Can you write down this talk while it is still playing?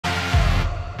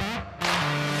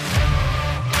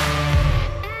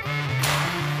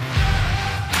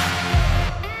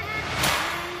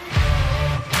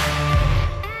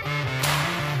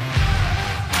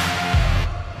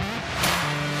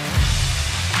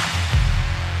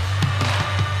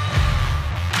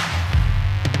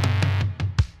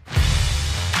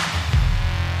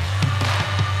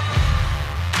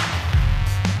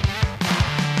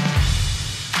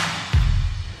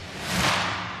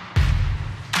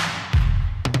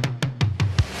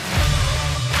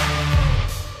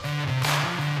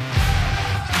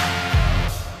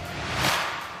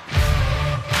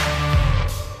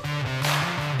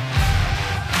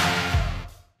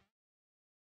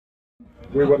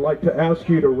we would like to ask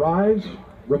you to rise,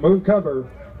 remove cover,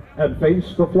 and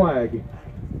face the flag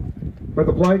for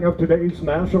the playing of today's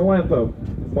national anthem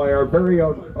by our very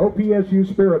own OPSU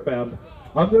Spirit Band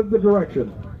under the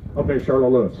direction of Miss Charlotte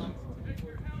Lewis.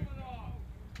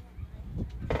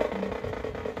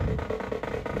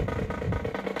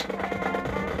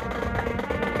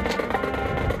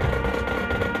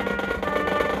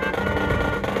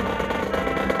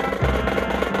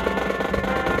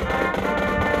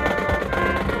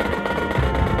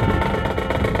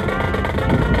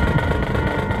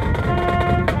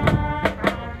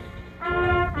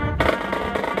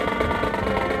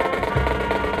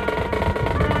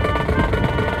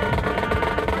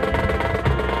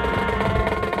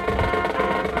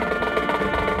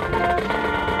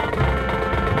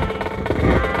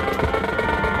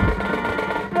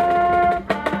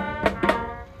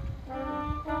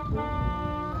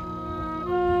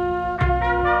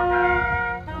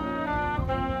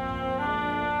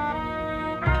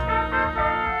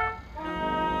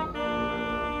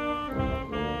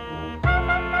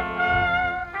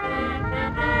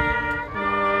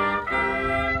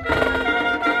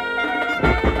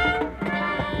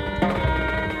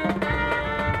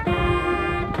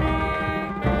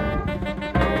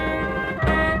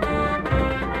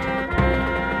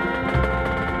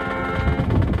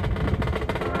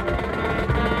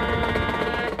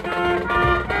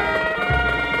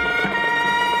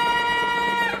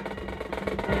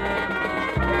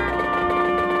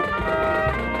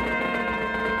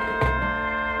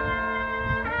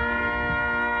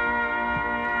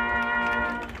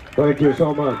 Thank you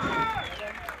so much.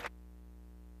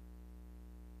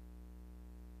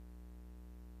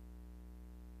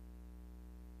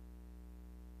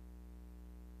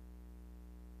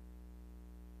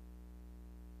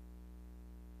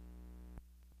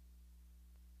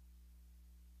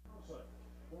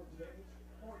 For today's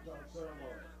point-off ceremony,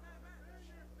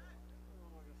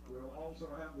 we'll also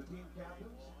have the team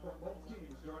captains from both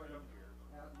teams joining them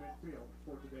at midfield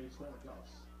for today's point-toss.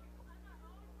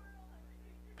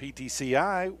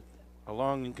 PTCI,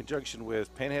 along in conjunction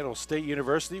with Panhandle State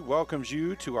University, welcomes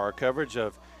you to our coverage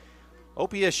of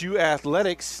OPSU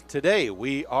athletics. Today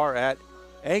we are at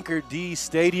Anchor D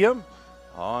Stadium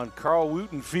on Carl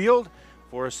Wooten Field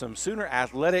for some Sooner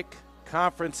Athletic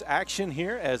Conference action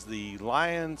here as the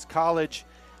Lyons College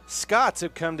Scots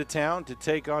have come to town to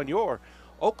take on your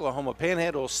Oklahoma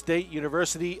Panhandle State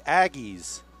University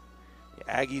Aggies.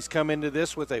 The Aggies come into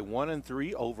this with a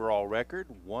 1-3 overall record,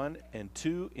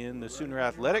 1-2 in the Sooner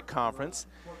Athletic Conference.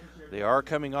 They are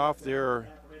coming off their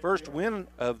first win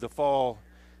of the fall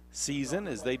season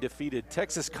as they defeated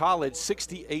Texas College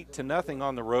 68-0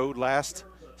 on the road last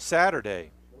Saturday.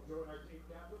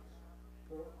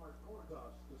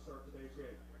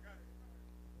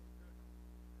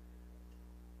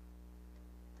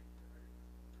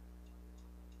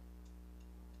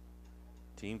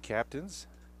 Team captains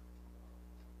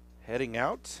heading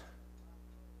out.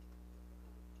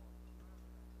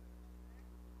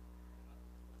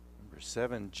 Number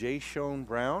 7, Jay Shone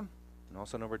Brown, and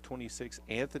also number 26,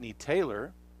 Anthony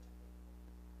Taylor,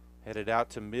 headed out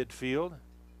to midfield.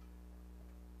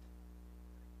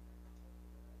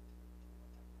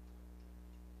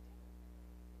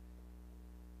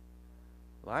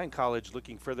 Lyon College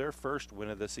looking for their first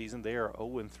win of the season. They are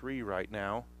 0-3 right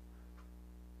now.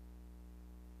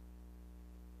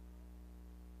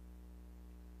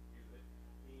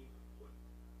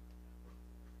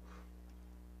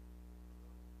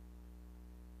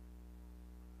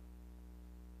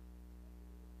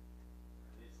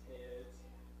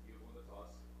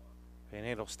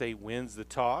 Panhandle State wins the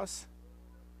toss.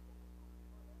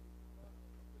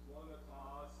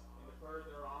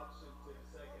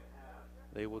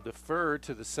 They will defer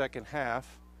to the second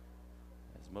half,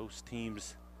 as most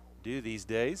teams do these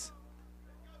days.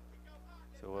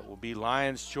 So it will be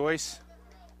Lyons' choice.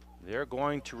 They're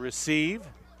going to receive.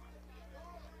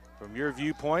 From your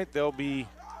viewpoint, they'll be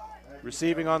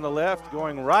receiving on the left,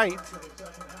 going right.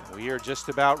 We are just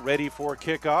about ready for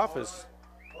kickoff as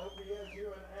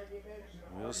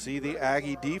we'll see the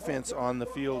Aggie defense on the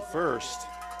field first.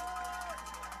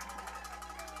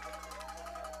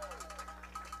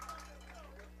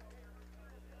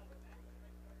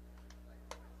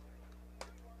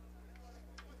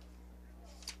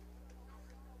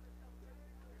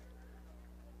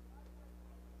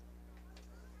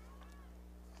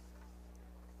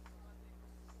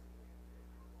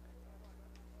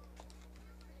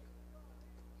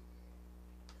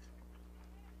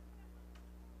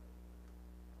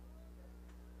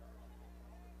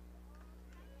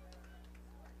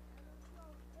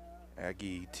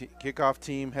 Aggie kickoff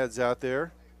team heads out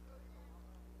there.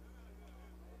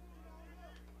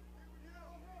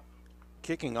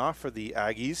 kicking off for the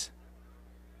Aggies.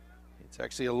 It's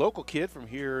actually a local kid from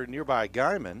here nearby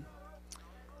Guyman.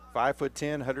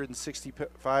 5'10",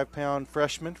 165-pound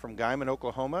freshman from Guyman,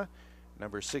 Oklahoma.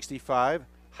 Number 65,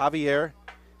 Javier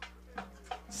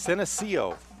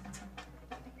Senecio.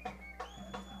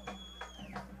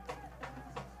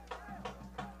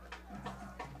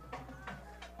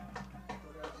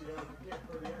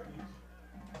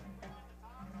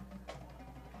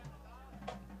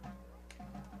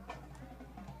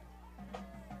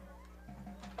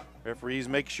 Referees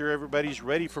make sure everybody's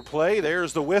ready for play.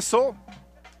 There's the whistle.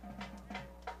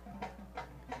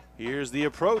 Here's the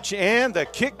approach and the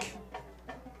kick.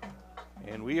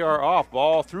 And we are off.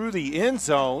 Ball through the end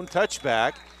zone,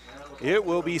 touchback. It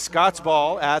will be Scott's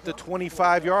ball at the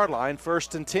 25-yard line,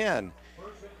 1st and 10.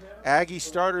 Aggie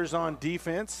starters on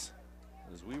defense,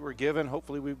 as we were given.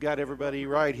 Hopefully we've got everybody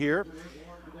right here.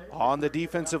 On the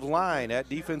defensive line, at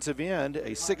defensive end,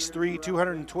 a 6'3",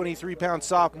 223-pound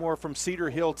sophomore from Cedar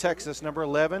Hill, Texas, number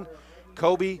 11,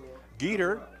 Kobe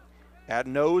Geeter. At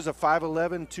nose, a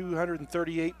 5'11",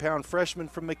 238-pound freshman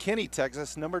from McKinney,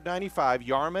 Texas, number 95,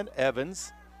 Yarman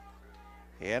Evans.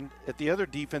 And at the other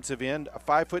defensive end, a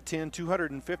 5'10",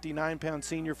 259-pound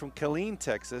senior from Killeen,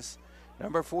 Texas,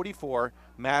 number 44,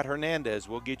 Matt Hernandez.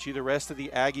 We'll get you the rest of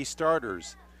the Aggie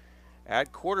starters.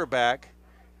 At quarterback,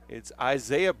 it's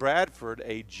Isaiah Bradford,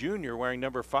 a junior wearing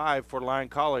number 5 for Lyon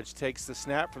College, takes the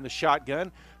snap from the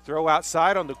shotgun. Throw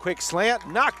outside on the quick slant,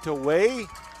 knocked away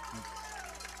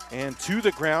and to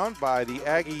the ground by the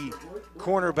Aggie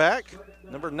cornerback,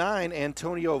 number 9,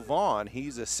 Antonio Vaughn.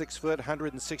 He's a 6',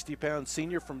 160-pound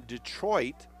senior from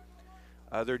Detroit.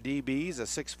 Other DBs, a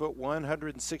 6'1",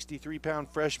 163-pound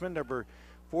freshman, number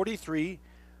 43,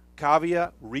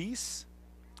 Kavia Reese.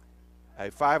 A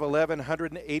 5'11",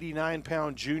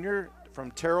 189-pound junior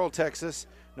from Terrell, Texas,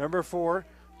 number 4,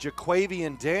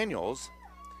 Jaquavian Daniels.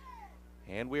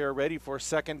 And we are ready for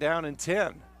 2nd down and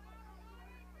 10.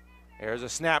 There's a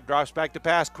snap, drops back to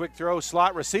pass, quick throw,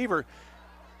 slot receiver.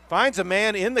 Finds a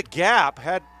man in the gap,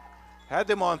 had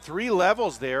them on 3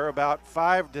 levels there, about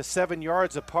 5 to 7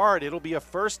 yards apart. It'll be a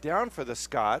 1st down for the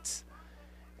Scots,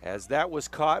 as that was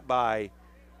caught by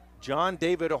John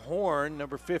David Horn,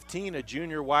 number 15, a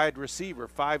junior wide receiver,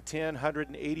 5'10",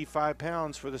 185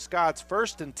 pounds for the Scots.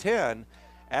 1st and 10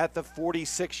 at the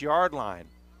 46-yard line.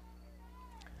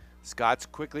 Scots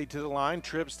quickly to the line,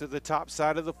 trips to the top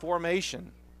side of the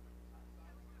formation.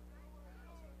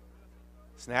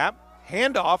 Snap,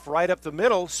 handoff right up the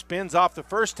middle, spins off the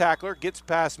first tackler, gets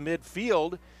past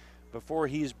midfield before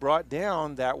he's brought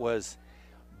down. That was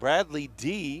Bradley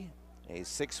D., a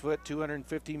 6',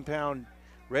 215-pound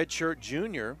redshirt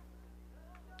junior.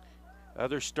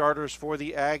 Other starters for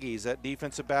the Aggies at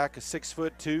defensive back, a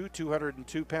 6'2",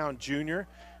 202-pound junior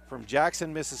from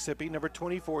Jackson, Mississippi, number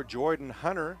 24, Jordan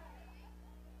Hunter.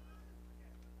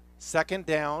 2nd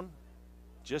down,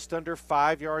 just under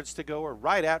 5 yards to go, or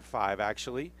right at 5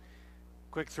 actually.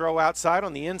 Quick throw outside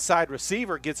on the inside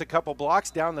receiver, gets a couple blocks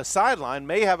down the sideline,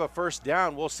 may have a 1st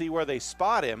down. We'll see where they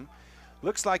spot him.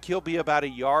 Looks like he'll be about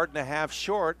 1.5 yards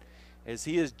short, as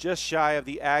he is just shy of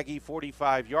the Aggie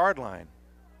 45-yard line.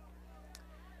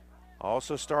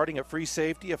 Also starting at free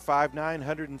safety, a 5'9",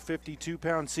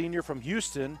 152-pound senior from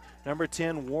Houston, number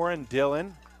 10, Warren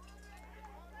Dillon.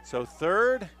 So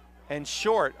 3rd and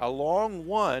short, a long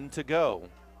 1 to go.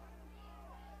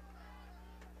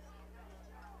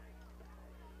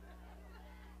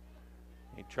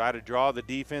 He tried to draw the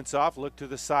defense off, look to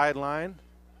the sideline.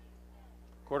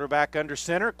 Quarterback under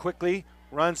center, quickly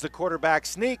runs the quarterback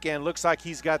sneak, and looks like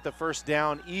he's got the 1st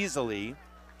down easily.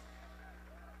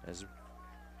 As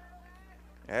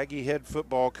Aggie head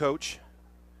football coach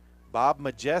Bob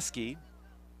Majeski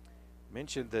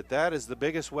mentioned that is the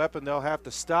biggest weapon they'll have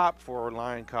to stop for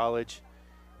Lyon College,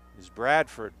 is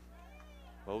Bradford,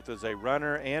 both as a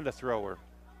runner and a thrower.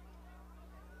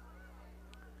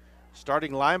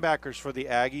 Starting linebackers for the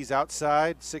Aggies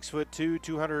outside, 6'2",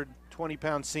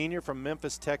 220-pound senior from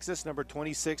Memphis, Texas, number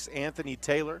 26, Anthony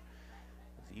Taylor.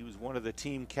 He was one of the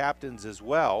team captains as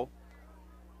well.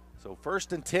 So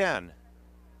 1st and 10.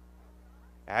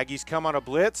 Aggies come on a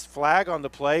blitz, flag on the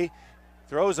play,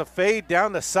 throws a fade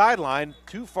down the sideline,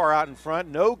 too far out in front,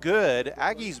 no good.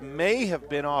 Aggies may have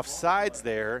been offsides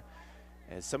there,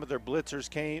 as some of their blitzers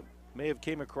may have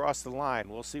came across the line.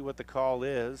 We'll see what the call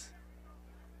is.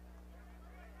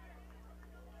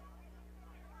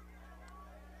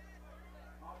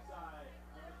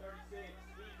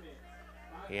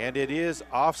 And it is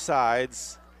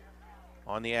offsides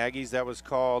on the Aggies. That was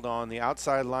called on the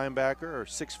outside linebacker, or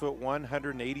 6'1",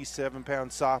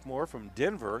 187-pound sophomore from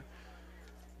Denver.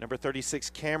 number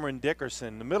 36, Cameron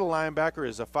Dickerson. The middle linebacker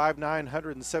is a 5'9",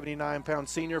 179-pound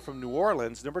senior from New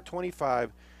Orleans, number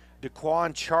 25,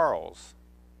 Daquan Charles.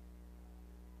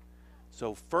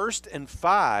 So 1st and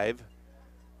 5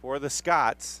 for the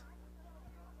Scots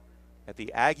at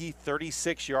the Aggie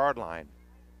 36-yard line.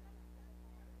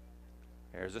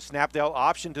 There's a snap. They'll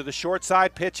option to the short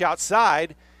side, pitch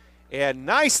outside, and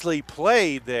nicely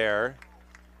played there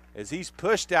as he's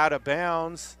pushed out of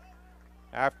bounds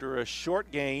after a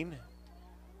short gain.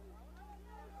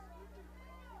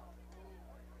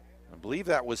 I believe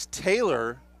that was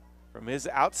Taylor from his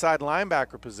outside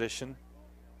linebacker position.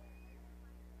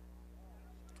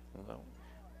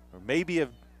 Or maybe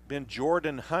have been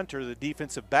Jordan Hunter, the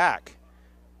defensive back,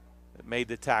 that made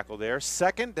the tackle there.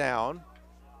 2nd down,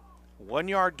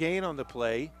 1-yard gain on the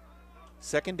play.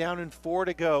 2nd down and 4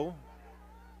 to go.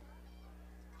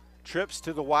 Trips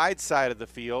to the wide side of the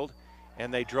field,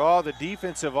 and they draw the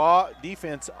defense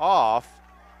off.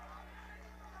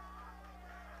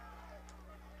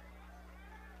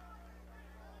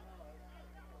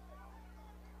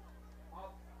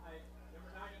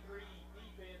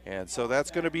 And so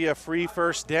that's going to be a free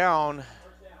 1st down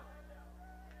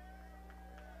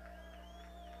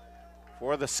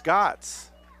for the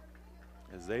Scots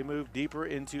as they move deeper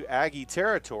into Aggie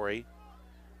territory.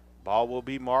 Ball will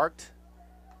be marked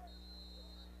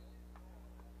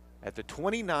at the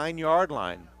 29-yard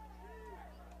line.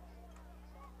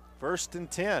 1st and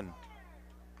 10.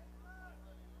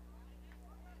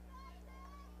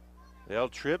 They'll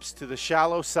trips to the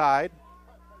shallow side.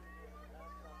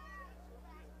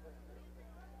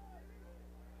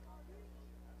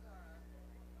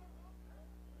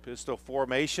 Pistol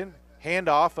formation,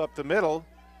 handoff up the middle.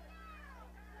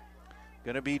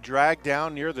 Going to be dragged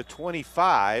down near the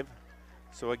 25.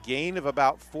 So a gain of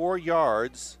about 4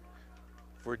 yards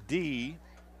for D.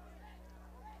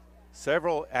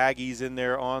 Several Aggies in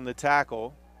there on the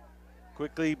tackle.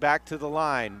 Quickly back to the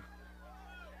line.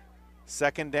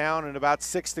 2nd down and about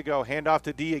 6 to go. Handoff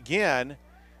to D again.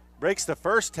 Breaks the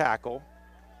first tackle.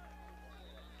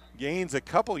 Gains a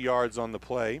couple yards on the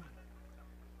play.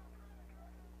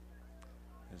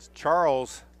 As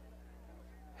Charles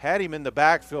had him in the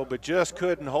backfield but just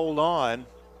couldn't hold on.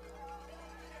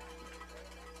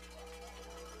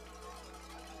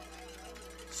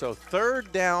 So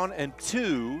 3rd down and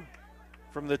 2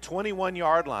 from the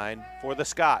 21-yard line for the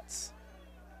Scots.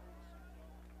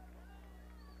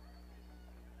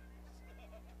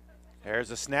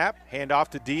 There's a snap, handoff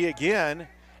to D again,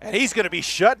 and he's going to be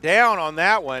shut down on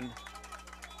that one.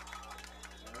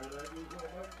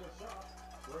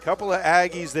 Couple of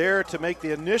Aggies there to make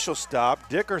the initial stop,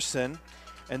 Dickerson,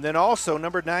 and then also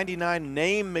number 99,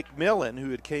 Name McMillan,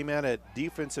 who had came in at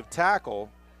defensive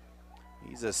tackle.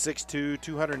 He's a 6'2",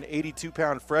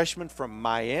 282-pound freshman from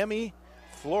Miami,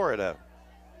 Florida.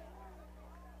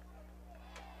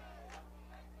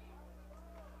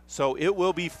 So it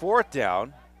will be 4th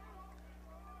down.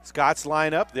 Scots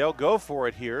line up. They'll go for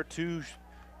it here.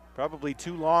 Probably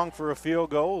too long for a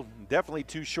field goal. Definitely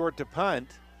too short to punt.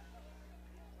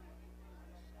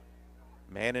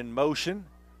 Man in motion.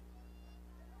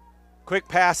 Quick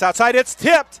pass outside. It's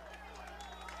tipped.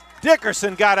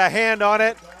 Dickerson got a hand on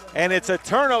it, and it's a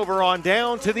turnover on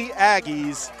down to the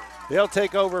Aggies. They'll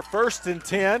take over 1st and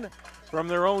 10 from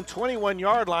their own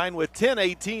 21-yard line with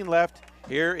 10:18 left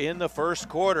here in the 1st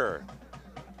quarter.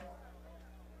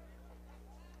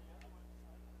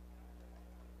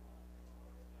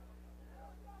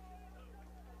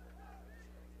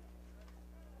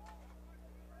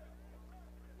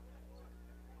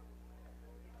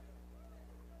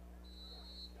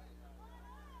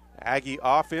 Aggie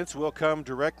offense will come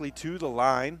directly to the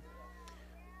line.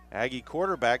 Aggie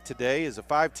quarterback today is a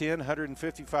 5'10",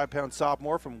 155-pound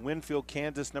sophomore from Winfield,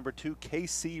 Kansas, number 2,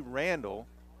 K.C.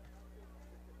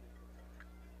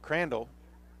 Crandall.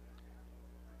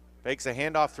 Fakes a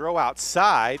handoff throw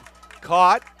outside.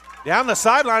 Caught. Down the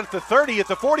sideline at the 30, at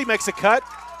the 40 makes a cut,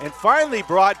 and finally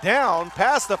brought down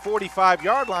past the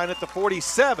 45-yard line at the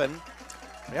 47.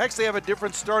 They actually have a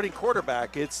different starting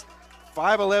quarterback. It's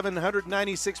 5'11",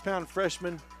 196-pound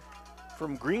freshman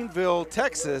from Greenville,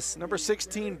 Texas, number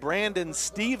 16, Brandon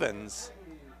Stevens.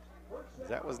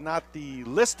 That was not the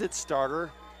listed starter.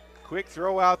 Quick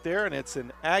throw out there, and it's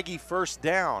an Aggie 1st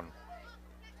down.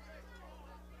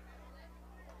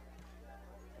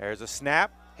 There's a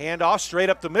snap, handoff straight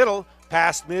up the middle,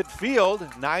 past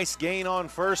midfield. Nice gain on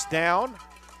 1st down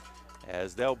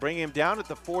as they'll bring him down at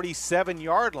the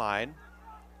 47-yard line.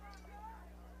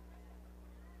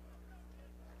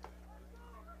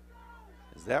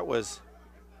 That was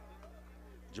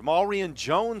Jamalrian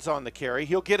Jones on the carry.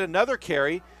 He'll get another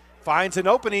carry, finds an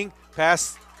opening,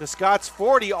 pass the Scots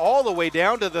 40 all the way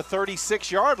down to the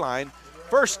 36-yard line.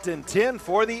 1st and 10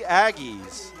 for the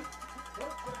Aggies.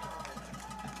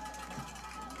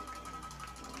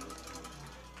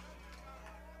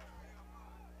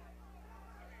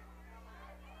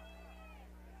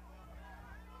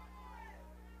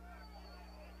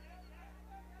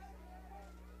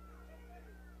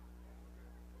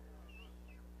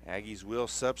 Aggies will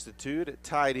substitute at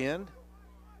tight end.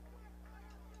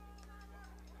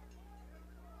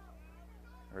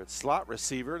 Or at slot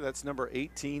receiver, that's number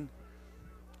 18,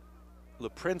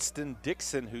 LaPrinceton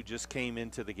Dixon, who just came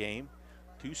into the game.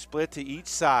 2 split to each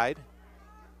side.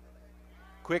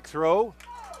 Quick throw,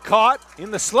 caught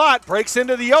in the slot, breaks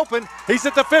into the open. He's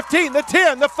at the 15, the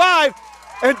 10, the 5,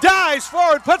 and dives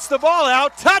forward, puts the ball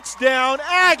out. Touchdown,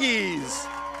 Aggies.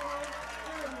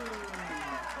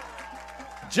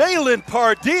 Jalen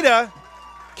Pardita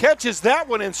catches that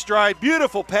one in stride.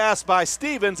 Beautiful pass by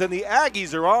Stevens, and the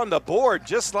Aggies are on the board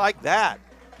just like that.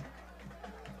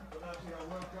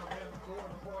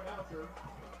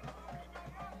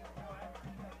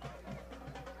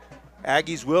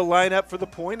 Aggies will line up for the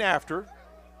point after.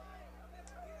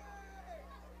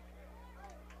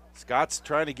 Scott's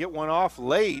trying to get one off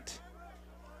late.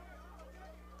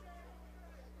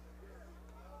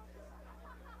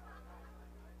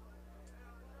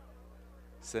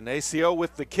 Senesio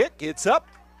with the kick, it's up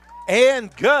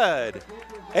and good.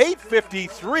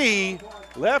 8:53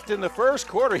 left in the first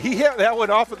quarter. He hit that one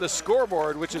off of the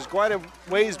scoreboard, which is quite a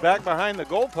ways back behind the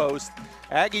goalpost.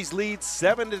 Aggies lead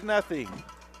 7-0.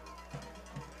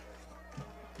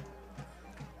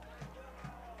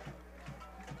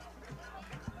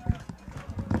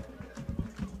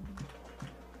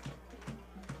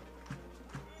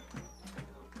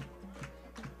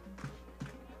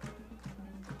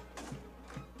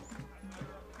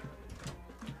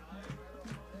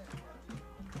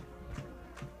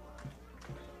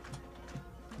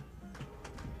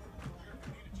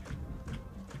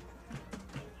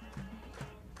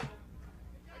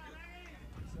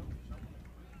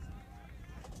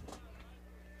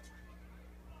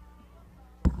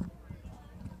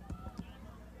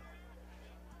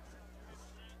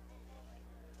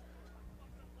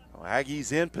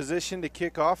 Aggies in position to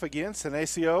kick off again.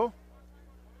 Senesio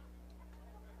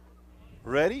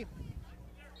ready.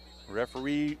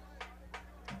 Referee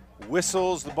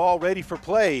whistles the ball ready for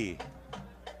play.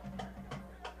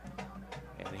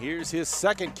 And here's his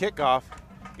second kickoff.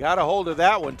 Got a hold of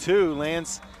that one too.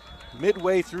 Lands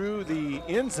midway through the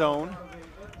end zone.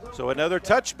 So another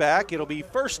touchback. It'll be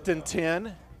 1st and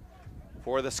 10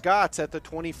 for the Scots at the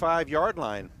 25-yard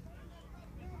line.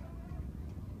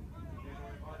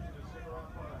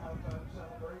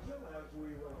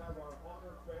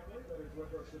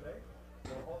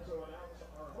 Also announce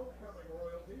our homecoming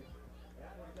royalty,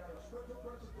 and we got a special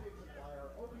presentation by our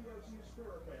OPSU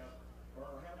Spirit Band for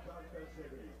our halftime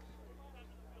festivities.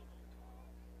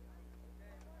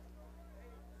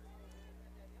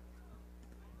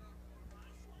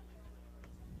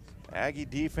 Aggie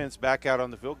defense back out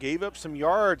on the field. Gave up some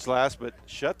yards last, but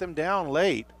shut them down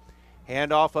late.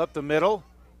 Handoff up the middle.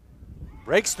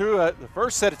 Breaks through the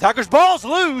first set of tacklers. Ball's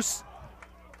loose.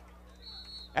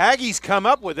 Aggies come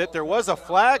up with it. There was a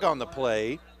flag on the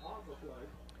play.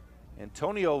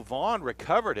 Antonio Vaughn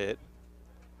recovered it.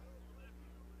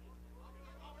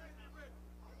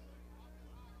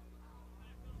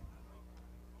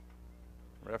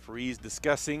 Referees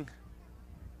discussing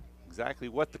exactly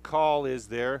what the call is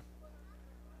there.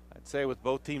 I'd say with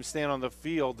both teams staying on the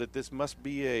field that this must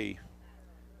be a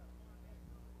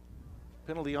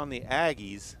penalty on the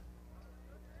Aggies.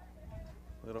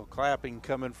 Little clapping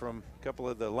coming from a couple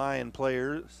of the Lyon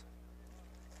players.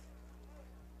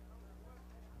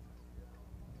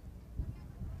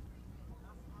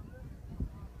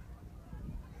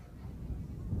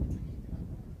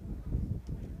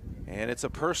 And it's a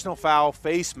personal foul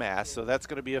face mask, so that's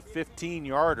going to be a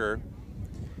 15-yarder.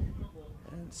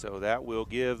 And so that will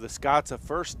give the Scots a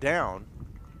first down.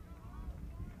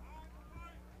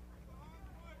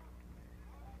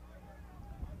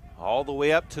 All the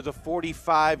way up to the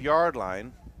 45-yard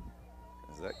line.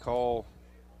 As that call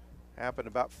happened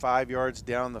about 5 yards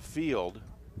down the field.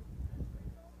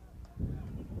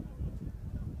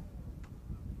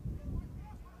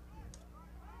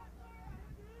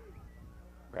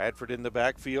 Bradford in the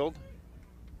backfield.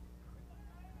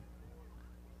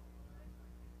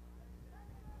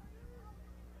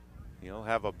 He'll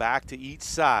have a back to each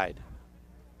side.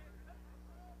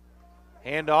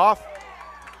 Hand off.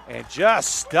 And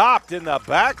just stopped in the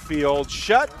backfield,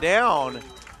 shut down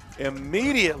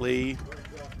immediately.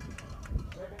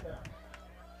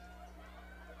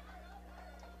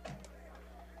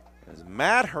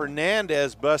 Matt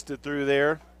Hernandez busted through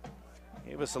there.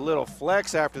 Gave us a little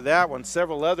flex after that one.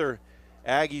 Several other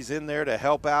Aggies in there to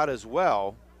help out as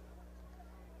well.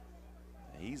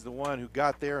 He's the one who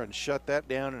got there and shut that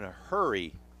down in a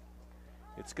hurry.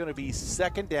 It's going to be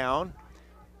second down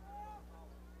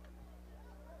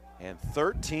and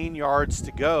 13 yards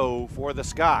to go for the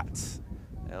Scots.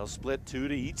 They'll split 2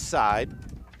 to each side.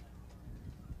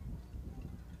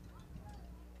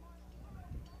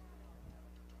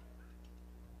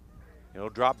 He'll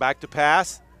drop back to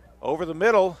pass over the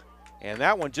middle, and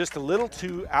that one just a little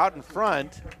too out in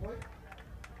front.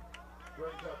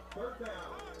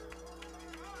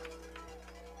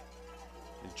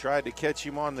 He tried to catch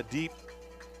him on the deep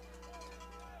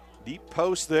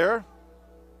post there.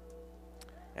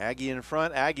 Aggie in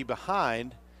front, Aggie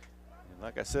behind. And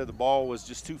like I said, the ball was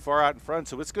just too far out in front,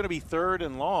 so it's going to be third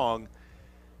and long.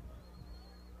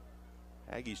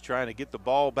 Aggie's trying to get the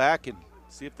ball back and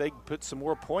see if they can put some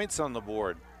more points on the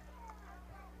board.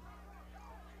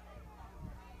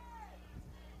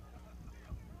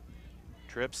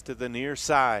 Trips to the near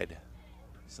side.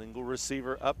 Single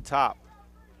receiver up top.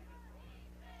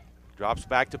 Drops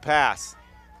back to pass.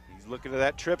 He's looking to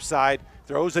that trip side.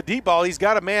 Throws a deep ball. He's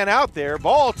got a man out there.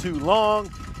 Ball too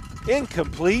long.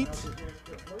 Incomplete.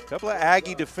 A couple of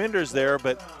Aggie defenders there,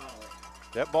 but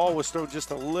that ball was thrown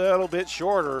just a little bit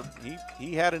shorter.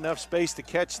 He had enough space to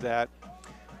catch that.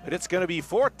 But it's going to be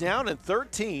fourth down and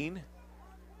 13.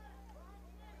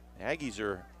 Aggies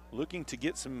are looking to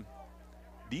get some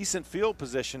decent field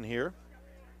position here.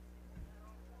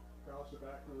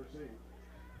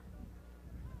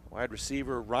 Wide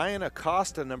receiver Ryan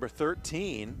Acosta, number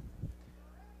 13.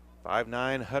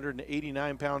 5'9",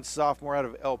 189-pound sophomore out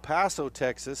of El Paso,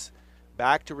 Texas.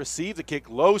 Back to receive the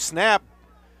kick. Low snap.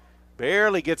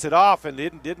 Barely gets it off and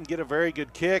didn't get a very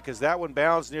good kick as that one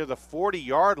bounced near the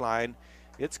 40-yard line.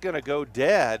 It's going to go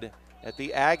dead at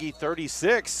the Aggie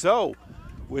 36. So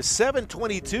with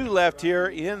 7:22 left here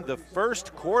in the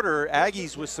first quarter,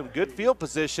 Aggies with some good field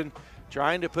position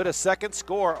trying to put a second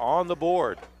score on the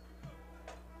board.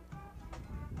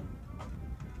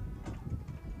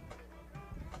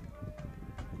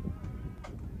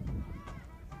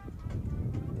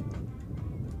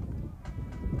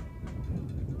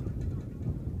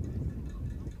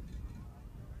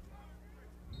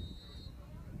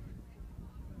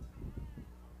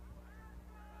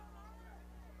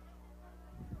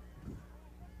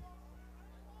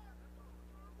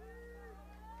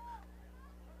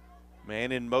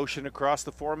 Man in motion across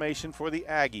the formation for the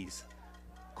Aggies.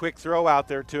 Quick throw out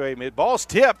there to him. Ball's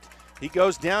tipped. He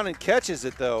goes down and catches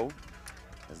it, though,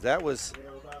 as that was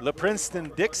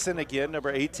LaPrinceton Dixon again,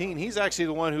 number 18. He's actually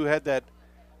the one who had the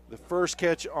first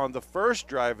catch on the first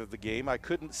drive of the game. I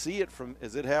couldn't see it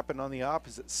as it happened on the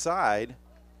opposite side.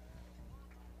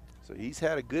 So he's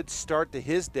had a good start to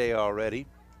his day already.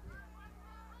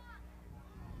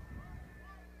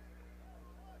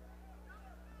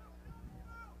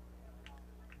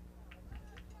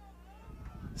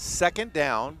 Second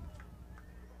down,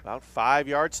 about 5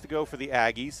 yards to go for the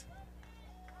Aggies.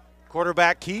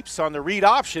 Quarterback keeps on the read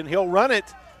option. He'll run it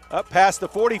up past the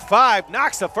 45,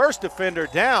 knocks the first defender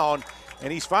down,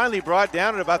 and he's finally brought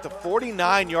down at about the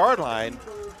 49-yard line.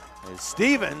 And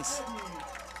Stevens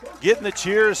getting the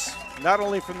cheers not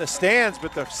only from the stands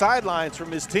but the sidelines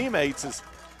from his teammates, as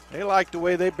they like the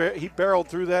way he barreled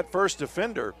through that first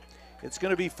defender. It's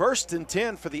going to be 1st and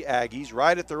 10 for the Aggies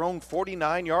right at their own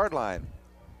 49-yard line.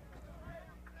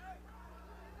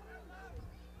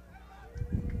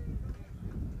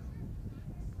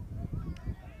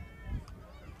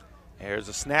 There's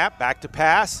a snap, back to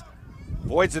pass.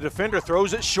 Voids the defender,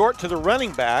 throws it short to the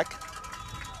running back.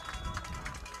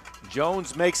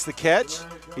 Jones makes the catch.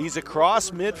 He's across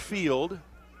midfield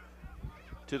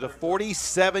to the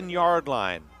 47-yard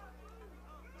line.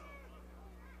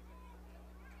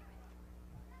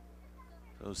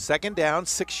 So second down,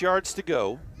 6 yards to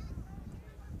go.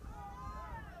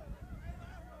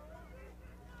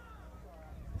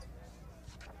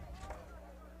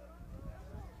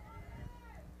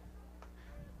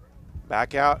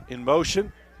 Back out in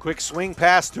motion. Quick swing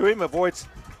pass to him.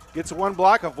 Gets one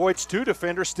block, avoids two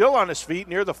defenders. Still on his feet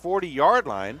near the 40-yard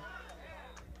line.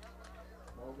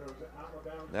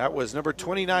 That was number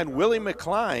 29, Willie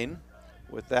McCline,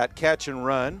 with that catch and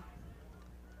run.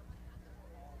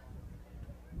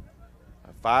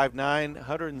 A 5'9",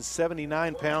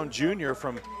 179-pound junior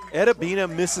from Edabina,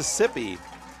 Mississippi.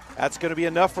 That's going to be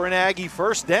enough for an Aggie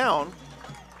first down.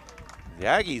 The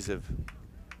Aggies have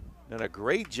done a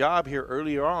great job here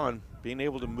earlier on, being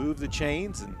able to move the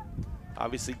chains and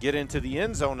obviously get into the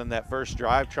end zone in that first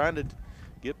drive, trying to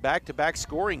get back-to-back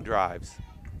scoring drives.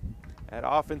 That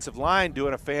offensive line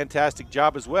doing a fantastic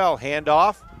job as well.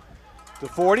 Handoff to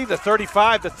 40, the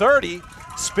 35, the 30,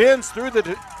 spins through the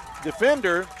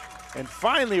defender, and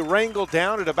finally wrangled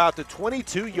down at about the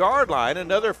 22-yard line.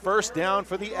 Another first down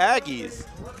for the Aggies.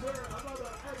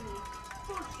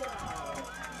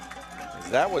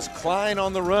 That was Klein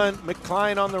on the run,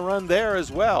 McCline on the run there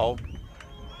as well.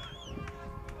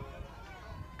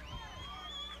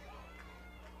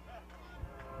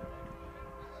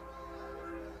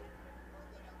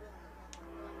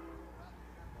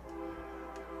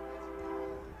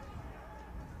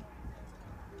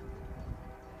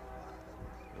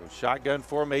 Shotgun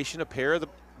formation, a pair of the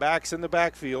backs in the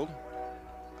backfield.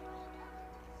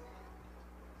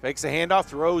 Fakes a handoff,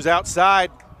 throws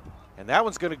outside, and that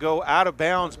one's going to go out of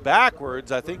bounds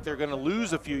backwards. I think they're going to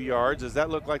lose a few yards, as that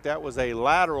looked like that was a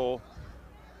lateral.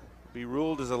 Be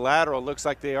ruled as a lateral. Looks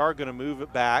like they are going to move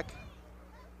it back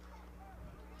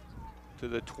to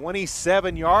the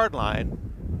 27-yard line.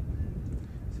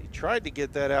 He tried to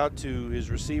get that out to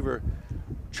his receiver,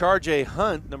 Charjay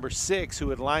Hunt, number 6, who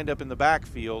had lined up in the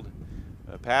backfield.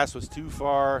 The pass was too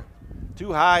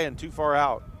high and too far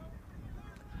out.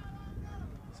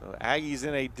 So Aggies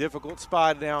in a difficult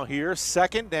spot now here.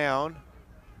 Second down.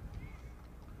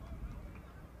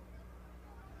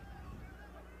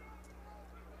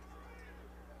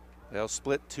 They'll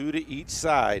split 2 to each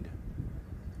side.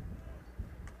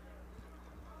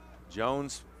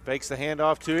 Jones fakes the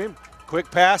handoff to him. Quick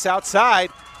pass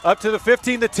outside, up to the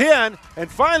 15, the 10,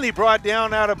 and finally brought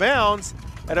down out of bounds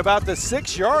at about the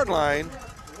 6-yard line.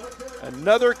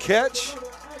 Another catch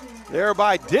there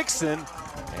by Dixon,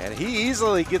 and he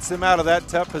easily gets them out of that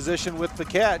tough position with the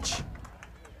catch.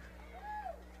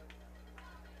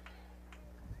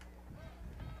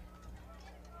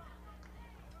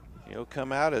 He'll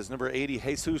come out as number 80,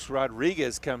 Jesus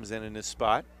Rodriguez, comes in his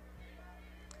spot.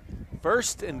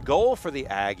 First and goal for the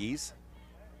Aggies.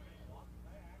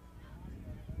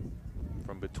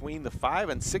 From between the 5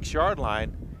 and 6-yard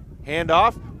line.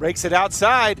 Handoff, breaks it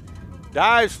outside,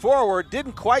 dives forward,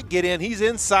 didn't quite get in. He's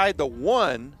inside the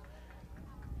 1.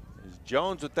 There's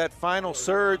Jones with that final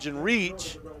surge and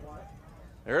reach.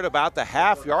 They're at about the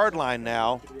half-yard line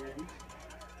now.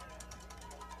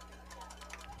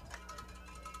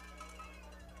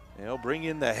 They'll bring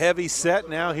in the heavy set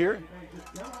now here.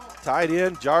 Tight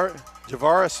end,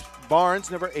 Javaris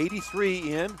Barnes, number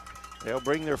 83, in. They'll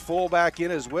bring their fullback in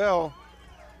as well.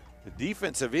 The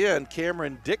defensive end,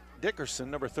 Cameron Dickerson,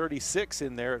 number 36,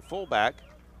 in there at fullback.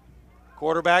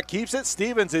 Quarterback keeps it.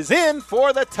 Stevens is in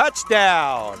for the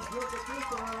touchdown.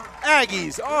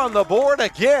 Aggies on the board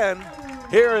again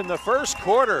here in the first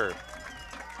quarter.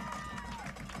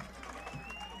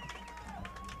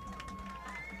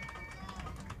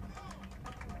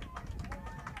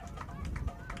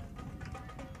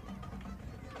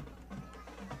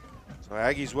 So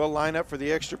Aggies will line up for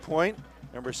the extra point.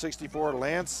 Number 64,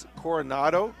 Lance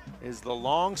Coronado, is the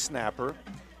long snapper.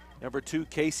 Number 2,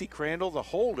 Casey Crandall, the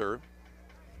holder.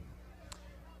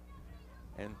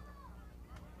 And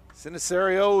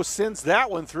Sinicerio sends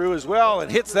that one through as well and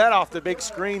hits that off the big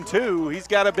screen too. He's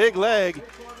got a big leg,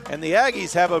 and the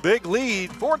Aggies have a big lead,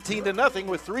 14-0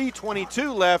 with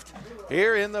 3:22 left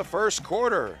here in the first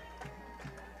quarter.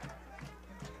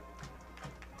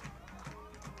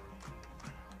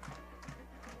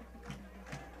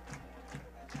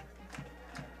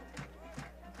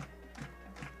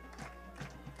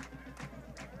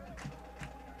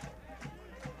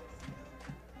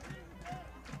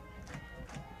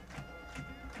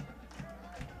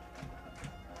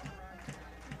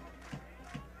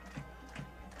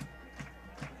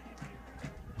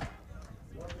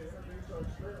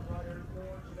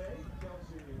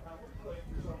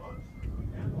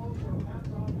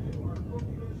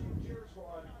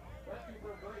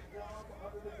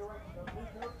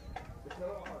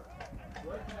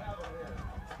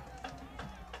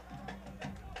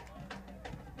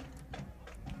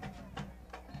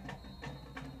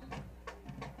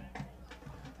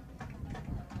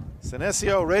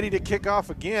 Senesio ready to kick off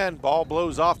again. Ball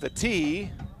blows off the tee.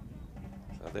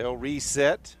 So they'll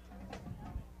reset.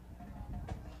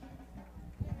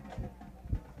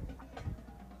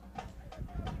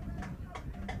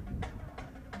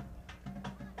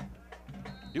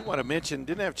 Do want to mention,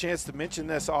 didn't have a chance to mention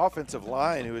this offensive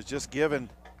line who has just given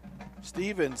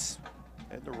Stevens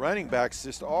and the running backs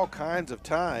just all kinds of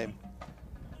time.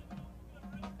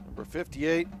 Number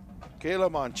 58,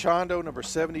 Caleb Monchando. Number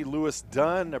 70, Lewis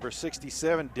Dunn. Number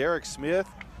 67, Derek Smith.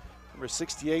 Number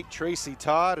 68, Tracy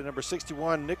Todd. And number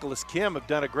 61, Nicholas Kim have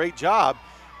done a great job.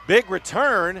 Big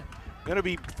return. Going to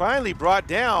be finally brought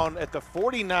down at the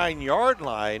 49-yard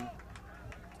line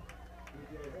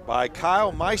by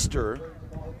Kyle Meister,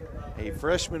 a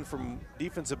freshman from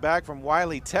defensive back from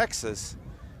Wiley, Texas,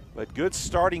 but good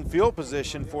starting field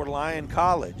position for Lyon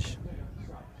College.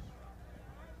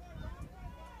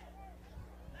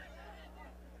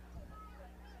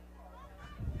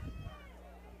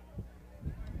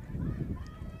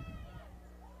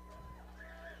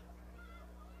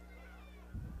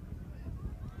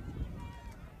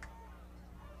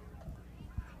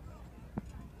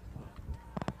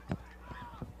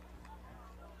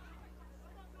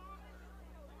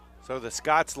 So the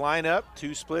Scots line up,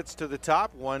 2 splits to the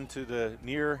top, 1 to the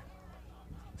near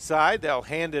side. They'll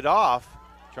hand it off,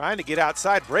 trying to get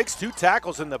outside, breaks 2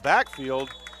 tackles in the backfield,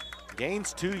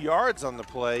 gains 2 yards on the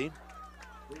play.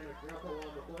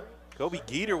 Kobe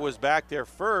Geeter was back there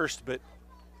first, but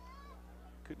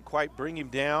couldn't quite bring him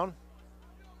down.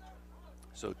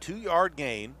 So 2-yard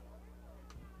gain,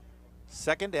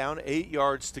 2nd down, 8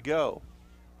 yards to go.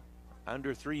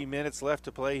 Under 3 minutes left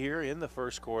to play here in the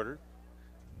first quarter.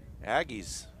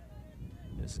 Aggies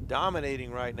is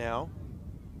dominating right now.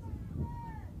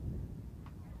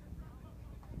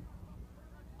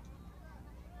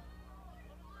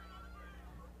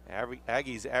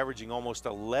 Aggies averaging almost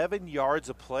 11 yards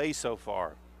a play so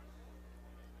far.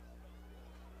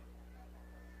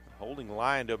 Holding the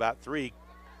line to about 3.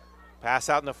 Pass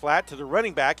out in the flat to the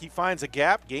running back. He finds a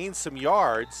gap, gains some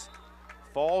yards,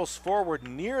 falls forward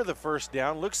near the first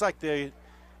down. Looks like they're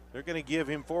going to give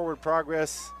him forward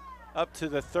progress up to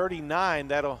the 39.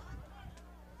 That'll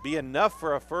be enough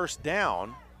for a first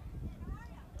down.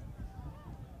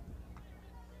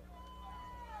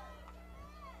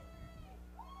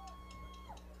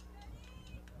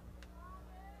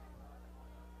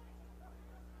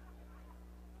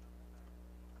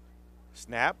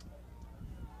 Snap.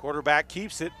 Quarterback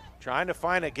keeps it, trying to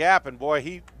find a gap, and boy,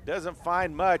 he doesn't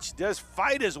find much. Does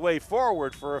fight his way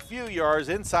forward for a few yards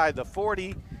inside the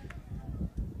 40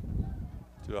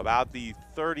 to about the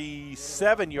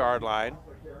 37-yard line.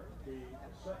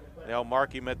 They'll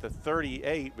mark him at the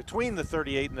 38, between the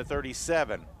 38 and the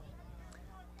 37.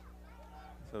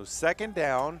 So 2nd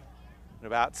down and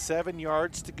about 7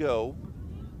 yards to go.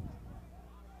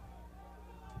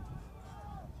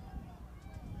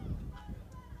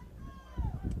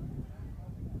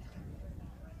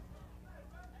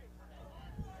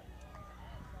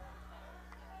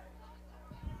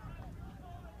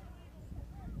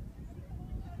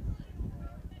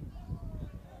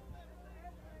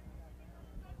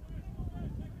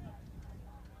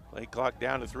 Play clock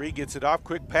down to 3, gets it off,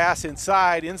 quick pass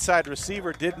inside. Inside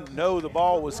receiver didn't know the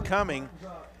ball was coming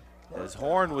as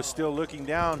Horn was still looking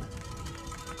down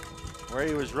where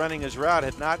he was running his route,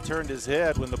 had not turned his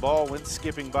head when the ball went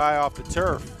skipping by off the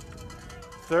turf.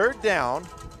 3rd down.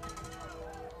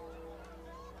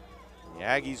 The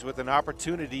Aggies with an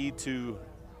opportunity to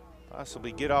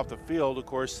possibly get off the field. Of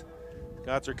course,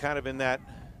 Scots are kind of in that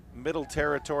middle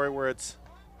territory where it's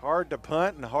hard to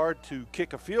punt and hard to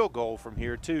kick a field goal from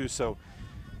here too, so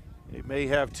they may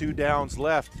have 2 downs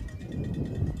left.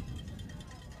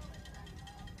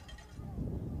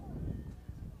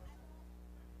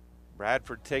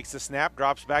 Bradford takes the snap,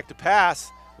 drops back to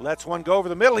pass, lets one go over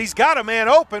the middle. He's got a man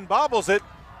open, bobbles it,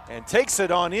 and takes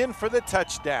it on in for the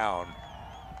touchdown.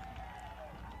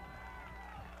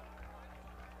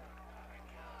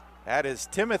 That is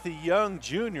Timothy Young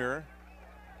Jr.,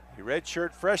 a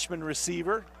redshirt freshman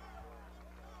receiver,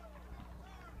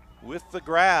 with the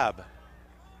grab.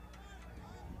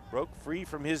 Broke free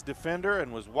from his defender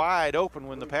and was wide open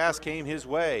when the pass came his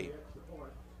way.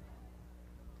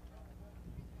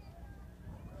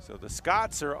 So the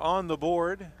Scots are on the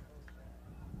board.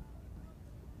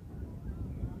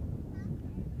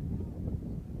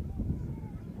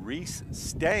 Reese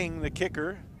Stang, the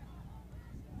kicker,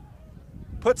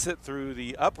 puts it through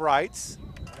the uprights.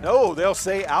 No, they'll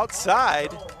say outside.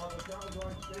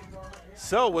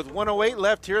 So with 1:08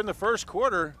 left here in the first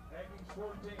quarter,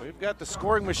 we've got the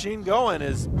scoring machine going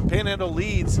as Panhandle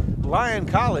leads Lyon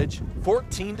College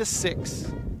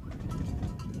 14-6.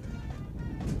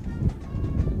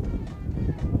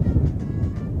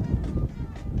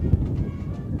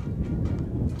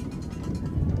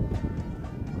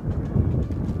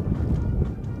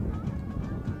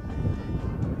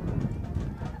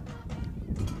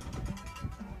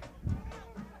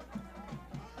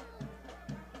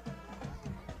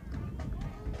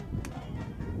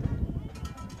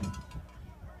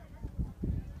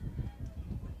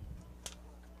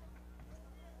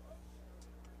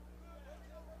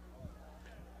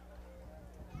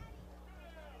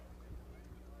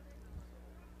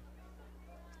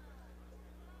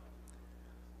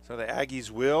 So the Aggies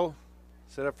will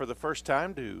set up for the first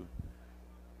time to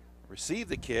receive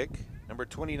the kick, number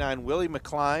 29, Willie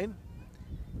McCline,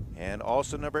 and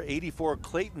also number 84,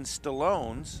 Clayton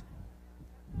Stallones.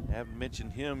 I haven't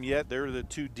mentioned him yet. They're the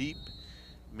two deep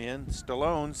men.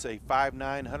 Stallones, a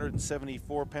 5'9",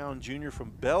 174-pound junior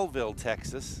from Belleville,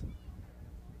 Texas.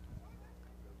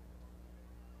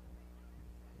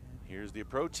 Here's the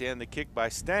approach and the kick by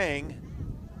Stang.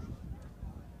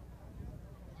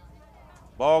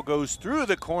 Ball goes through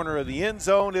the corner of the end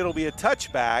zone. It'll be a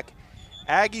touchback.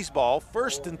 Aggies ball,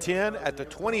 1st and 10 at the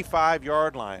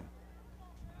 25-yard line.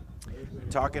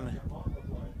 We're talking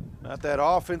about that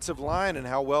offensive line and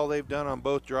how well they've done on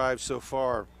both drives so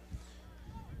far.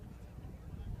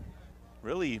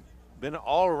 Really been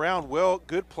all around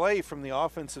good play from the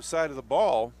offensive side of the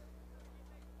ball.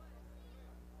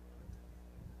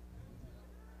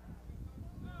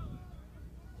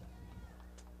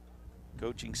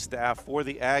 Coaching staff for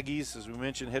the Aggies, as we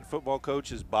mentioned, head football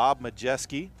coach is Bob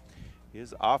Majeski.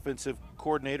 His offensive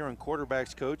coordinator and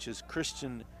quarterbacks coach is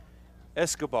Christian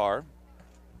Escobar.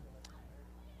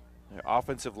 Their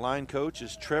offensive line coach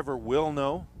is Trevor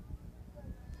Wilno.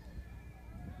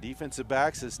 Defensive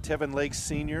backs is Tevin Lake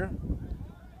Sr.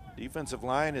 Defensive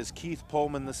line is Keith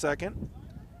Pullman II.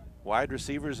 Wide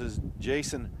receivers is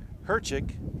Jason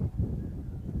Herchick.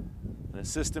 An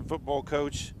assistant football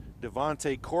coach,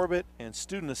 Devontae Corbett, and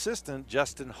student assistant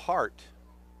Justin Hart.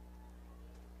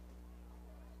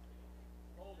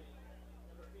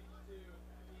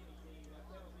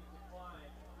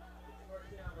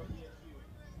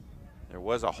 There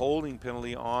was a holding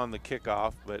penalty on the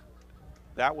kickoff, but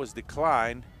that was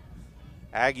declined.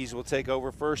 Aggies will take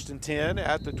over 1st and 10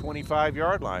 at the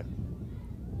 25-yard line.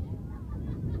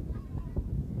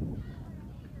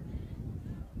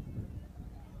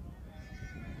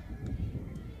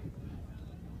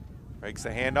 Breaks the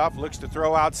handoff, looks to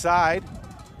throw outside.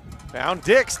 Found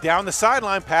Dix down the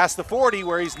sideline past the 40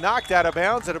 where he's knocked out of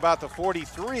bounds at about the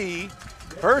 43.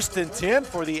 1st and 10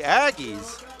 for the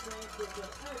Aggies.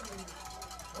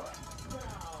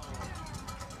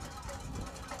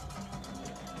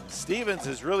 Stevens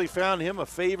has really found him a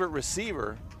favorite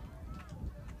receiver.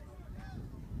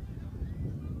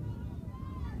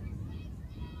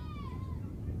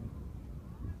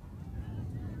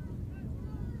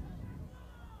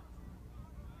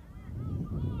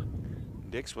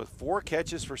 Dix with 4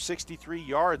 catches for 63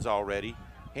 yards already.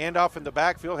 Handoff in the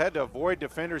backfield, had to avoid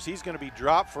defenders. He's going to be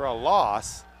dropped for a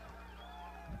loss.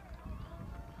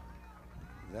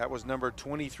 That was number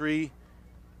 23,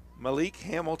 Malik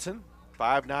Hamilton,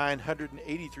 5'9",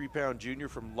 183-pound junior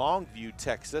from Longview,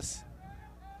 Texas.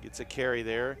 Gets a carry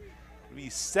there. It'll be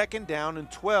 2nd down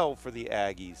and 12 for the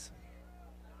Aggies.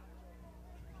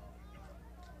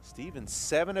 Stevens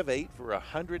 7 of 8 for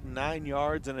 109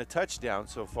 yards and a touchdown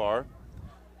so far.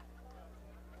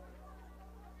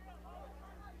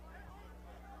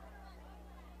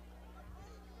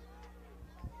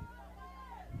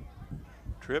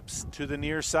 Trips to the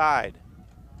near side.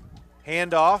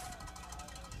 Handoff.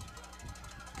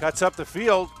 Cuts up the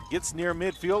field, gets near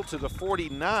midfield to the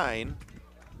 49.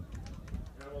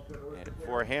 And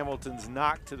for Hamilton's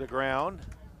knock to the ground.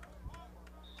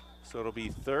 So it'll be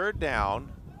 3rd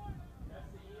down.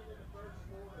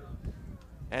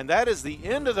 And that is the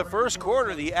end of the first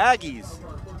quarter. The Aggies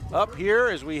up here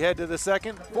as we head to the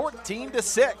second,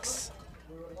 14-6.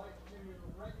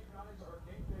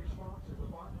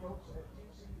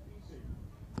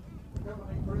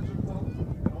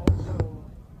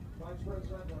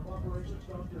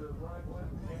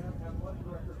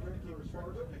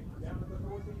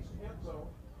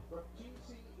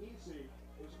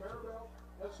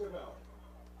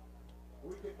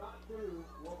 We could not do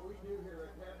what we do here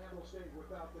at Panhandle State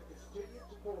without the continued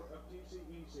support of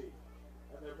TCEC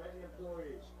and their many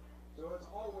employees. So it's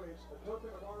always a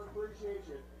token of our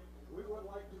appreciation. We would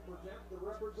like to present the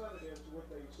representatives with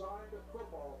a signed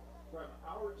football from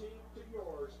our team to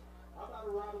yours. How about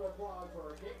a round of applause for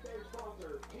our game day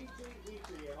sponsor, TCEC,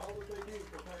 and all that they do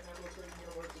for Panhandle State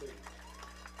University.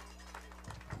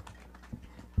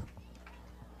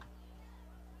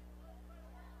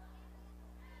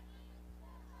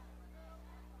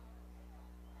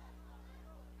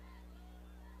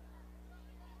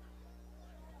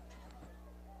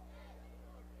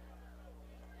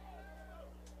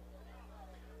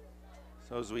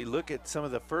 So as we look at some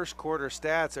of the first quarter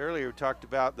stats earlier, we talked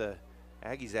about the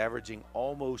Aggies averaging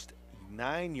almost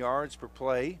 9 yards per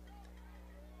play.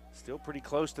 Still pretty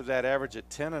close to that average at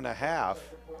 10.5.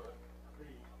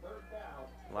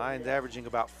 Lions averaging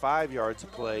about 5 yards a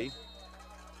play.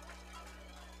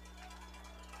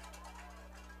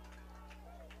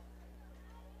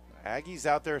 Aggies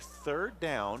out there 3rd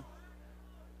down.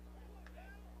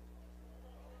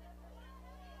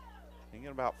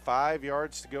 Thinking about 5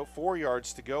 yards to go, 4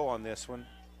 yards to go on this one.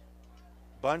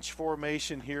 Bunch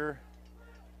formation here.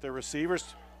 The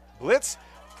receivers blitz,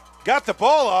 got the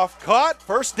ball off, caught,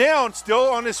 first down, still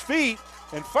on his feet,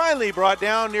 and finally brought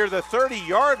down near the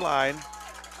 30-yard line.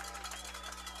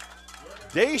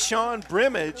 Deshaun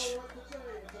Brimage,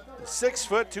 the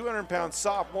 6-foot, 200-pound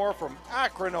sophomore from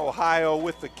Akron, Ohio,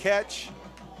 with the catch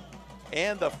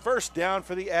and the first down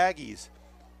for the Aggies.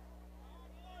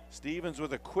 Stevens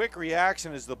with a quick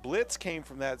reaction as the blitz came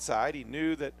from that side. He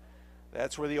knew that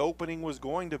that's where the opening was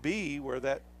going to be, where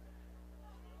that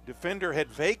defender had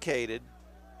vacated.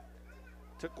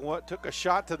 Took a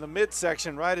shot to the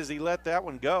midsection right as he let that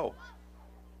one go,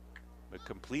 but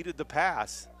completed the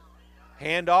pass.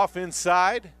 Handoff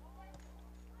inside,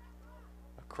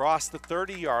 across the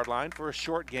 30-yard line for a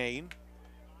short gain.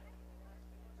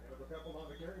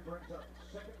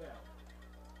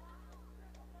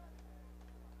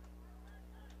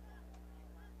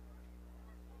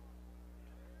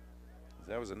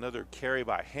 That was another carry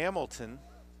by Hamilton.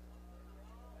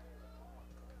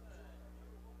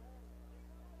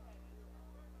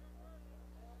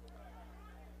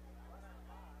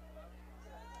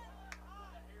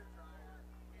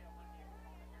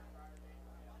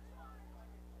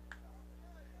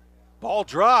 Ball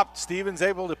dropped. Stevens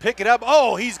able to pick it up.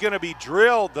 Oh, he's going to be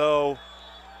drilled, though.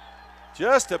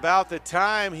 Just about the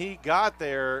time he got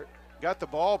there, got the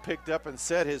ball picked up and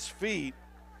set his feet,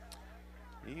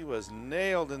 he was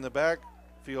nailed in the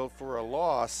backfield for a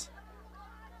loss.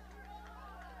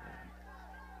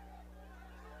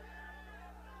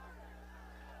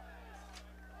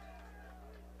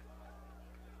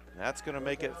 And that's going to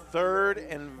make it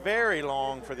 3rd and very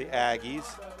long for the Aggies.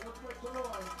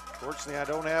 Fortunately, I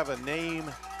don't have a name.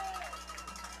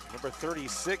 Number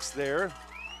 36 there.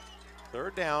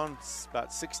 3rd down,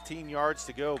 about 16 yards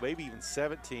to go, maybe even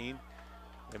 17.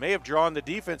 They may have drawn the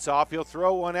defense off. He'll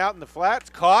throw one out in the flats.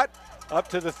 Caught up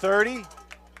to the 30,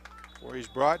 where he's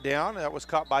brought down. That was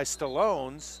caught by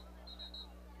Stallones.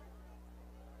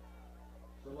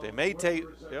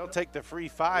 They'll take the free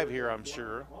 5 here, I'm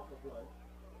sure.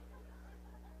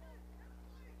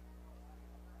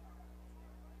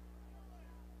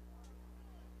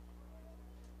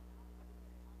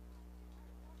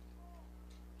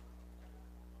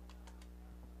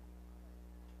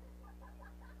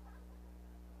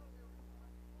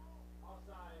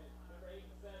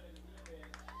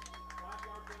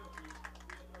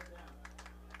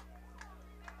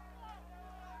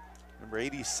 Number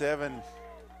 87,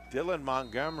 Dylan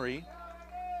Montgomery,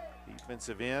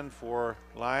 defensive end for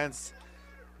Lions.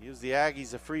 Gives the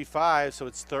Aggies a free 5, so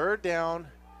it's 3rd down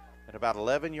and about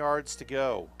 11 yards to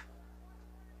go.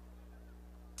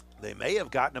 They may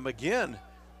have gotten him again.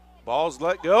 Ball's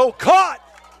let go, caught!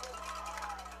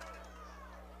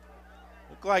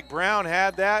 Looked like Brown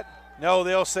had that. No,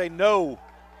 they'll say no.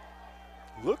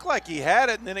 Looked like he had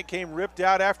it, and then it came ripped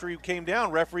out after he came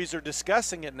down. Referees are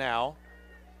discussing it now,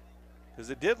 because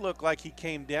it did look like he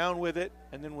came down with it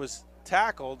and then was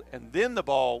tackled, and then the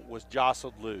ball was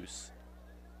jostled loose.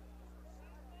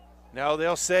 Now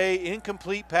they'll say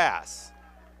incomplete pass.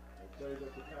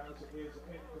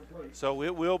 So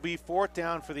it will be 4th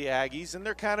down for the Aggies, and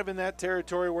they're kind of in that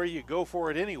territory where you go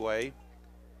for it anyway.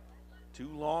 Too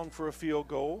long for a field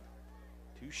goal,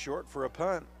 too short for a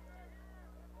punt.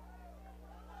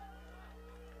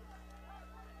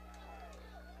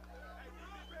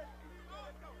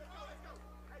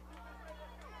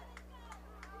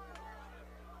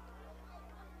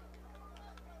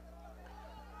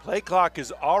 Play clock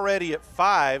is already at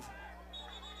 5,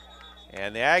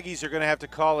 and the Aggies are going to have to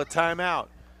call a timeout.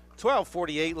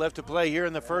 12:48 left to play here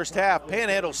in the first half.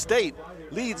 Panhandle State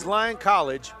leads Lyon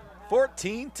College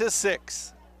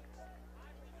 14-6.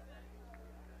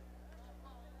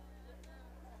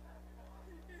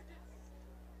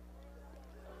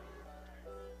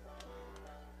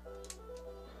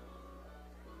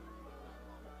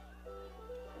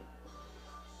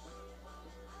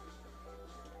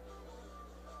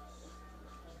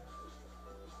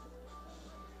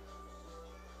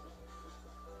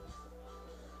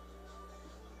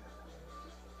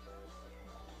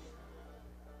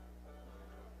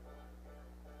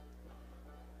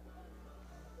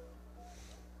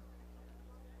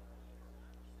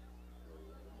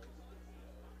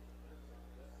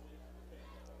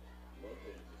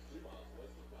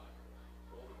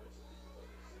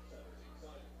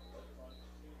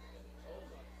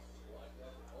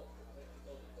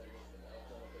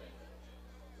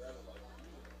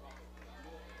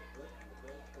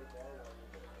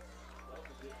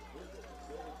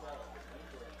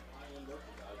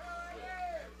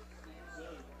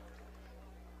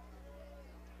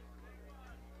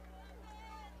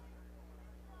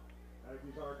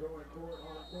 Aggies are going for it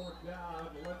on fourth down.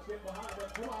 Let's get behind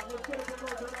it. Come on, let's get a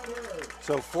conversion out here.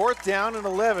 So 4th down and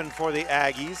 11 for the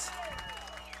Aggies.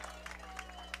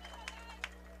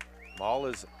 Ball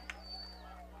is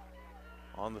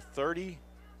on the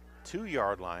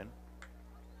 32-yard line.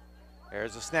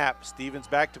 There's a snap. Stevens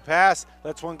back to pass.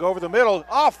 Lets one go over the middle.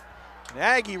 Off an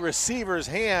Aggie receiver's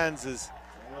hands as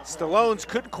Stallones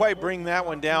couldn't quite bring that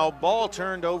one down. Ball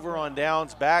turned over on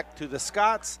downs back to the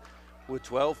Scots with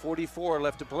 12:44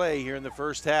 left to play here in the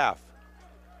first half.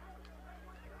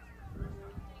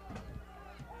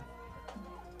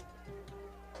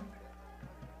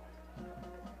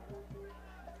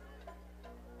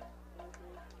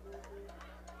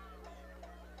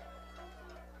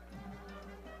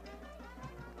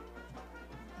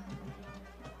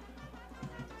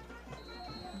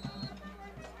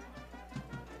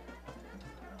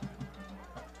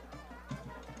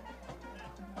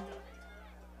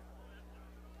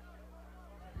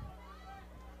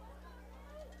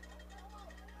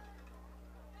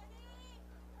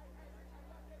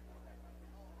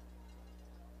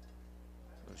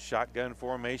 Shotgun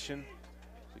formation.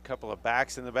 A couple of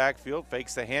backs in the backfield.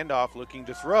 Fakes the handoff, looking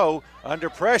to throw. Under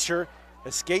pressure.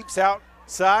 Escapes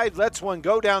outside. Lets one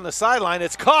go down the sideline.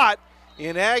 It's caught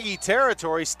in Aggie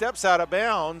territory. Steps out of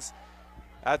bounds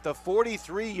at the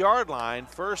 43-yard line.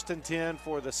 1st and 10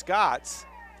 for the Scots.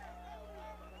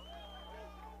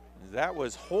 That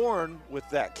was Horn with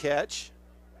that catch.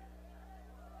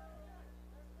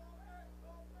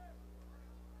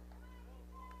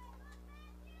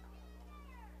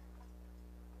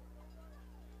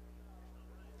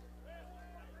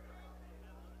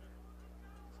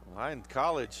 Lyon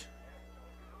College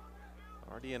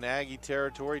already in Aggie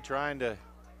territory, trying to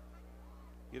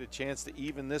get a chance to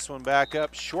even this one back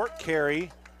up. Short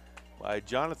carry by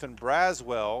Jonathan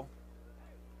Braswell.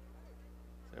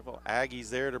 Several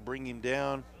Aggies there to bring him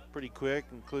down pretty quick,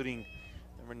 including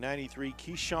number 93,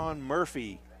 Keyshawn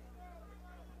Murphy.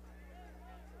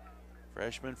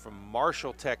 Freshman from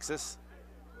Marshall, Texas.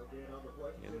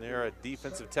 In there at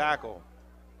defensive tackle.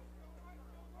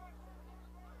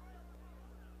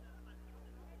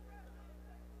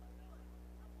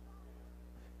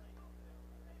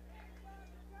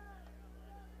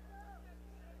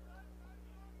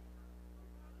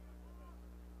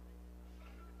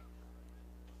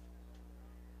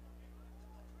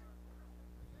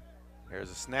 There's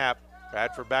a snap.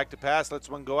 Bradford back to pass. Lets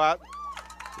one go out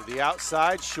to the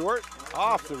outside. Short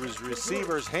off the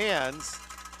receiver's hands.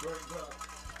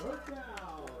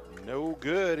 No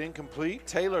good. Incomplete.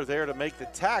 Taylor there to make the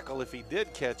tackle if he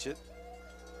did catch it.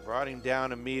 Brought him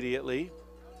down immediately.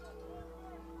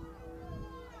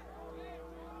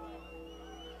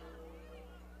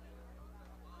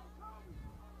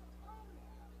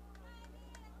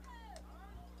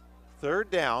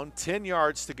 Third down, 10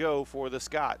 yards to go for the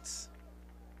Scots.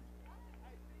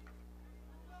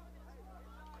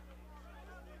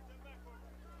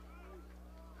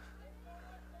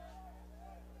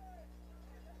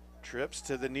 Trips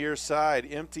to the near side,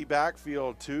 empty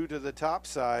backfield, 2 to the top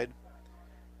side.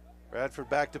 Bradford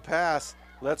back to pass,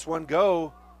 lets one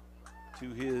go to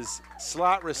his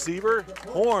slot receiver.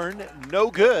 Horn, no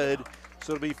good.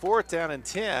 So it'll be 4th down and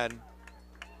 10.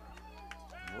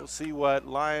 We'll see what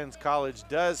Lyons College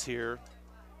does here.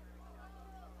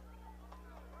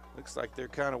 Looks like they're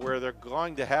kind of where they're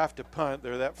going to have to punt.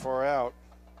 They're that far out.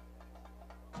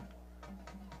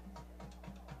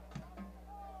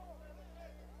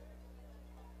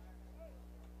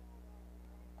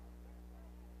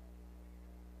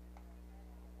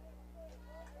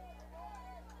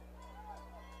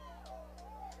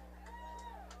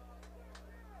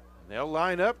 They'll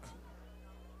line up.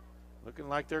 Looking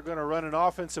like they're going to run an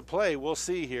offensive play. We'll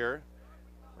see here.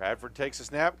 Bradford takes a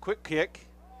snap, quick kick.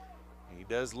 He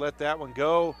does let that one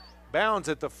go. Bounds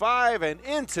at the 5 and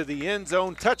into the end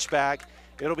zone, touchback.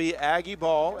 It'll be Aggie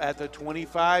ball at the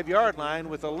 25-yard line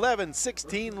with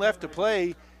 11:16 left to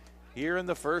play here in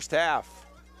the first half.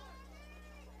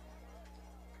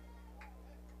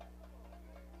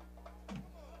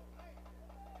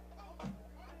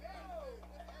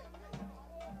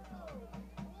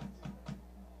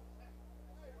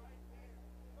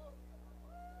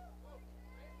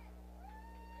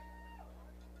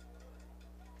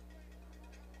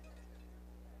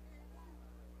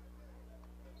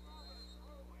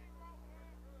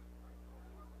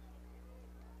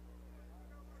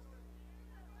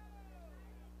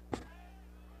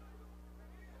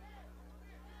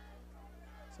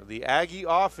 The Aggie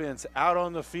offense out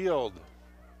on the field.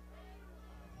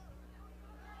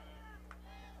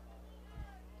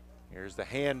 Here's the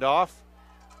handoff.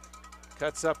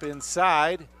 Cuts up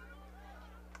inside.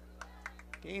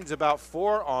 Gains about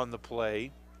 4 on the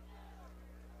play.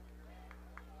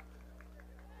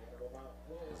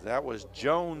 That was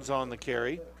Jones on the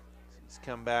carry. He's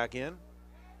come back in.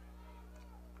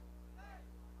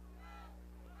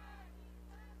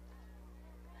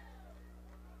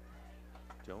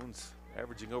 Jones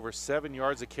averaging over 7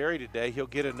 yards a carry today. He'll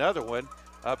get another one.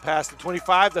 Up past the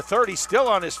 25, the 30, still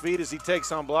on his feet as he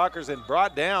takes on blockers and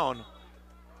brought down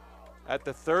at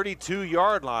the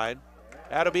 32-yard line.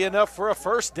 That'll be enough for a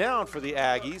first down for the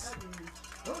Aggies.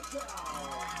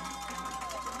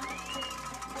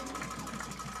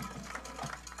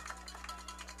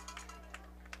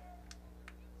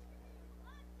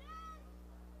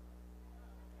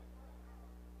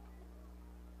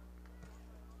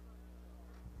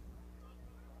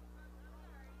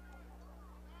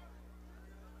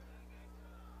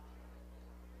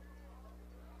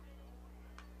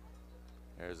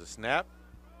 There's a snap.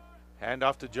 Hand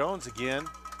off to Jones again.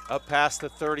 Up past the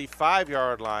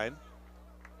 35-yard line.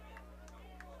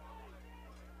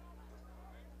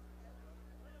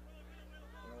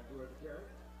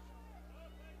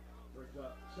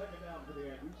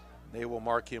 They will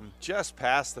mark him just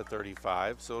past the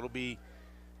 35, so it'll be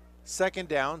second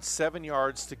down, 7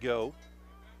 yards to go.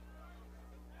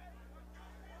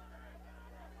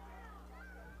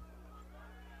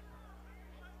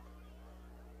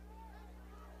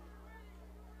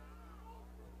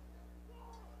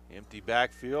 Empty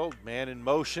backfield, man in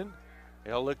motion.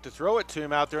 They'll look to throw it to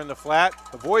him out there in the flat.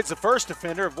 Avoids the first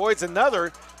defender, avoids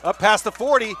another. Up past the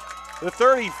 40, the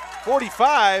 30,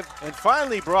 45, and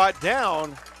finally brought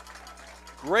down.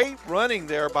 Great running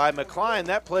there by McCline.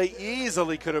 That play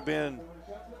easily could have been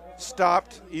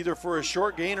stopped either for a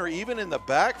short gain or even in the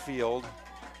backfield.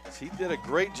 He did a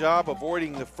great job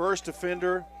avoiding the first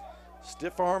defender,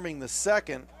 stiff-arming the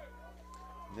second,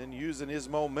 and then using his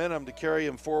momentum to carry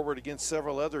him forward against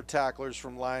several other tacklers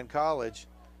from Lyon College.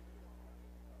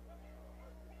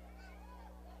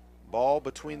 Ball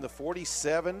between the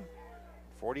 47,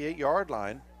 48-yard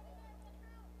line.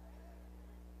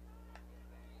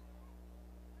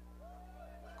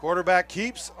 Quarterback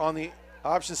keeps on the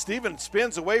option. Stevens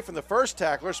spins away from the first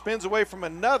tackler, spins away from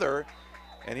another,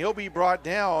 and he'll be brought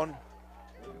down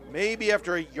maybe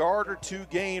after a yard or two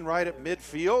gain right at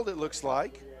midfield, it looks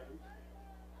like.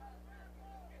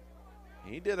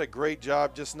 He did a great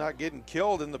job just not getting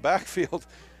killed in the backfield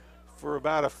for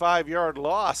about a 5-yard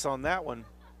loss on that one.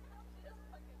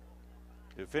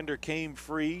 Defender came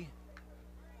free.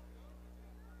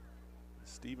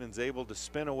 Stevens able to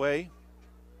spin away.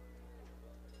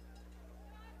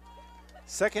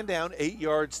 Second down, 8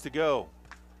 yards to go.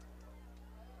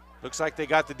 Looks like they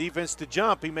got the defense to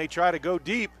jump. He may try to go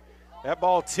deep. That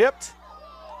ball tipped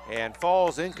and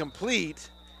falls incomplete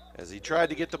as he tried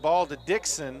to get the ball to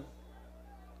Dixon.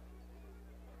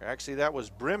 Actually, that was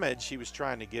Brimage he was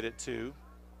trying to get it to.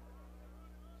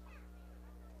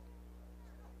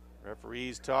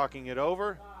 Referee's talking it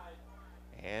over,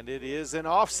 and it is an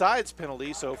offsides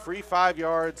penalty, so free 5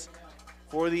 yards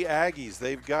for the Aggies.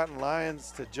 They've gotten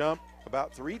Lions to jump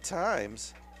about 3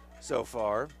 times so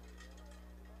far.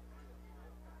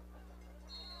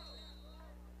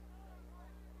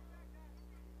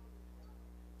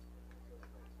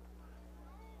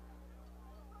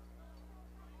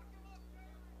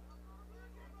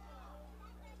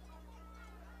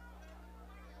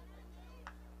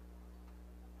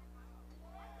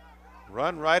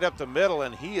 Run right up the middle,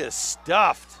 and he is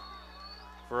stuffed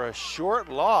for a short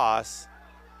loss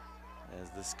as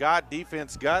the Scott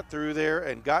defense got through there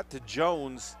and got to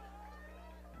Jones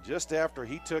just after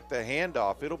he took the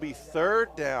handoff. It'll be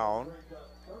third down,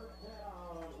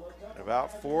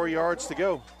 about 4 yards to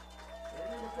go.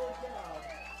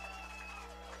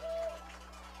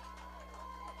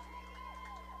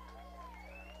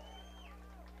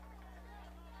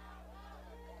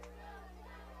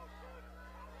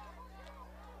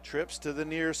 Trips to the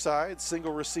near side,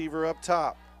 single receiver up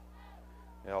top.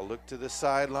 They'll look to the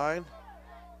sideline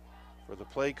for the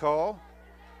play call.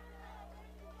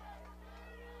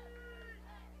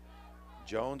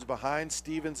 Jones behind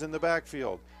Stevens in the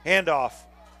backfield. Handoff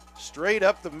straight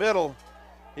up the middle.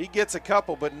 He gets a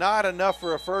couple, but not enough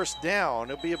for a first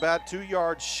down. It'll be about 2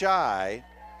 yards shy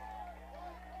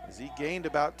as he gained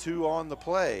about 2 on the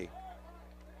play.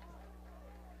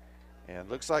 And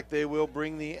looks like they will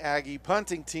bring the Aggie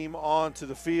punting team onto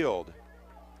the field.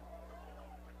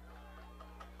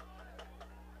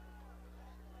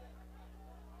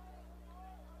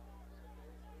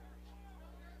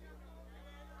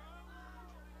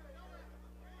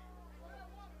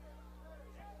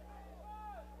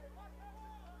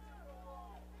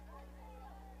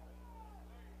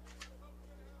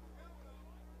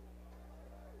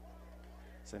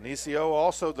 Sanicio,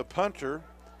 also the punter,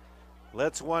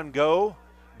 lets one go,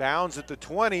 bounds at the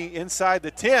 20, inside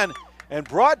the 10, and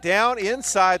brought down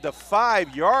inside the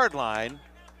 5-yard line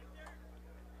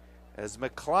as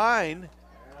McCline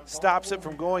stops it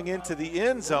from going into the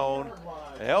end zone.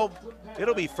 It'll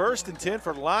be 1st and 10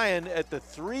 for Lyon at the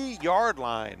 3-yard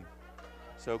line.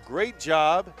 So great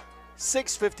job.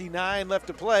 6:59 left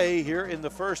to play here in the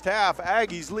first half.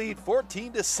 Aggies lead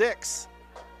 14-6.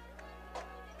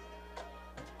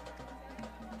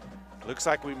 Looks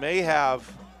like we may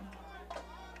have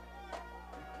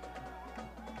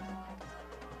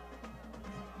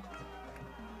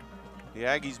the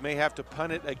Aggies may have to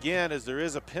punt it again, as there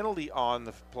is a penalty on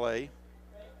the play.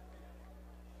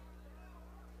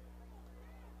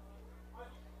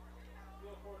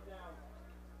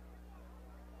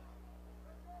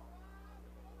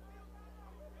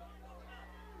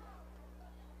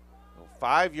 A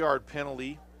 5-yard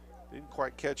penalty. Didn't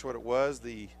quite catch what it was.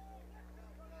 The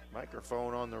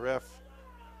microphone on the ref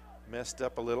messed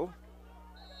up a little.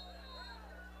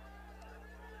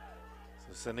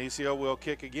 So Sanicio will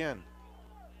kick again.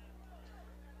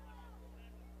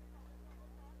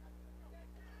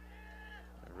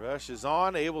 The rush is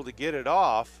on, able to get it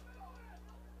off.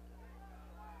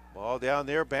 Ball down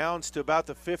there, bounds to about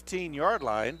the 15-yard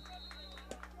line.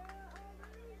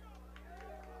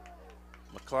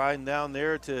 McCline down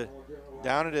there to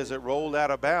down it as it rolled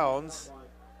out of bounds.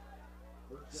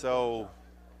 So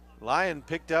Lyon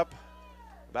picked up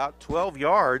about 12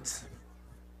 yards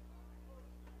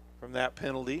from that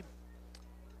penalty.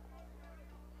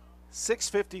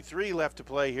 6:53 left to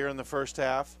play here in the first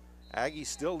half. Aggies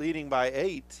still leading by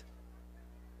 8.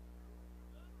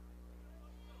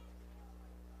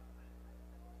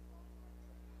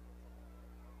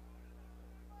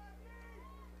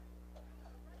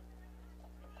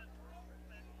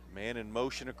 Man in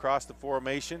motion across the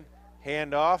formation.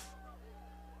 Handoff.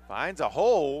 Finds a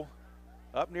hole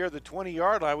up near the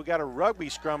 20-yard line. We got a rugby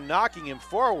scrum knocking him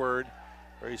forward,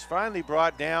 where he's finally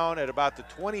brought down at about the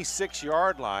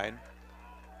 26-yard line.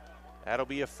 That'll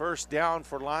be a first down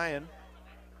for Lyon.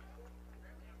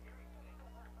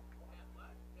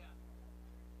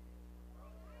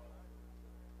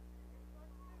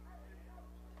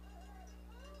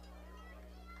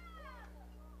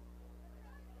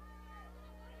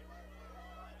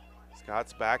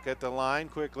 Scott's back at the line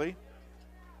quickly.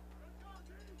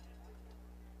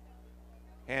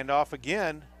 Handoff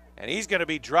again, and he's going to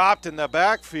be dropped in the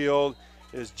backfield.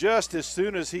 Just as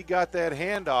soon as he got that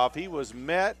handoff, he was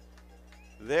met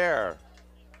there.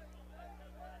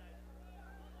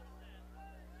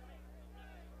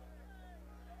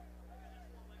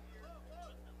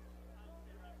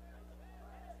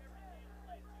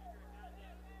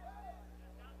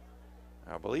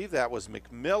 I believe that was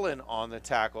McMillan on the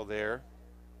tackle there.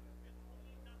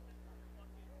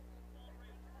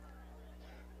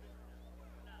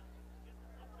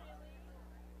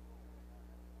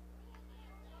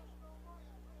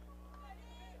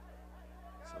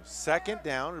 So second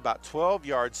down, about 12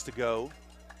 yards to go.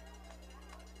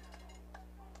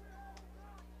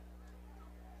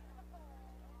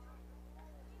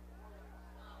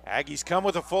 Aggies come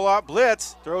with a full-out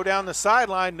blitz. Throw down the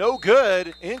sideline, no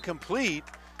good, incomplete,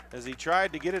 as he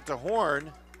tried to get it to Horn.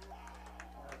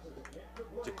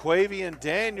 Jaquavian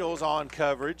Daniels on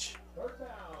coverage.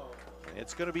 And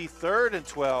it's going to be 3rd and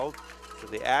 12. So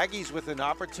the Aggies with an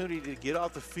opportunity to get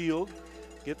off the field,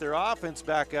 get their offense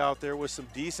back out there with some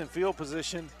decent field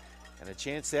position and a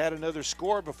chance to add another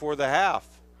score before the half.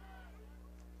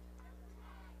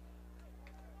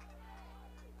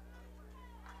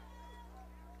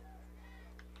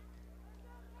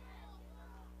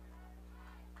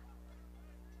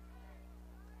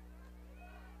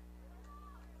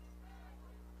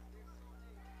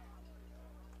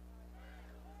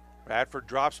 Bradford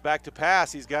drops back to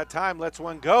pass. He's got time, lets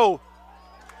one go,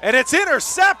 and it's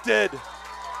intercepted.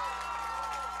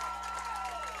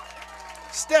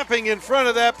 Stepping in front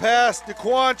of that pass,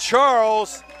 DeQuan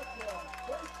Charles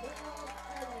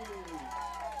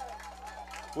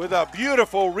with a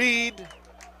beautiful read.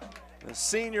 The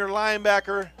senior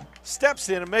linebacker steps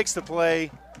in and makes the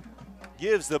play,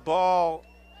 gives the ball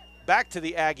back to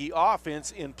the Aggie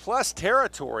offense in plus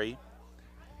territory,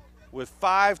 with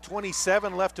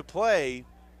 5:27 left to play,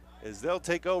 as they'll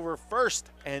take over 1st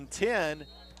and 10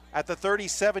 at the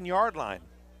 37-yard line.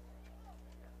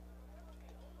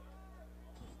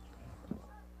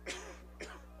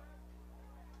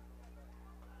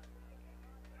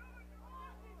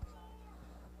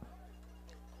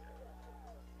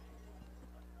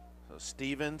 So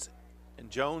Stevens and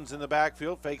Jones in the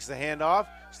backfield, fakes the handoff.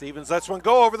 Stevens lets one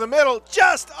go over the middle,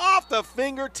 just off the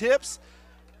fingertips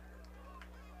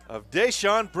of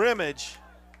Deshaun Brimage.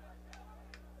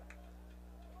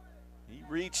 He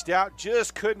reached out,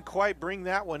 just couldn't quite bring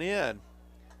that one in.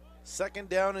 2nd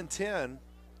down and 10.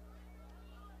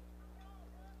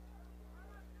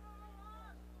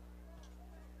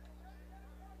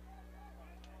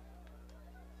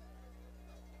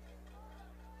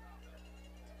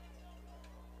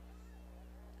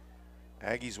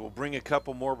 Aggies will bring a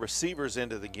couple more receivers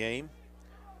into the game.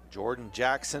 Jordan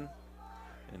Jackson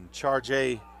and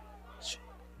Charjay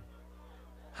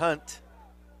Hunt.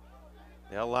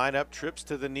 They'll line up trips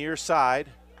to the near side.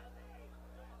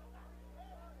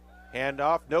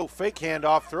 Handoff, no, fake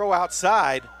handoff, throw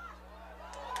outside.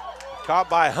 Caught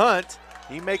by Hunt.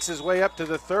 He makes his way up to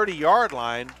the 30-yard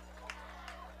line.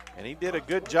 And he did a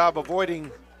good job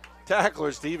avoiding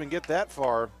tacklers to even get that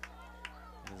far.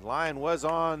 Lyon was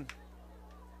on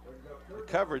the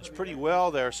coverage pretty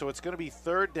well there, so it's going to be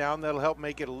 3rd down. That'll help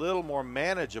make it a little more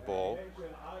manageable.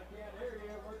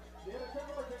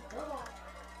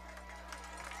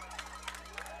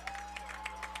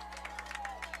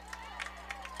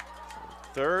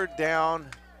 3rd down,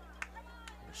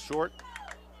 short,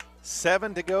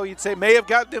 7 to go. You'd say may have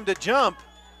gotten him to jump.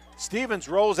 Stevens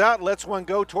rolls out and lets one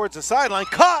go towards the sideline.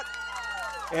 Caught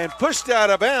and pushed out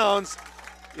of bounds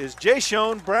is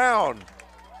Deshaun Brown.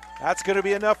 That's going to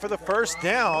be enough for the 1st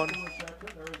down.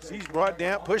 He's brought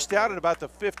down, pushed out at about the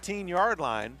 15-yard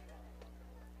line.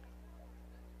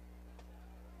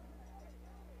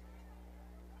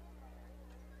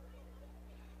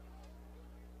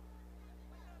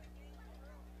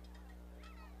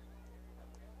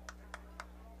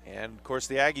 And, of course,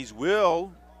 the Aggies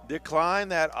will decline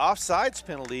that offsides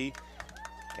penalty,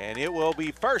 and it will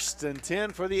be 1st and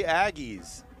 10 for the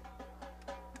Aggies.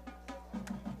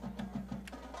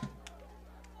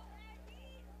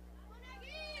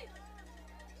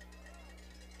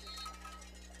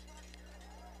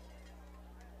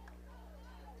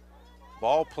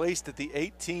 Ball placed at the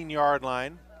 18-yard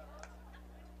line.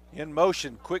 In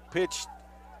motion, quick pitch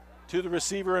to the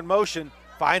receiver in motion.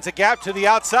 Finds a gap to the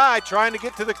outside, trying to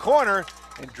get to the corner,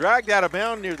 and dragged out of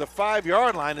bounds near the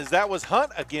 5-yard line, as that was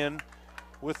Hunt again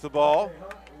with the ball.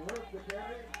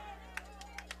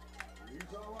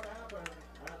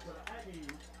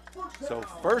 So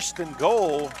 1st and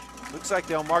goal. Looks like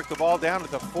they'll mark the ball down at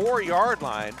the 4-yard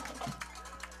line.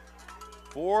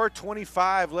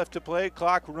 4:25 left to play,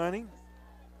 clock running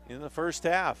in the 1st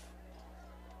half.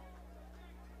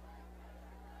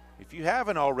 If you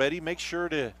haven't already, make sure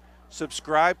to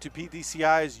subscribe to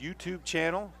PTCI's YouTube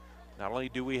channel. Not only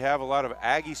do we have a lot of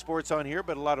Aggie sports on here,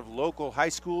 but a lot of local high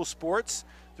school sports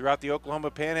throughout the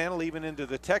Oklahoma Panhandle, even into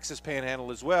the Texas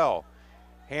Panhandle as well.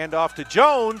 Handoff to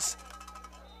Jones,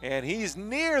 and he's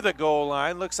near the goal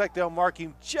line. Looks like they'll mark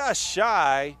him just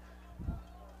shy.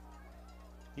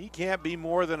 He can't be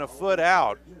more than a foot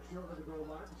out.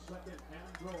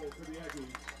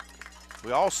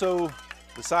 We also,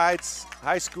 besides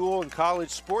high school and college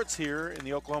sports here in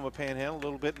the Oklahoma Panhandle, a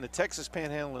little bit in the Texas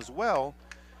Panhandle as well,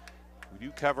 we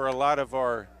do cover a lot of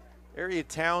our area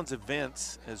towns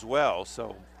events as well,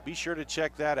 so be sure to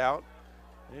check that out.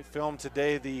 They filmed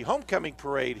today the homecoming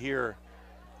parade here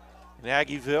in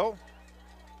Aggieville.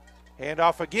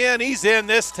 Handoff again, he's in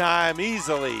this time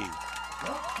easily.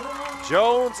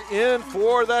 Jones in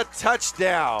for the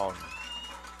touchdown.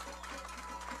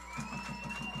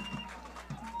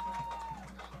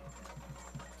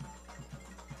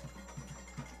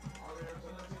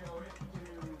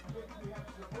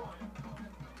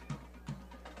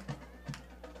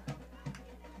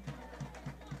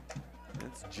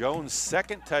 Jones'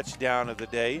 2nd touchdown of the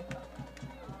day.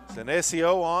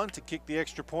 Senesio on to kick the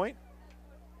extra point.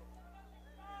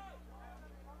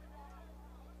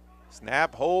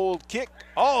 Snap, hold, kick,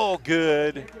 all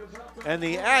good. And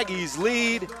the Aggies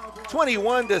lead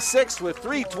 21-6 with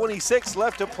 3:26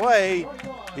 left to play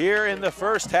here in the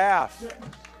 1st half.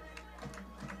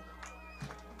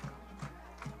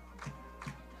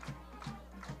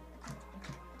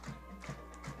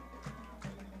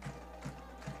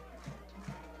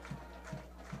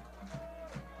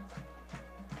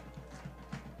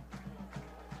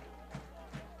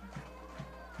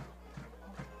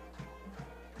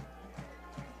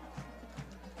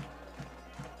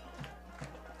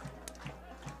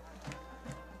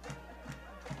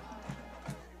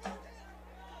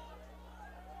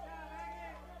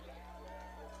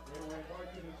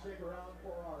 Stick around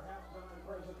for our halftime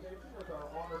presentation with our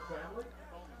honored family,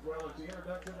 as well as the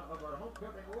introduction of our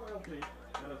homecoming royalty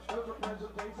and a special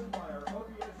presentation by our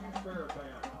OPSU Spirit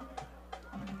Band.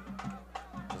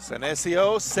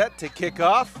 Senesio set to kick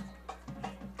off.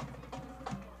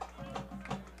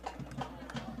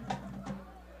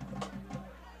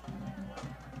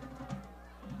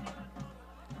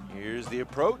 the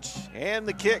approach and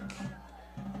the kick.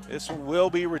 This one will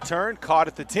be returned, caught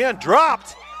at the 10,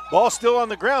 dropped. Ball still on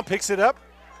the ground, picks it up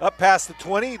past the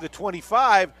 20, the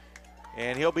 25,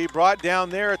 and he'll be brought down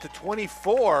there at the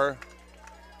 24.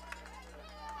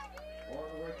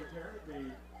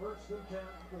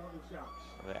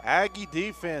 The Aggie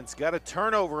defense got a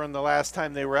turnover in the last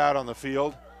time they were out on the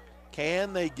field.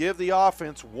 Can they give the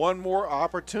offense one more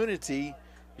opportunity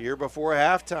here before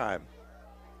halftime?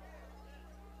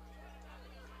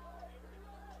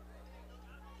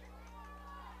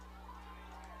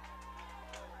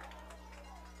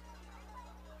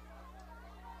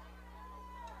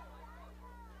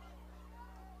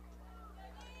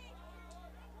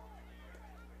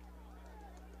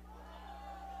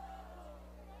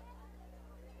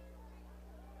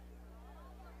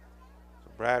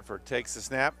 Bradford takes the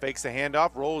snap, fakes the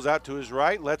handoff, rolls out to his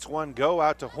right, lets one go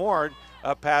out to Horn,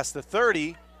 up past the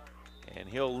 30, and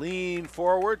he'll lean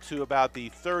forward to about the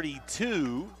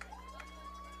 32.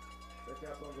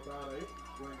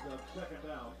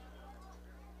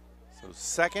 So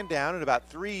second down and about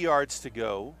 3 yards to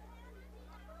go.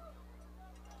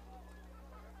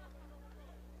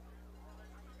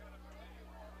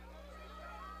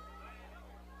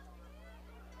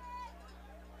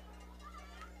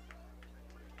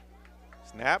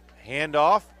 Snap,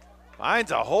 handoff,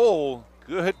 finds a hole.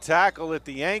 Good tackle at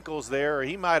the ankles there.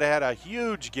 He might have had a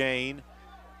huge gain,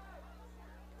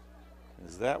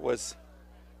 as that was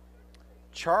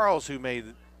Charles who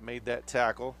made that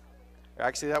tackle.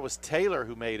 Actually, that was Taylor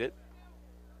who made it.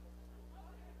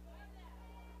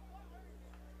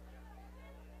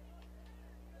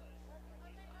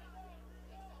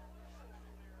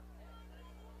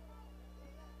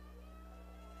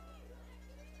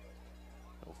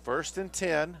 First and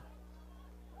 10.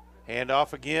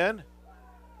 Handoff again.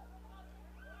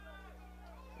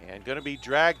 And going to be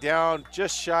dragged down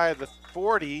just shy of the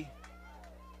 40.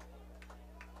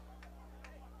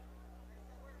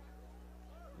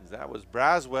 That was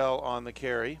Braswell on the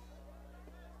carry.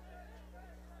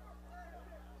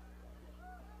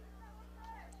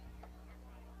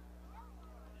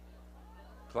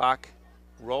 Clock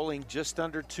rolling, just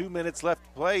under 2 minutes left to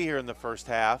play here in the first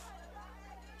half.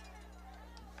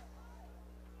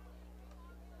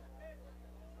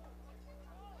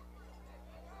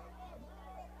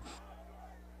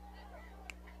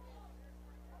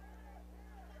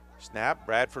 Snap,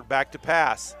 Bradford back to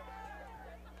pass.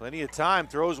 Plenty of time,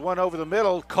 throws one over the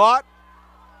middle, caught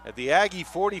at the Aggie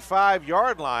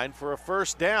 45-yard line for a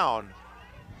first down.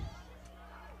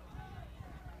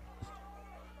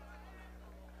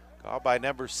 Caught by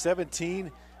number 17,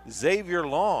 Xavier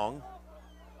Long.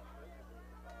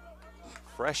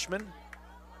 Freshman.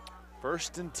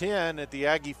 First and 10 at the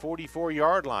Aggie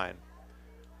 44-yard line.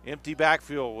 Empty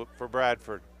backfield for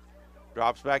Bradford.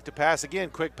 Drops back to pass again.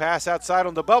 Quick pass outside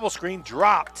on the bubble screen.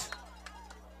 Dropped.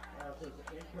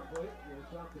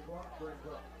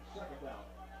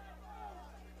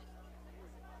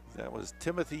 That was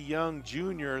Timothy Young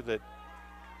Jr. that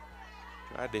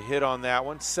tried to hit on that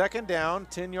one. Second down,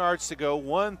 10 yards to go,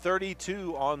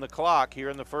 1:32 on the clock here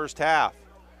in the first half.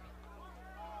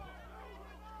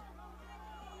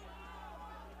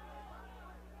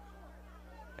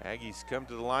 Aggies come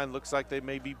to the line. Looks like they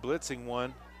may be blitzing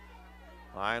one.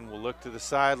 Lyon will look to the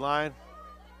sideline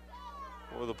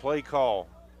for the play call.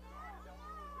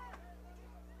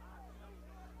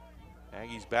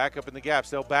 Aggies back up in the gaps.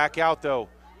 They'll back out though.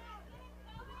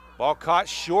 Ball caught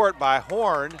short by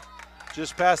Horn,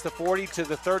 just past the 40 to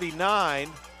the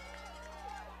 39.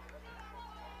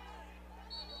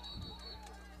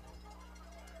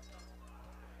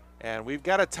 And we've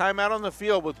got a timeout on the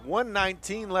field with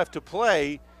 1:19 left to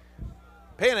play.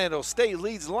 Panhandle State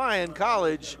leads Lyon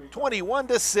College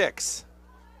 21-6.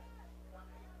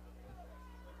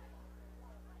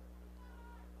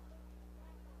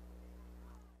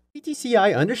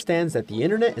 PTCI understands that the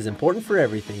internet is important for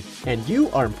everything, and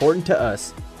you are important to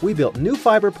us. We built new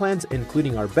fiber plans,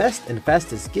 including our best and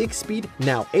fastest gig speed,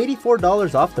 now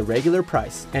 $84 off the regular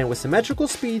price. And with symmetrical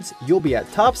speeds, you'll be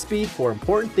at top speed for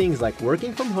important things like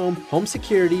working from home, home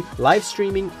security, live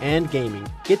streaming, and gaming.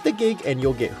 Get the gig and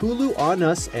you'll get Hulu on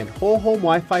us and whole home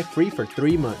Wi-Fi free for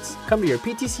 3 months. Come to your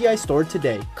PTCI store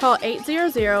today. Call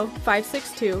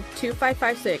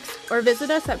 800-562-2556 or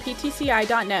visit us at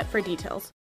ptci.net for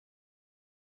details.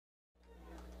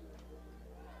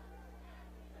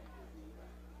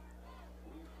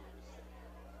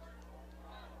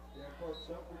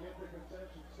 Don't forget the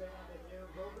concession stand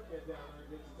is open. Get down there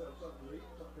and get yourself something to eat,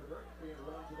 something to drink, being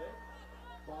run today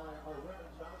by our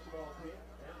women's basketball team.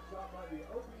 And stop by the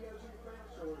OPSU fan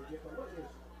store to get the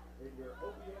latest in your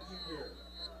OPSU gear.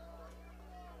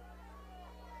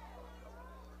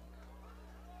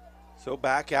 So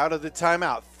back out of the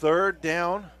timeout. 3rd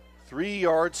down, 3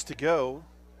 yards to go.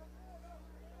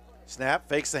 Snap,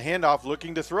 fakes the handoff,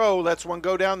 looking to throw, lets one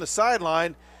go down the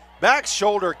sideline. Back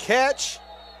shoulder catch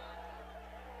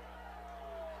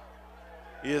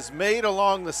is made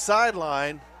along the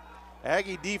sideline.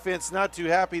 Aggie defense not too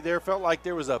happy there. Felt like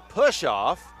there was a push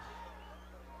off.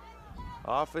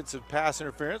 Offensive pass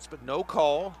interference, but no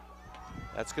call.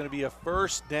 That's going to be a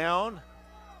 1st down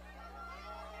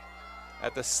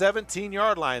at the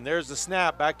 17-yard line. There's the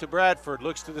snap, back to Bradford,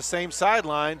 looks to the same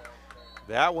sideline.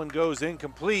 That one goes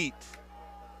incomplete.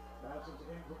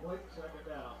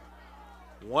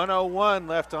 1:01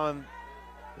 left on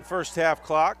the first half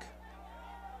clock.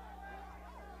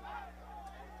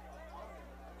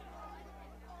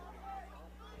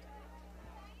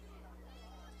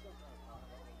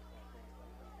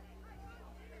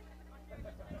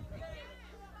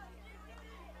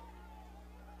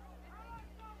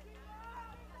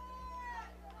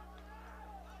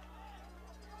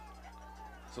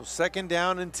 So 2nd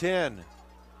down and 10.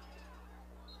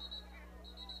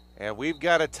 And we've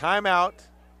got a timeout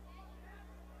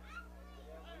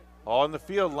on the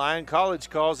field. Lyon College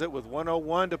calls it with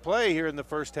 1:01 to play here in the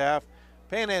first half.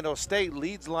 Panhandle State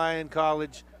leads Lyon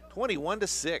College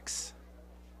 21-6.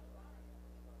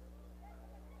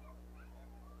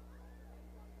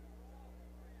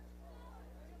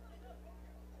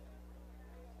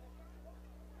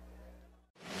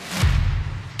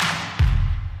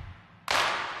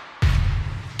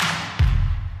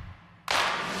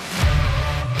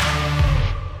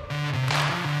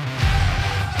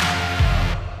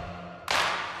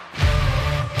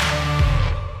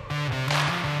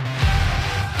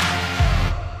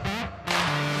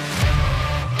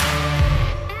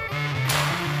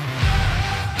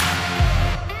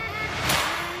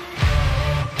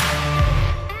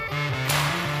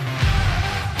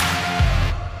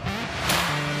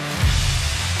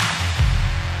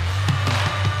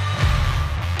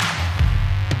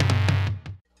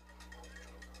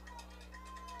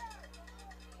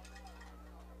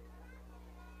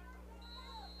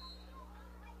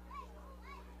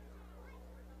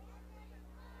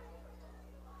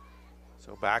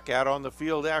 So back out on the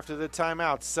field after the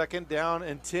timeout. 2nd down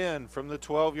and 10 from the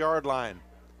 12-yard line.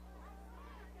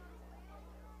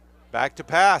 Back to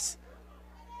pass.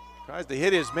 Tries to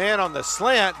hit his man on the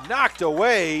slant. Knocked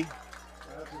away.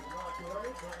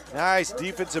 Nice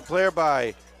defensive player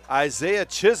by Isaiah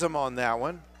Chisholm on that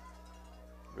one.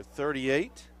 For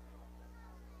 38.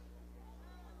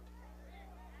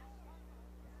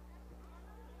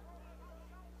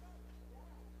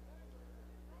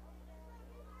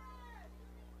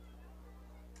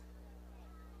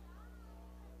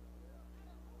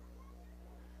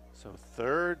 So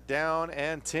 3rd down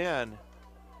and 10.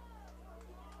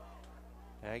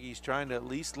 Aggies trying to at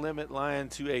least limit Lyon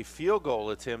to a field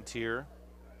goal attempt here.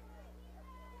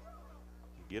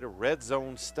 Get a red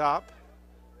zone stop.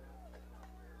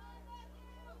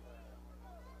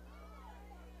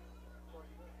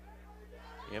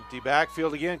 Empty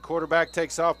backfield again. Quarterback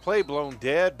takes off. Play blown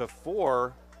dead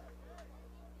before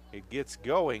it gets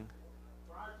going.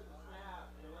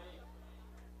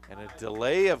 And a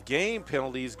delay of game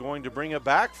penalty is going to bring it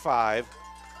back 5.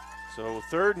 So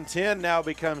 3rd and 10 now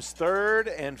becomes 3rd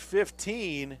and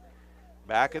 15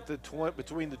 back at the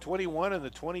between the 21 and the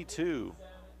 22.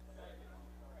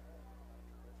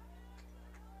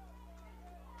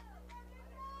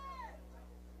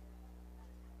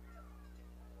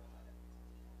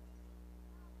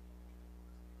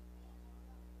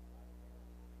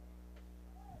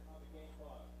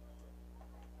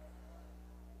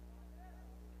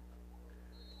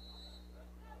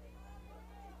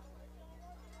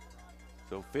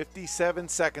 So 57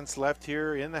 seconds left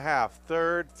here in the half.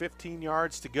 3rd, 15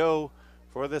 yards to go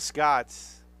for the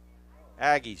Scots.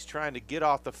 Aggies trying to get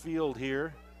off the field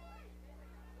here.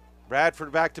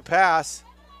 Bradford back to pass.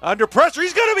 Under pressure,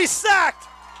 he's going to be sacked.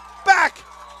 Back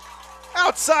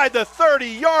outside the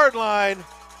 30-yard line.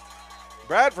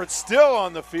 Bradford still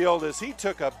on the field as he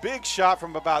took a big shot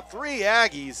from about 3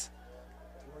 Aggies.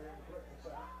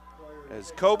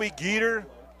 As Kobe Geeter,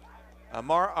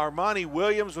 Armani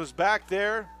Williams was back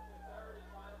there.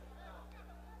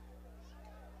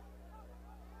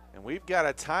 And we've got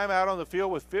a timeout on the field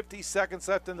with 50 seconds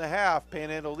left in the half.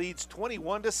 Panhandle leads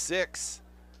 21-6. Stick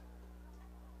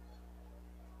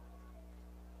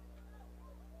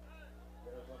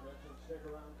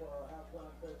around for our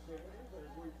halftime festivities as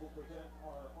we will present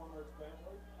our honored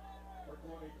family for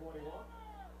 2021.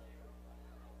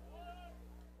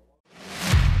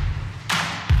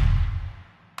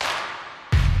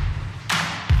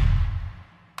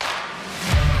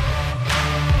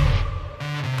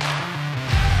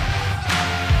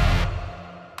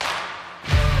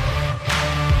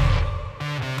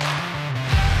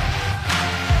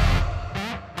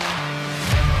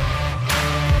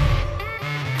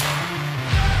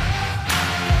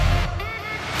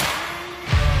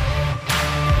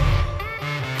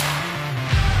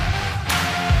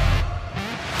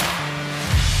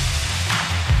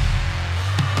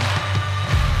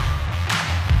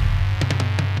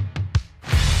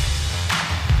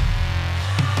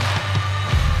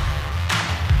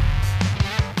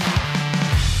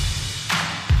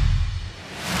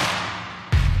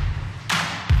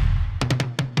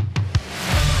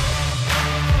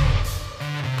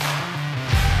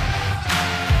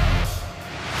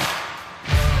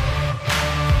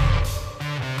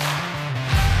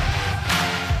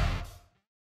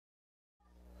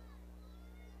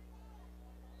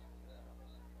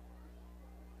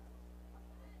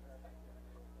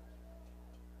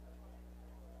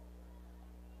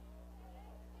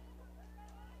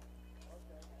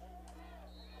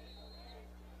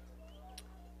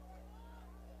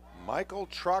 Michael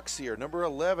Troxier, number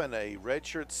 11, a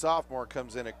redshirt sophomore,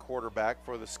 comes in at quarterback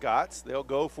for the Scots. They'll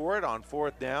go for it on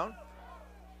 4th down.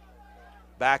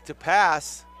 Back to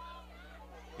pass.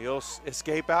 He'll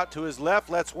escape out to his left,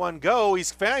 lets one go. He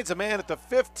finds a man at the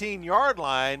 15-yard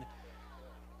line.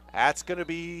 That's going to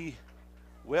be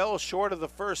well short of the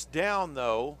 1st down,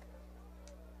 though.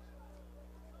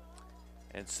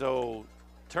 And so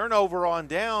turnover on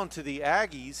down to the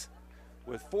Aggies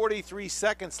with 43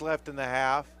 seconds left in the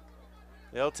half.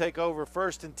 They'll take over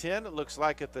 1st and 10. It looks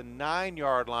like at the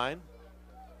 9-yard line.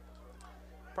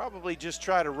 Probably just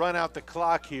try to run out the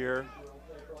clock here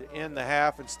to end the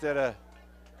half instead of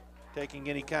taking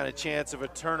any kind of chance of a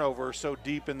turnover so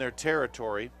deep in their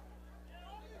territory.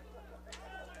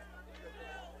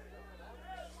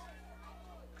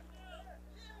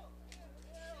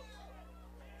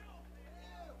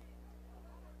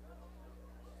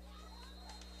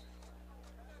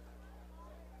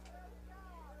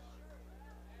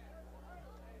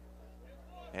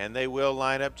 And they will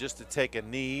line up just to take a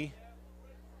knee.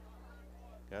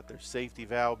 Got their safety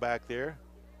valve back there.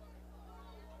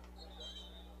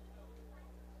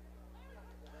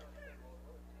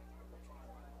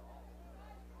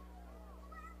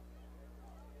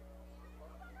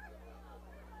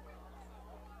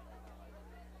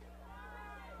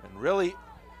 And really,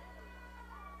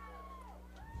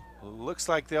 looks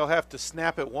like they'll have to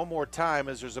snap it one more time,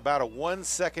 as there's about a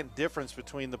 1-second difference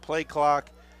between the play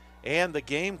clock and the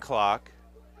game clock.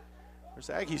 There's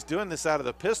Aggies doing this out of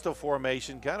the pistol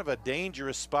formation, kind of a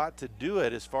dangerous spot to do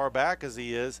it as far back as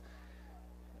he is.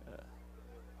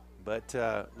 But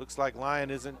looks like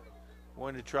Lyon isn't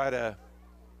going to try to,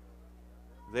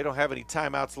 they don't have any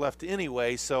timeouts left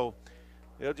anyway, so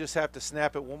they'll just have to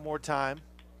snap it one more time,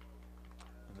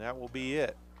 and that will be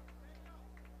it.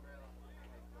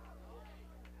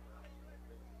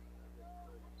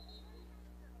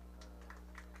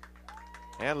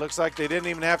 And looks like they didn't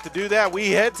even have to do that.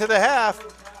 We head to the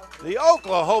half. The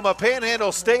Oklahoma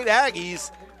Panhandle State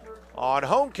Aggies on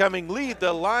homecoming lead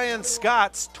the Lyon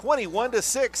Scots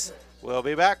 21-6. We'll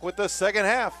be back with the second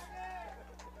half.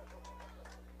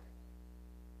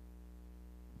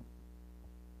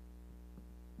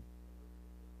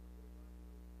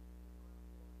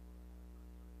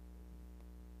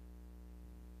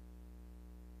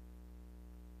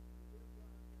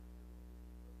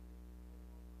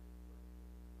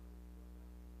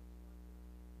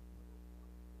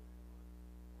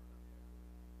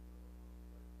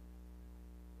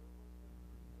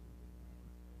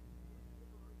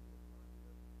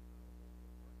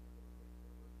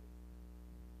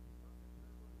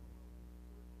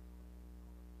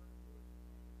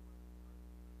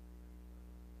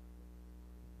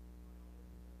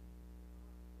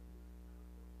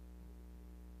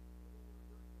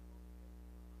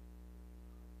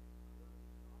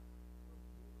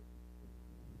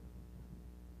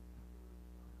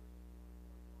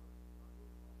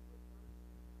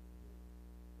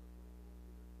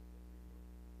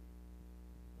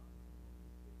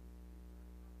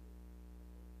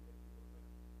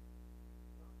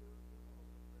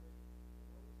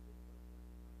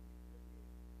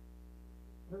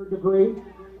 Her degree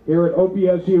here at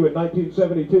OPSU in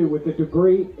 1972 with a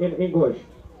degree in English.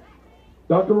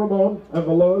 Dr. Ramon and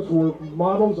Veloz were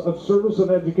models of service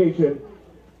and education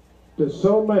to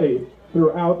so many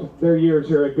throughout their years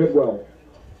here at Goodwill.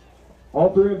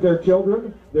 All three of their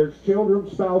children, their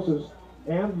children's spouses,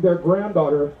 and their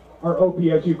granddaughter are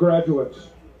OPSU graduates.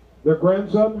 Their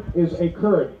grandson is a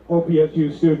current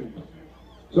OPSU student.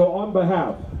 So on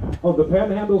behalf of the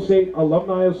Panhandle State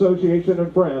Alumni Association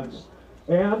and friends,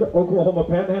 and Oklahoma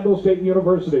Panhandle State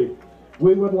University,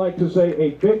 we would like to say a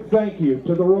big thank you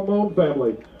to the Ramon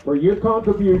family for your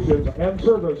contributions and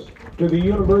service to the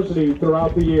university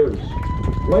throughout the years.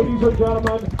 Ladies and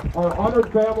gentlemen, our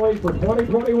honored family for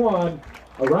 2021,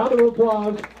 a round of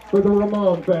applause for the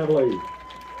Ramon family.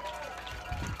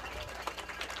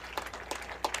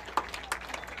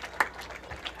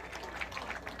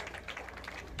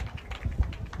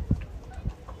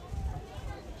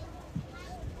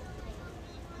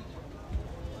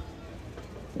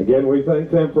 Again, we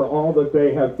thank them for all that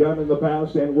they have done in the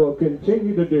past and will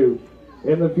continue to do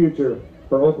in the future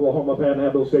for Oklahoma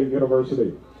Panhandle State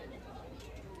University.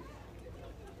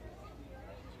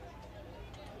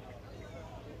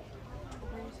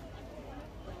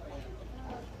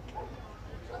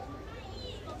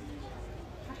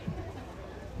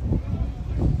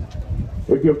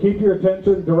 If you'll keep your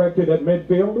attention directed at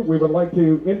midfield, we would like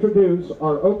to introduce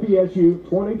our OPSU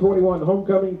 2021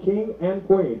 Homecoming King and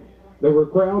Queen. They were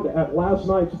crowned at last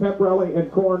night's pep rally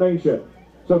and coronation.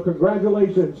 So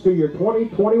congratulations to your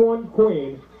 2021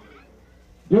 Queen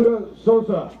Judah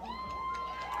Sosa.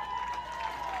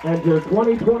 And your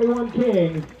 2021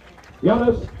 King,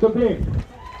 Giannis Teping.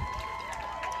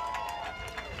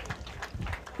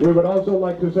 We would also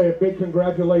like to say a big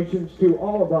congratulations to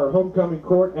all of our homecoming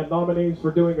court and nominees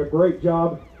for doing a great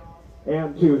job,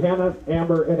 and to Hannah,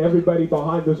 Amber, and everybody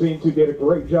behind the scenes who did a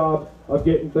great job of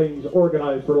getting things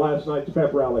organized for last night's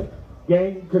pep rally.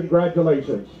 Gang,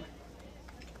 congratulations.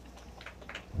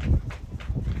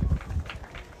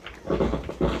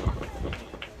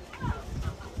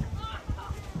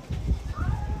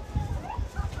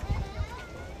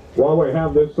 While we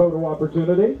have this photo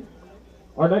opportunity,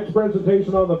 our next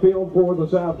presentation on the field for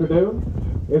this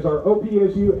afternoon is our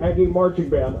OPSU Aggie Marching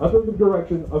Band under the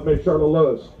direction of Ms. Charlotte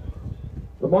Lewis.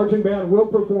 The marching band will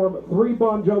perform 3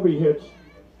 Bon Jovi hits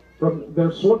from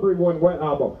their Slippery When Wet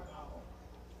album.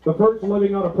 The first,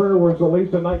 Living on a Prayer, was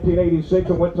released in 1986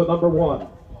 and went to #1.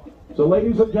 So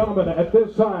ladies and gentlemen, at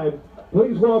this time,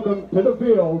 please welcome to the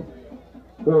field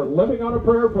for Living on a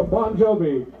Prayer from Bon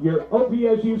Jovi, your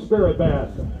OPSU Spirit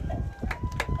Band.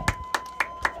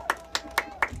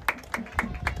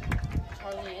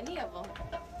 Hardly any of them.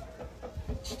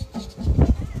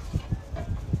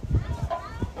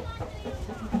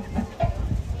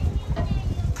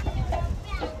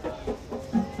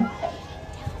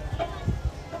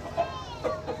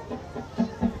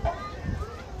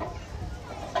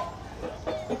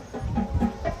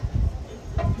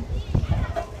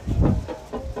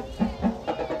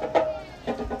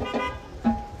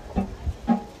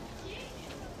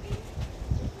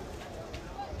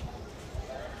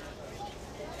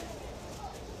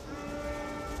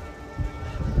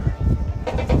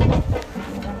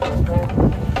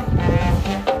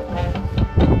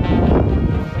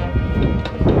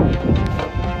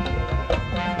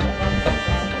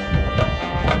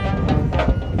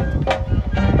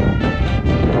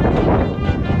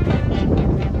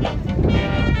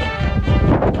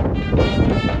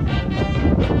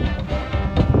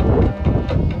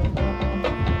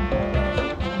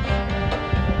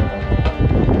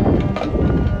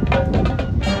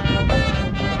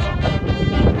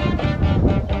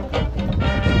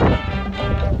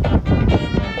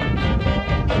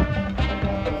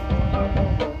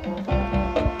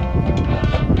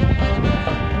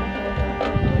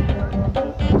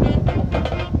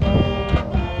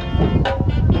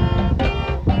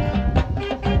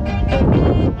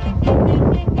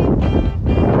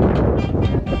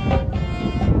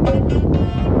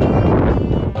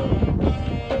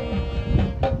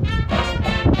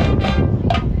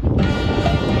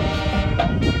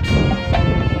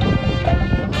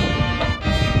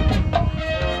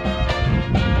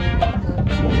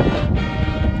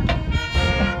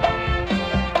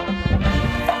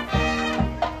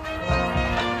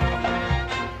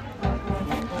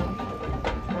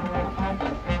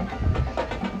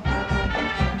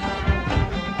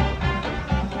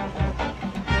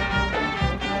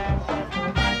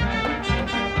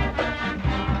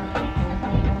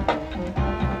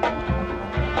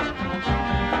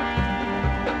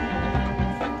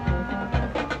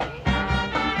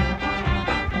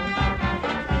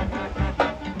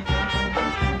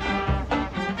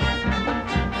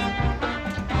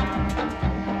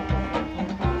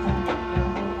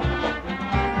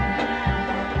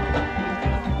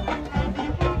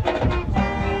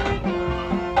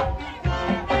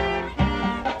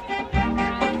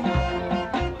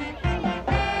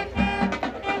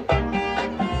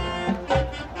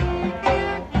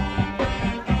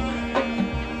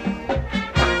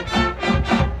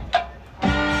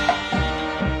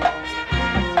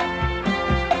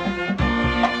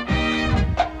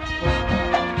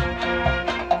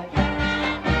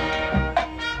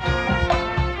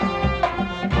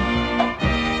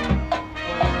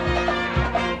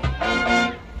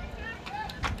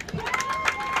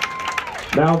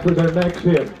 Now for their next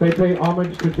hit, they pay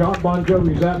homage to John Bon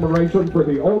Jovi's admiration for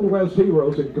the Old West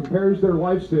heroes and compares their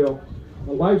lifestyle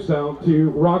to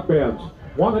rock bands.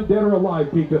 Wanted Dead or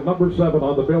Alive peaked at #7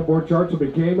 on the Billboard charts and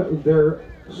became their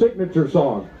signature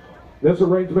song. This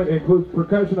arrangement includes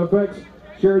percussion effects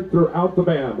shared throughout the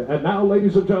band. And now,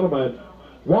 ladies and gentlemen,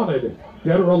 Wanted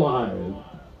Dead or Alive.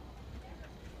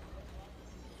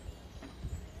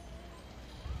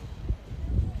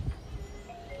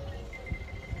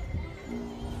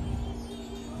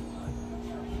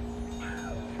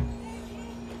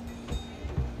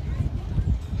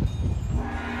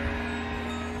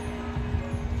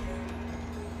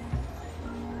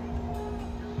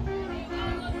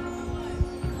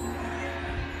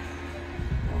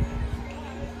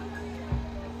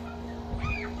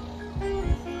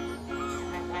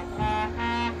 Bye.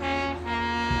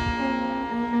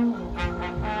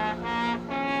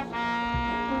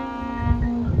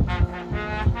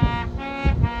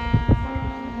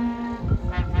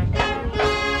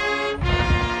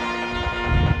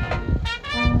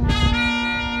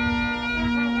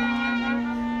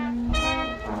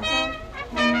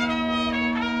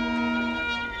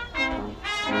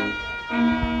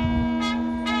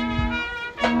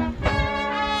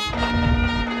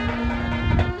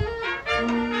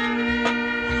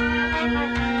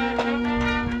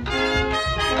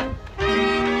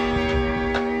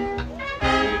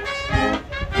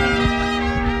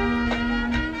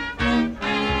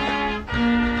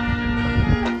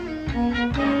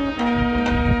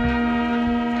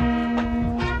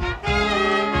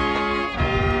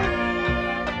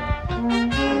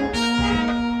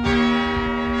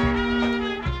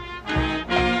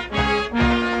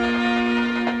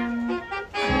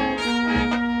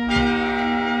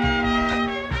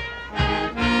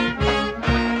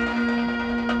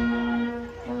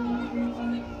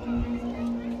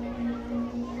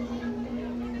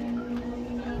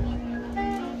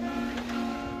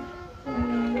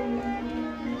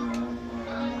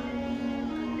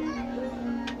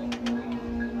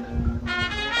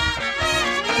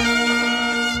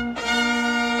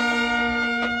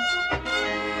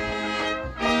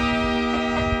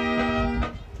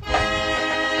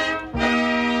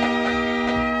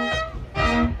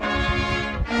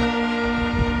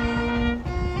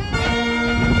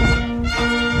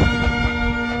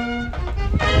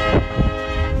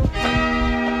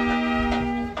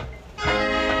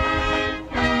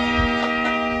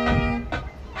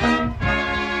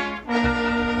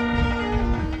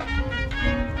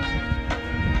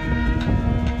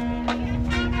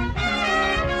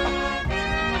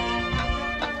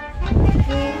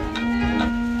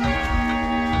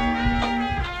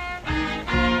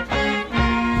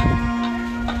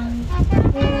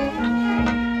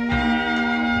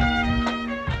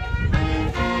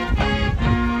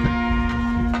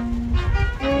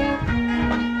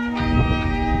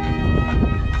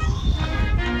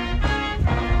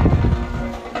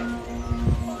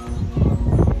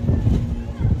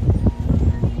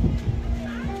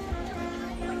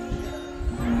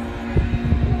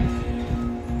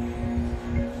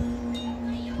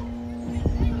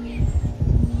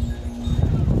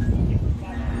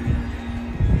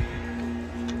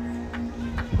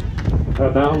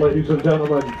 And now, ladies and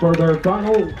gentlemen, for their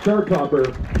final chart topper,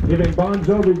 giving Bon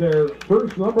Jovi their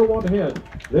first #1 hit.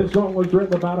 This song was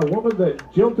written about a woman that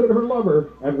jilted her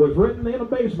lover and was written in a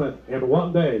basement in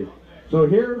one day. So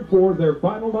here for their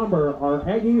final number, our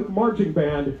Aggie Marching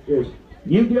Band is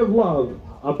You Give Love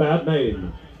a Bad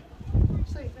Name.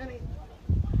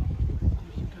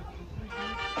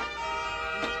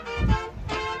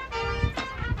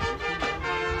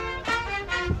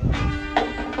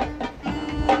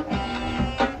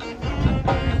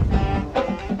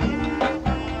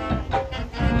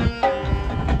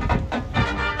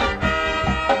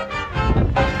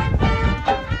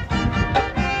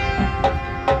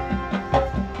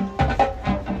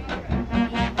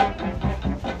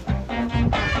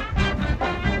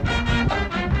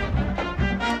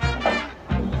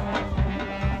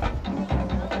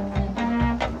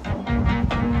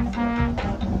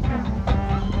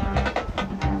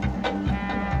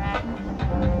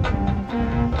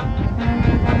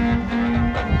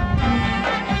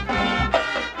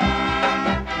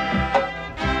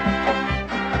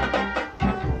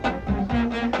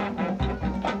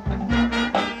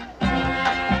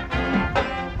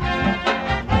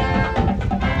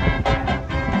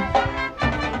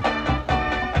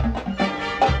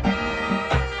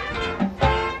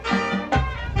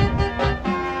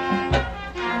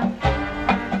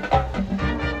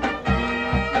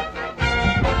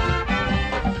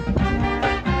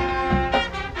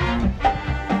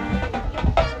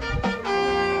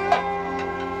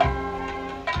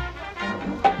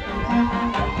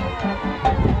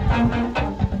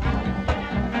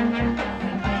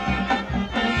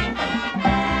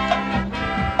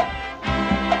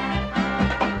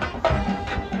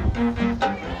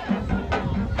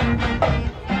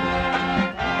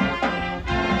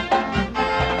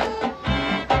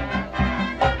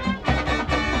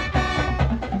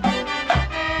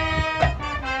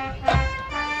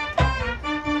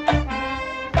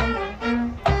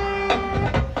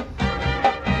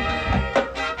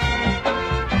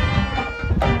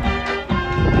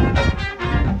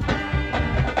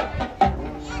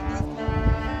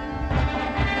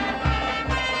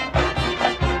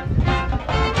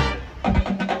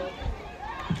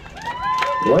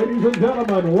 Ladies and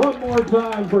gentlemen, one more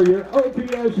time for your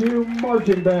OPSU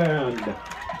Marching Band.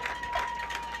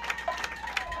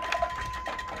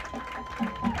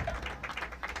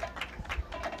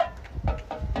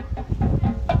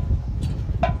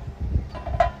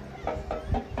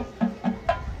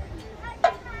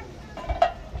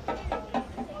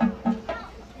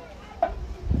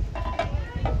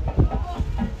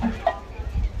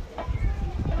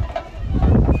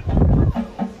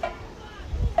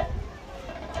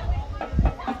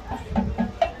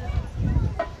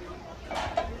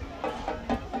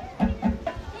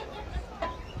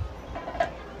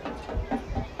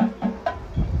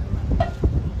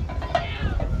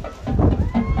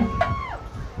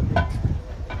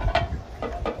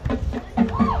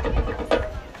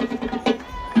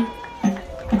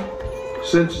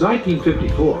 Since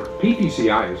 1954,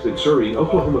 PTCI has been serving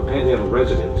Oklahoma Panhandle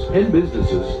residents and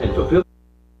businesses and fulfilling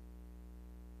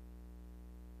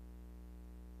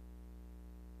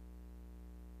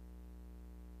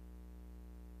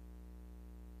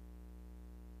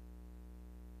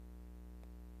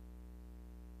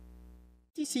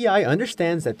PTCI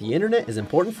understands that the internet is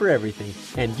important for everything,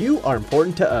 and you are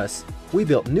important to us. We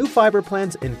built new fiber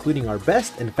plans including our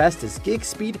best and fastest gig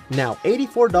speed, now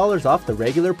 $84 off the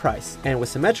regular price. And with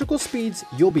symmetrical speeds,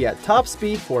 you'll be at top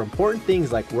speed for important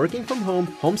things like working from home,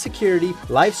 home security,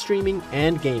 live streaming,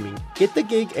 and gaming. Get the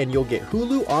gig and you'll get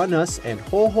Hulu on us and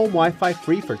whole home Wi-Fi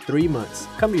free for 3 months.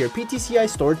 Come to your PTCI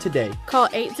store today. Call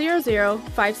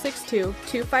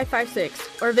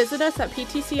 800-562-2556 or visit us at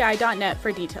ptci.net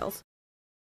for details.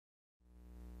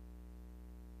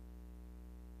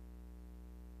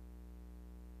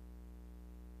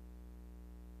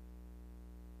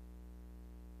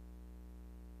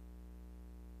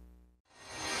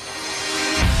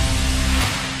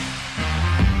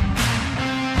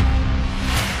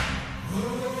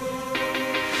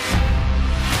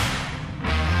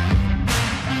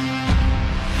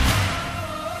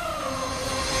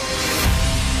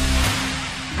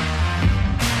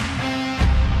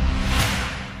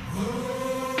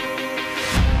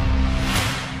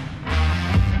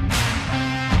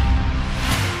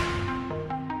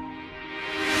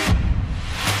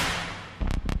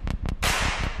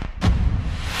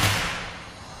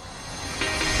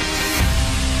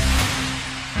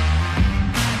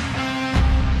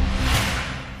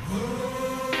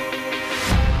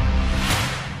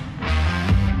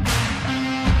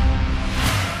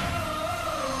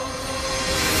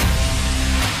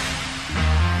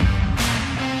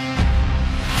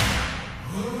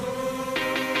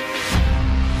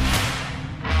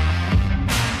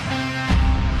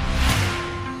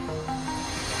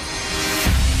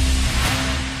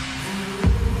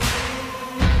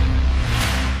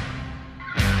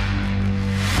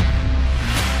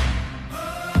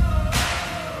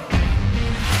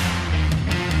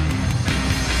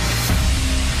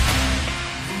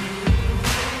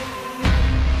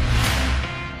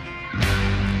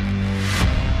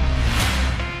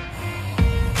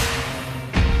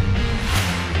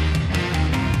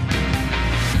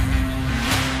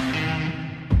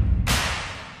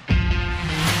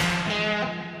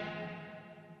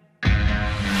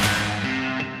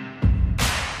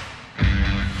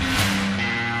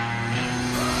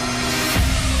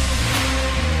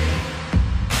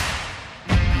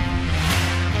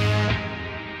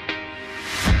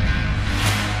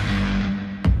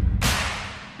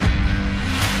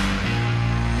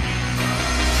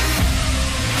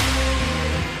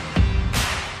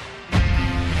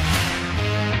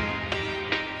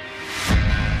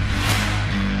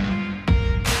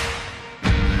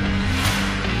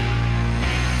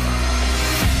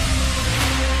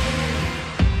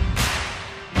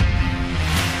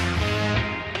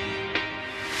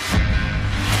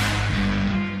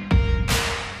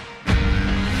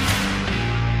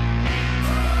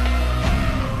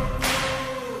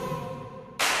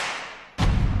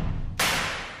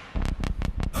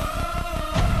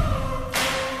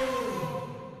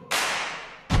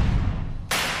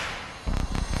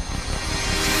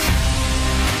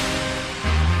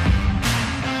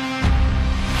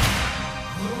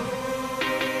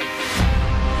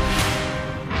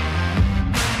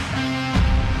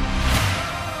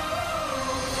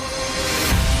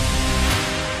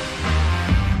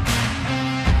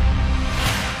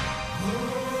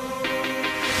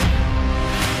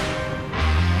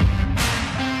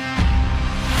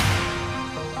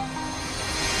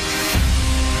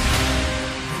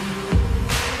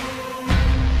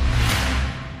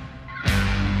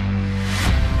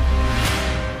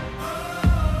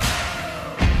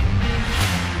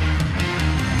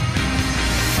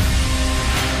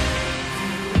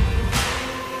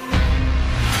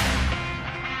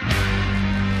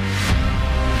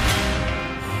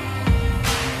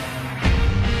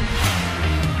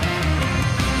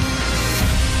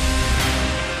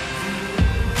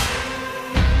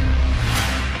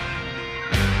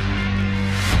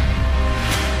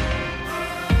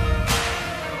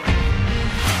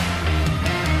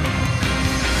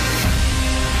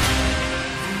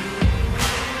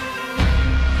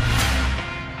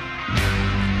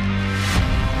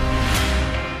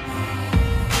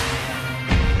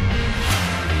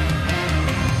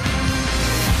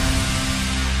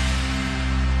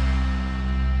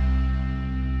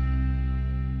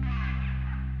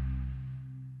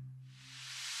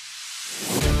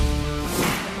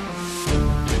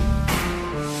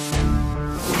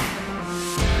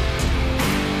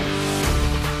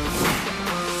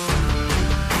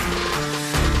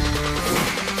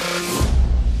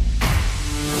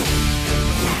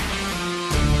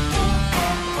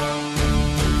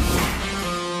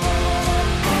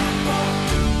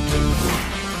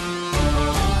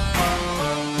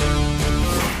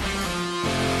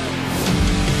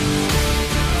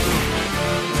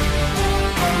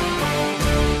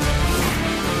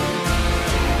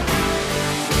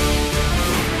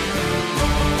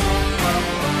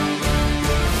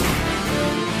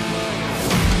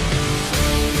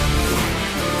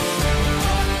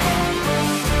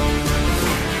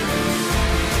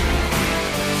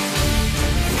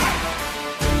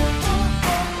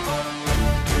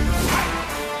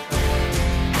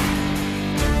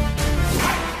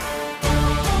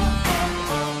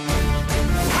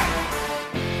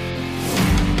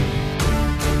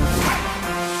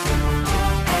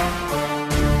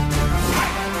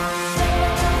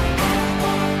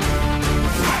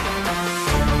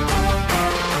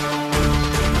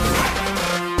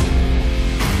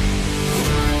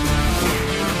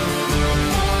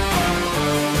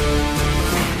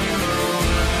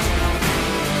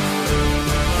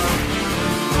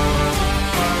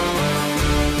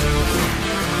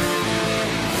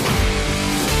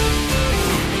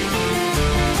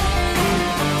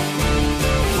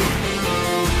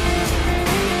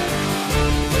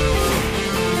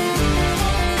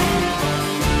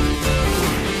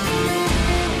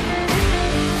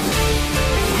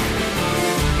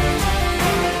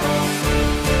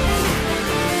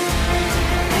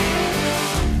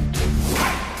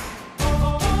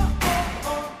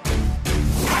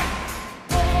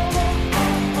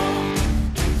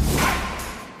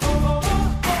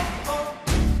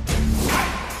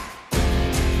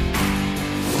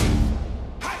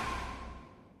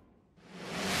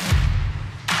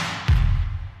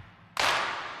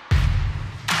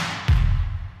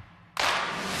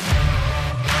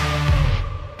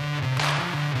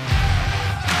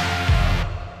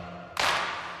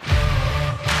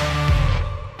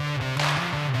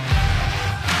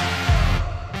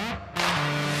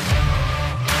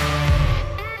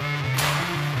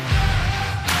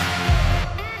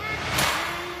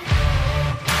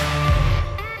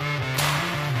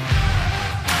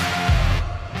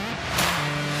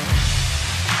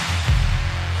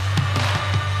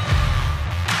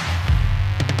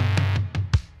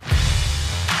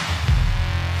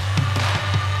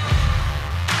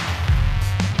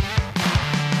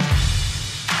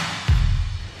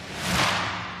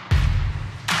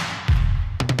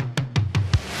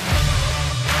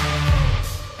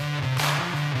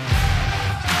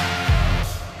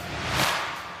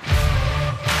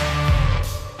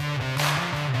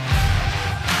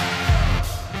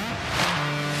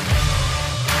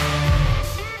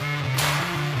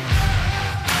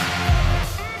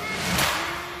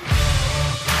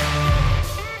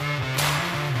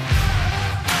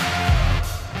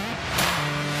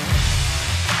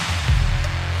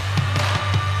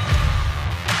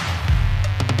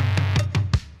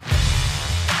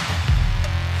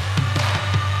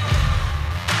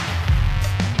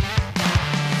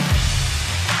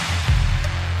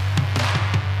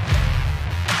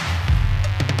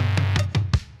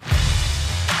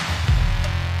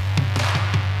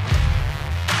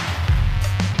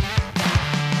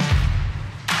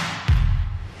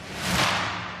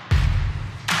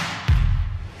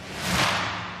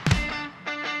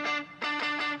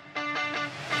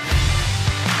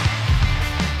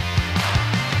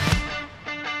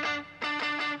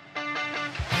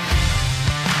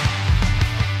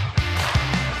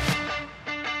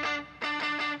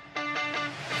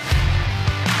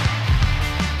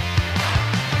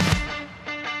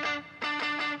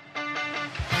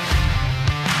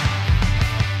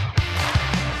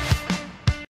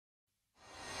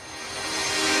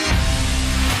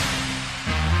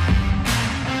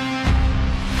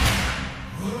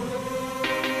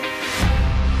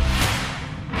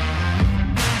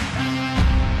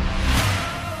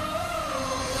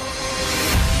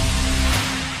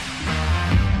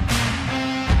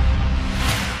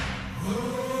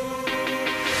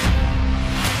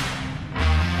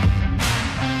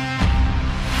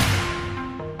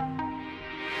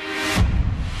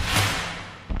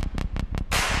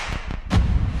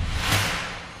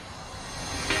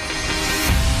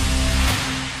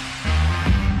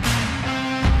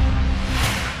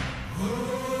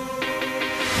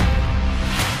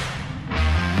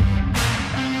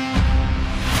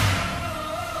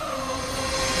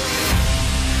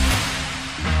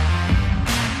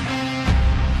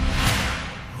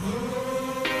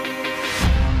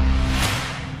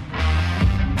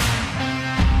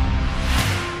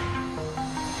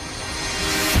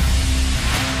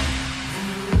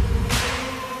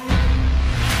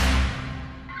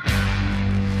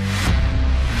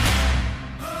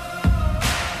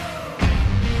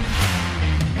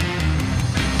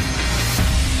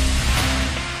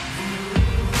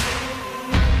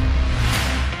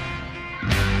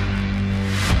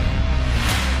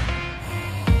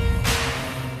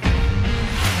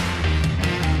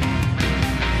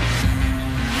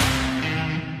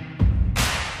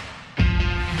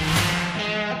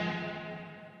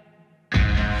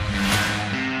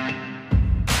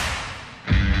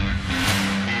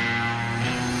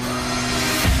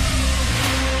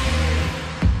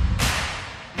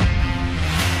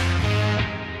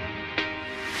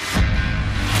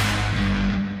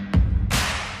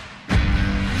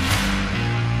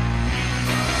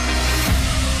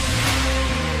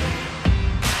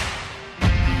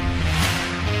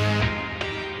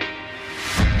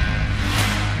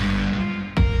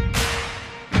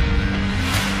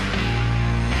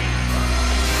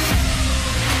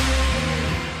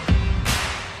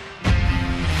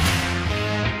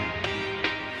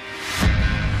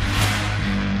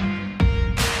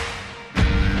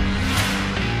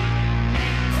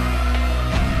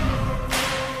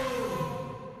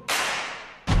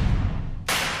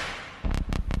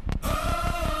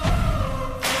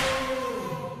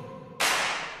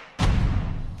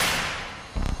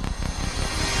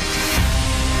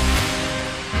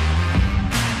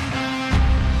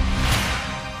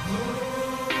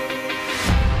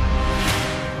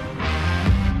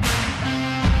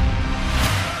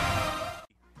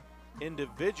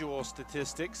 individual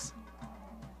statistics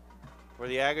for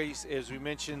the Aggies, as we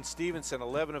mentioned, Stevenson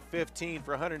 11 of 15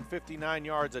 for 159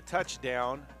 yards, a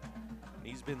touchdown.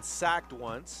 He's been sacked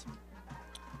once.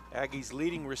 Aggies'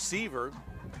 leading receiver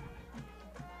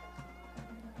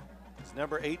is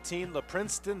number 18,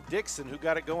 LaPrinceton Dixon, who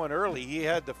got it going early. He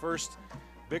had the first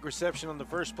big reception on the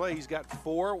first play. He's got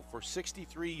 4 for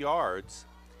 63 yards.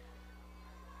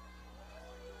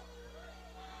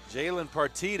 Jalen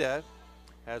Partita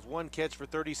has 1 catch for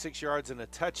 36 yards and a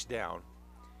touchdown.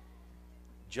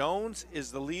 Jones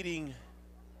is the leading,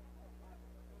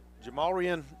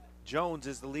 Jamalrian Jones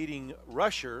is the leading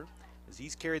rusher, as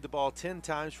he's carried the ball 10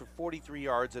 times for 43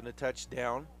 yards and a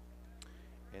touchdown.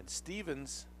 And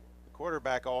Stevens, the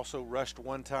quarterback, also rushed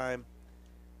 1 time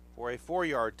for a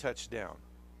 4-yard touchdown.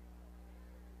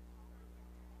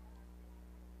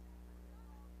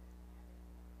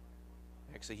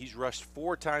 Actually, he's rushed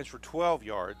 4 times for 12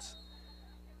 yards,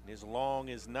 and his long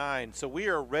is 9. So we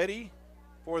are ready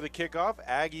for the kickoff.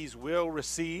 Aggies will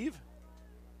receive.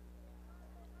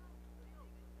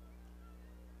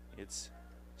 It's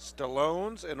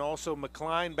Stallones and also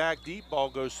McCline back deep.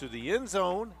 Ball goes through the end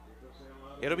zone.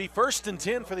 It'll be 1st and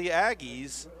 10 for the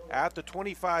Aggies at the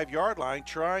 25-yard line,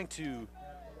 trying to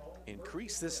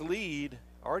increase this lead,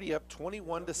 already up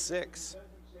 21-6.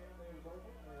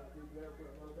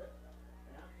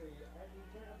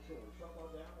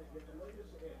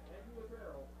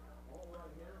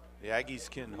 The Aggies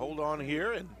can hold on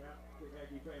here and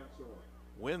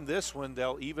win this one.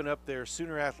 They'll even up their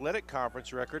Sooner Athletic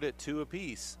Conference record at 2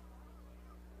 apiece.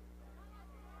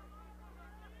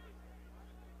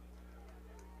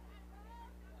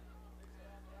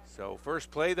 So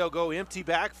first play, they'll go empty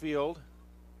backfield.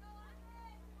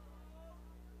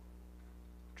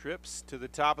 Trips to the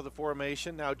top of the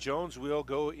formation. Now Jones will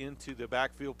go into the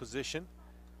backfield position.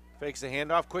 Fakes the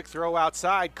handoff, quick throw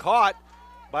outside, caught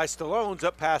by Stallones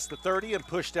up past the 30 and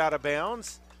pushed out of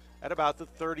bounds at about the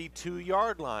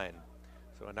 32-yard line.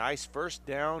 So a nice first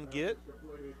down get.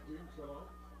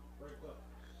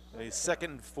 A 2nd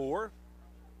and 4.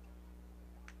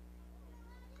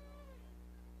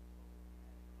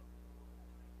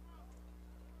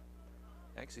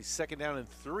 Actually 2nd down and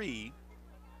 3.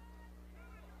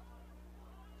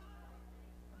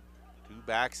 2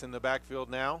 backs in the backfield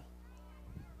now.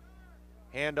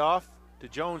 Handoff to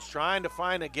Jones, trying to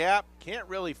find a gap. Can't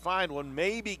really find one.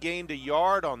 Maybe gained a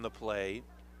yard on the play.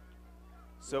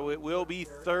 So it will be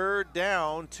 3rd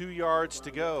down, 2 yards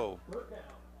to go.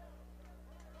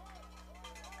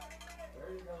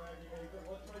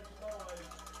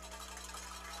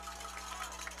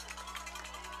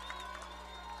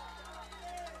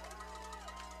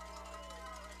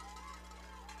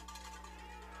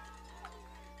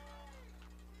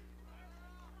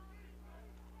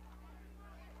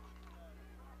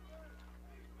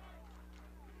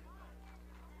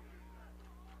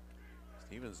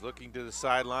 Stevens looking to the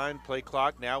sideline. Play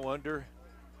clock now under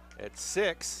at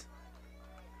 6.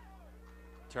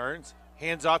 Turns,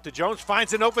 hands off to Jones,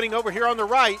 finds an opening over here on the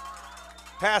right.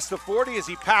 Past the 40 as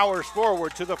he powers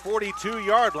forward to the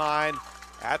 42-yard line.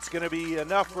 That's going to be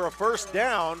enough for a 1st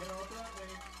down.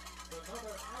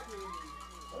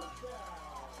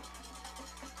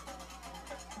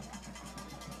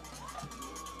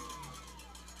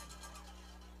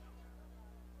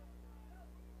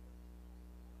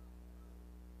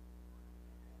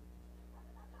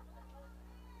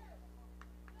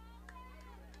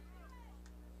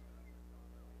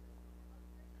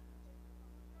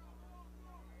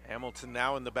 Hamilton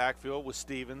now in the backfield with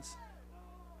Stevens.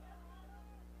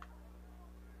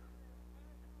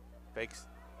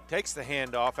 Takes the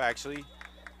handoff actually.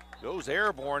 Goes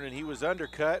airborne and he was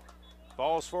undercut.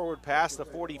 Falls forward past the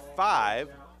 45.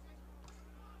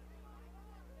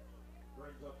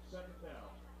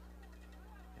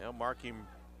 They'll mark him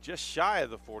just shy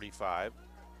of the 45.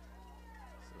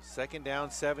 So 2nd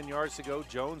down, 7 yards to go.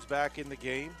 Jones back in the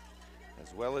game,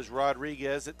 as well as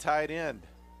Rodriguez at tight end.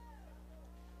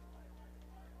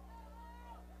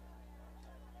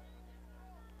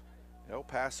 El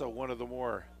Paso, one of the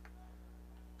more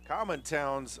common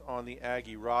towns on the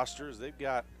Aggie rosters. They've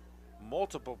got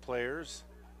multiple players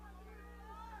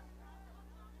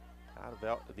out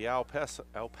of the El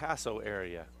Paso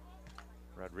area.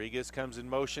 Rodriguez comes in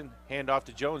motion, handoff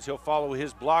to Jones. He'll follow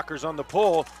his blockers on the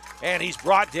pull, and he's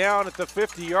brought down at the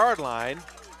 50-yard line.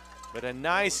 But a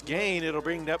nice gain. It'll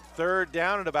bring up 3rd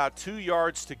down and about 2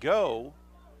 yards to go.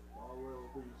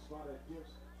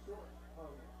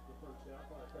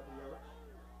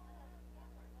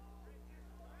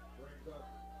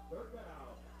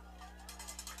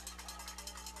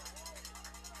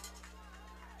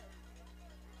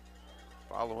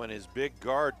 Following his big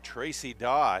guard, Tracy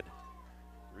Dodd.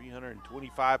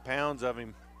 325 pounds of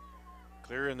him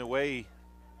clearing the way.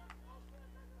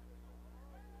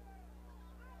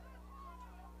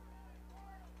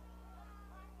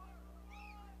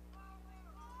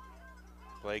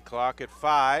 Play clock at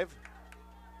 5.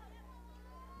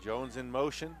 Jones in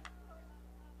motion.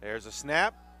 There's a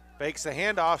snap. Fakes the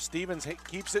handoff. Stevens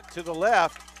keeps it to the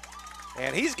left.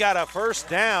 And he's got a first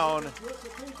down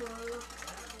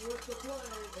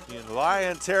in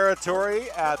Lyon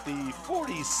territory at the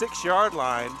 46-yard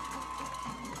line.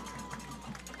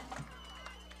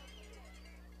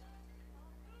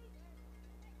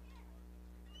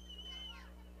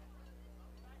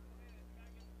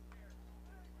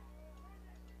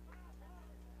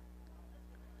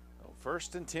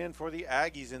 First and 10 for the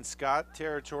Aggies in Scott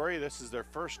territory. This is their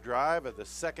first drive of the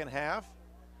second half.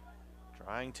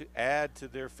 Trying to add to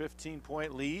their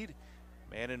 15-point lead.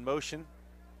 Man in motion.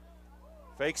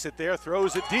 Fakes it there,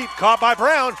 throws it deep, caught by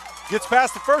Brown. Gets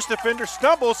past the first defender,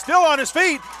 stumbles, still on his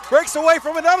feet. Breaks away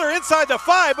from another inside the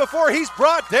 5 before he's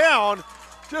brought down.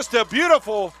 Just a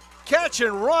beautiful catch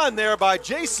and run there by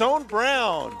Jason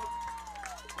Brown.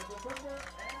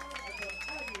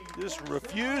 Just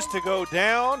refused to go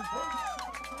down.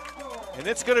 And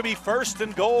it's going to be first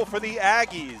and goal for the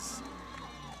Aggies.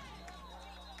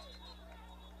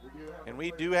 And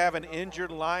we do have an injured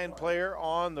Lion player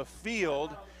on the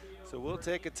field. So we'll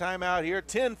take a timeout here.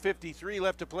 10:53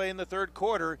 left to play in the third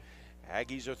quarter.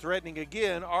 Aggies are threatening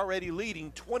again, already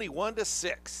leading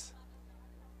 21-6.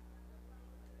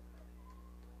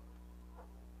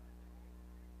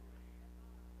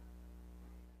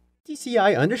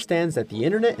 PTCI understands that the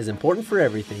internet is important for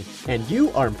everything, and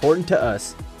you are important to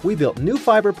us. We built new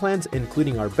fiber plans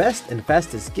including our best and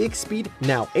fastest gig speed,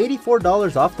 now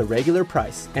 $84 off the regular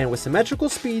price. And with symmetrical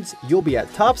speeds, you'll be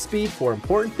at top speed for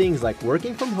important things like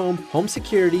working from home, home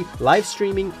security, live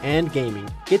streaming, and gaming.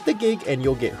 Get the gig and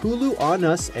you'll get Hulu on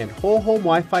us and whole home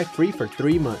Wi-Fi free for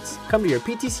 3 months. Come to your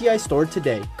PTCI store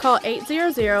today. Call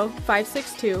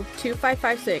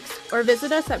 800-562-2556 or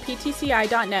visit us at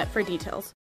ptci.net for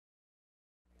details.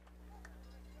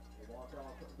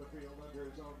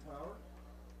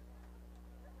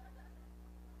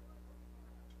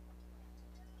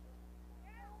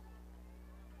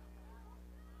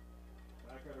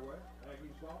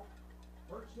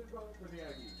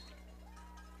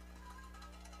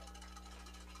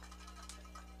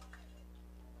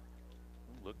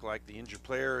 Looked like the injured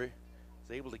player is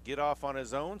able to get off on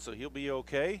his own, so he'll be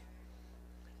okay.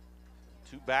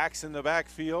 2 backs in the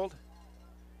backfield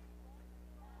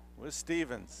with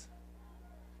Stevens.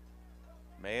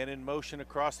 Man in motion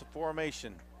across the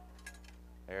formation.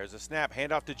 There's a snap,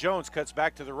 handoff to Jones, cuts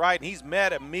back to the right, and he's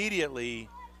met immediately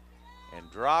and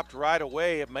dropped right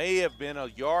away. It may have been a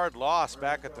yard loss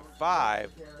back at the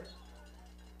 5.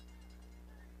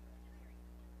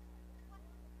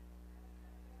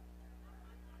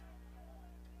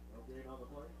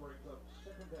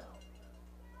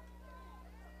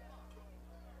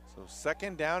 So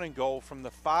second down and goal from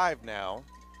the 5 now.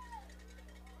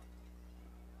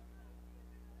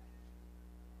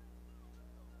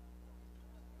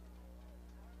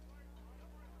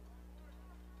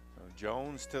 So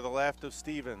Jones to the left of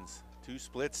Stevens. 2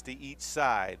 splits to each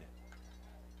side.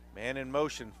 Man in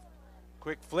motion.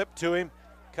 Quick flip to him.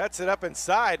 Cuts it up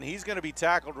inside, and he's going to be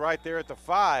tackled right there at the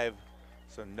 5.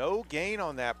 So no gain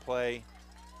on that play.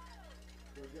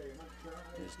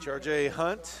 It's Charjay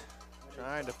Hunt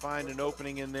trying to find an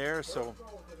opening in there. So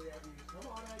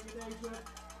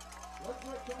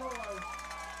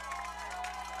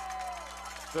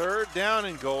third down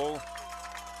and goal.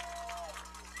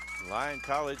 Lyon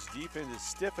College defense is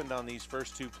stiffened on these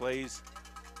first 2 plays.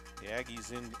 The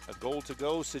Aggies in a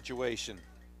goal-to-go situation.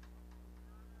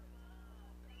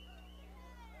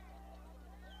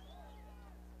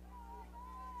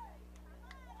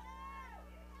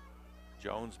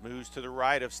 Jones moves to the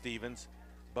right of Stevens.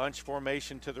 Bunch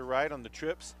formation to the right on the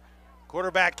trips.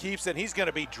 Quarterback keeps it. He's going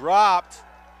to be dropped.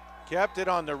 Kept it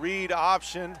on the read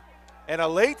option. And a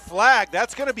late flag.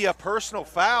 That's going to be a personal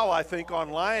foul, I think, on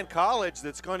Lyon College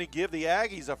that's going to give the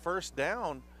Aggies a first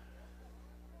down.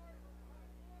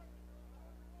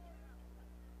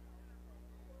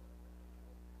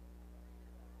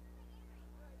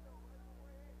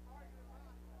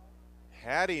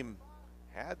 Had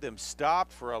them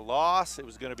stopped for a loss. It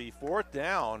was going to be 4th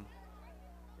down.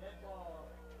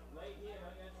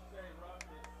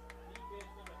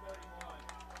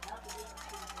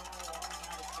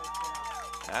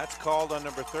 That's called on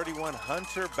number 31,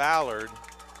 Hunter Ballard.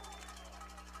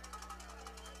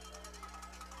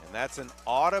 And And that's an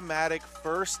automatic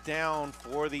first down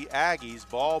for the Aggies.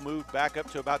 Ball moved back up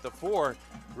to about the 4,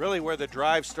 really where the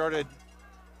drive started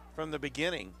from the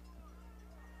beginning.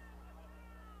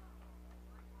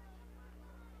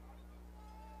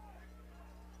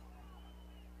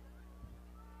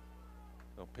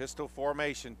 So pistol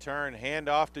formation, turn, hand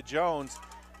off to Jones.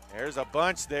 There's a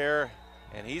bunch there,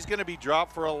 and he's going to be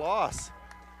dropped for a loss.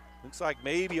 Looks like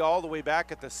maybe all the way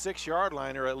back at the 6-yard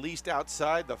line, or at least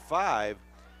outside the 5.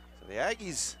 So the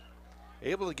Aggies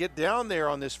able to get down there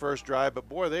on this first drive, but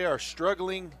boy, they are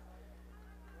struggling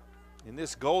in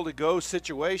this goal-to-go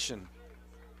situation.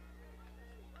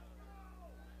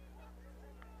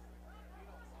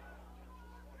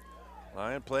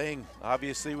 Lyon playing,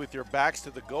 obviously, with your backs to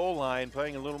the goal line,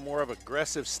 playing a little more of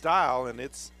aggressive style, and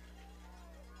it's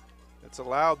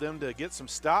allowed them to get some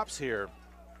stops here.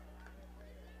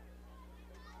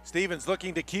 Stevens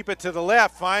looking to keep it to the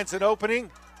left, finds an opening,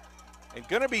 and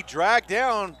going to be dragged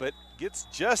down, but gets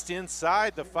just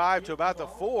inside the 5 to about the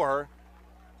 4.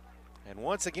 And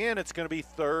once again, it's going to be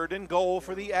 3rd and goal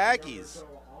for the Aggies.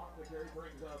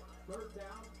 Third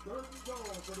down, 3rd and goal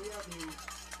for the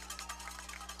Aggies.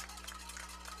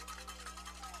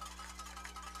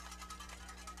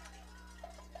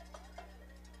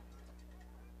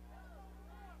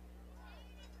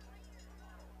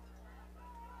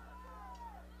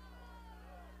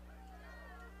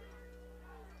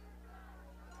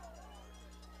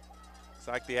 Looks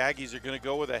like the Aggies are going to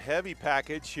go with a heavy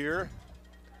package here.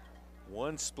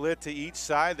 One split to each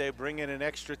side. They bring in an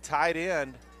extra tight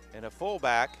end and a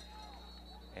fullback.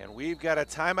 And we've got a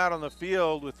timeout on the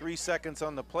field with 3 seconds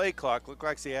on the play clock. Looks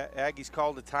like the Aggies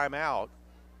called a timeout.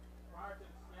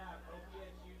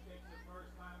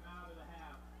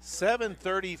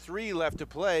 7:33 left to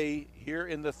play here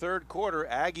in the 3rd quarter.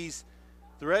 Aggies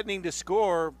threatening to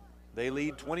score. They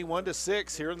lead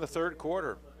 21-6 here in the 3rd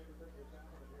quarter.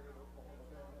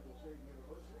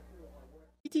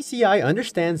 PTCI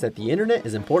understands that the internet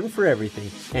is important for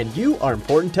everything, and you are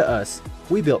important to us.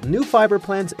 We built new fiber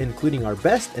plans including our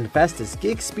best and fastest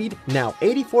gig speed, now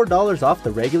 $84 off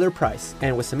the regular price.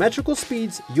 And with symmetrical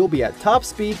speeds, you'll be at top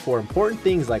speed for important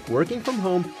things like working from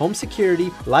home, home security,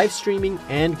 live streaming,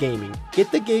 and gaming. Get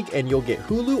the gig and you'll get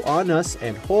Hulu on us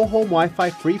and whole home Wi-Fi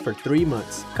free for 3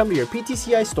 months. Come to your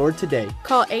PTCI store today.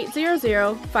 Call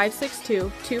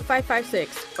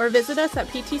 800-562-2556 or visit us at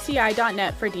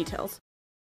ptci.net for details.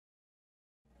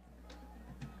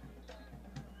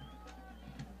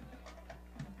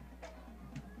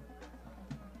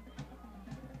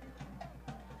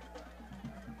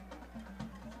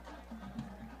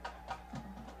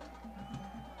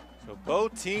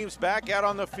 Both teams back out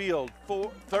on the field.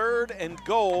 3rd and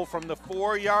goal from the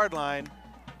 4-yard line.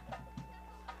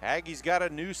 Aggies got a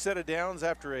new set of downs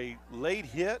after a late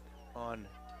hit on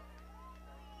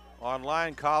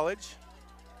Lyon College.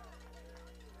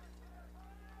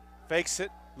 Fakes it,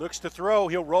 looks to throw.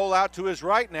 He'll roll out to his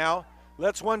right now.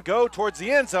 Lets one go towards the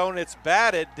end zone. It's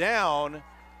batted down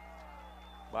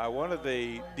by one of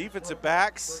the defensive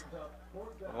backs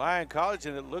at Lyon College,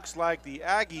 and it looks like the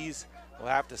Aggies will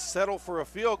have to settle for a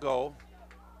field goal.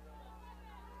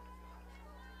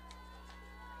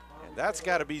 And that's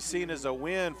got to be seen as a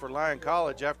win for Lyon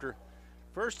College after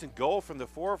 1st and goal from the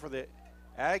 4 for the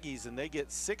Aggies, and they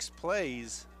get 6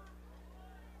 plays.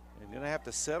 They're going to have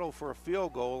to settle for a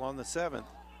field goal on the 7th.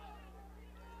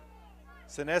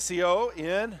 Sinesio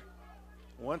in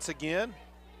once again,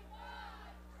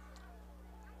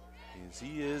 as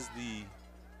he is the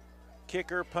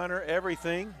kicker, punter,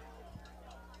 everything.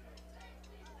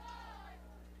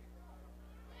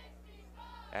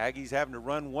 Aggies having to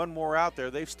run one more out there.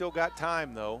 They've still got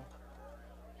time, though.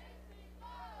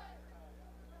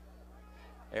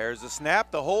 There's the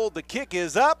snap, the hold, the kick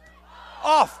is up,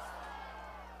 off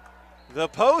the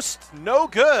post, no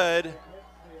good.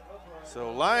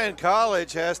 So Lyon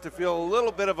College has to feel a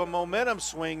little bit of a momentum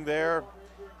swing there.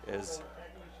 As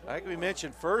like we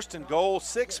mentioned, 1st and goal,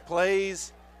 6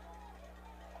 plays,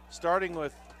 starting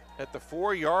with at the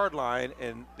 4-yard line,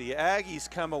 and the Aggies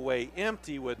come away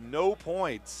empty with no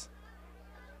points.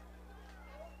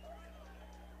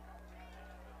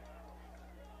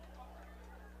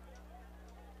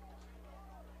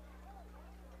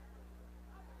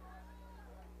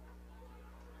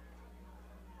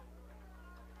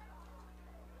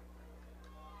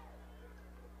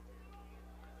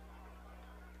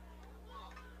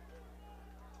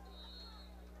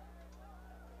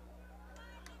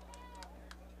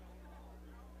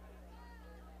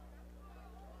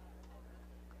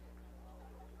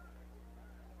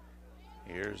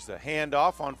 Here's the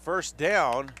handoff on 1st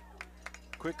down.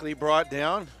 Quickly brought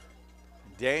down.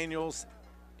 Daniels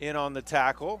in on the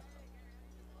tackle,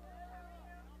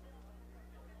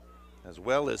 as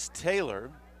well as Taylor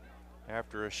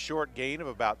after a short gain of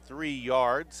about 3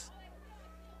 yards.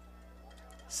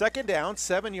 Second down,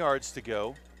 7 yards to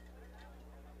go.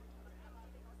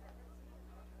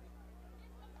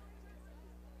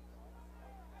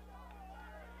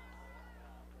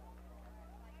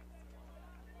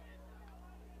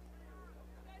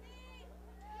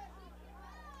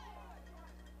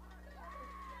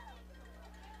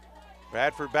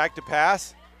 Bradford back to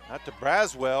pass, not to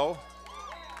Braswell,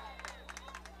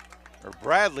 or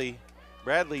Bradley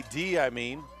D, I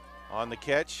mean, on the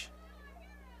catch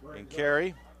and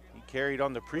carry. He carried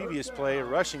on the previous play, a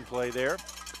rushing play there.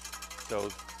 So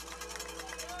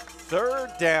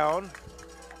third down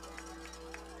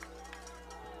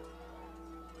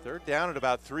at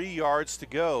about 3 yards to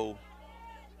go.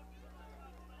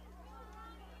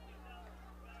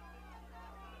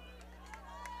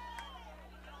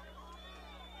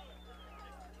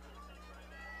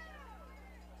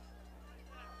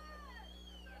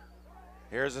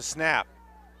 Here's a snap.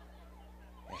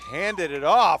 Handed it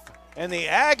off, and the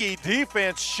Aggie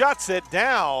defense shuts it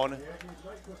down.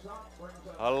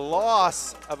 A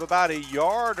loss of about a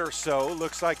yard or so.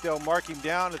 Looks like they'll mark him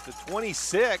down at the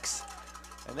 26,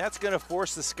 and that's going to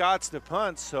force the Scots to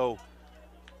punt. So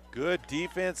good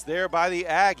defense there by the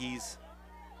Aggies.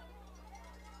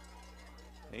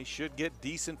 They should get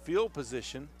decent field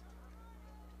position.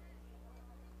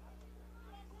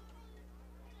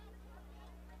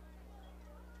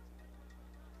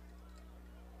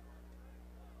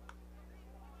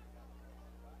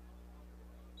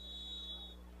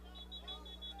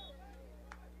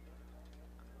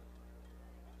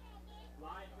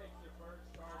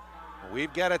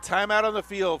 We've got a timeout on the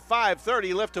field.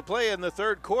 5:30 left to play in the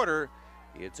third quarter.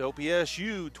 It's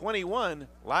OPSU 21,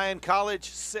 Lyon College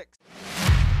 6.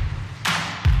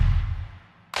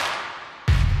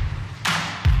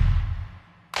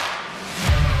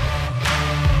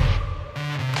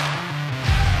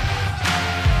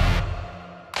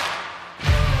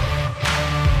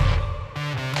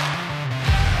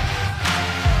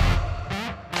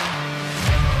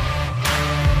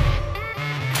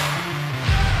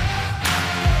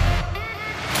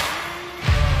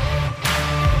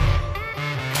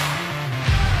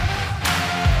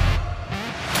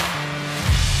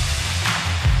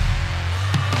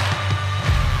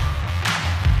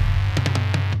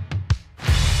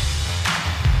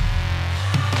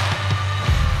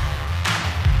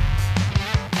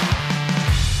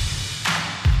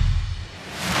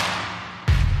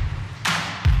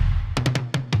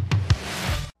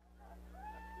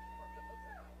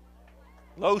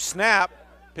 Low snap,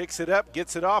 picks it up,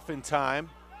 gets it off in time.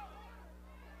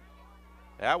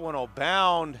 That one will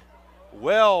bound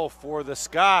well for the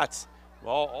Scots.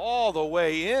 Well, all the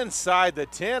way inside the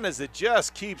 10 as it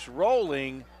just keeps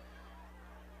rolling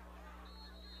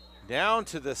down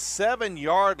to the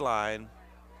 7-yard line.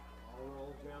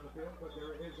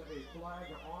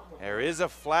 There is a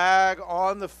flag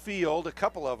on the field, a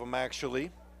couple of them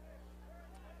actually.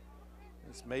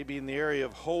 This may be in the area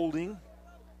of holding.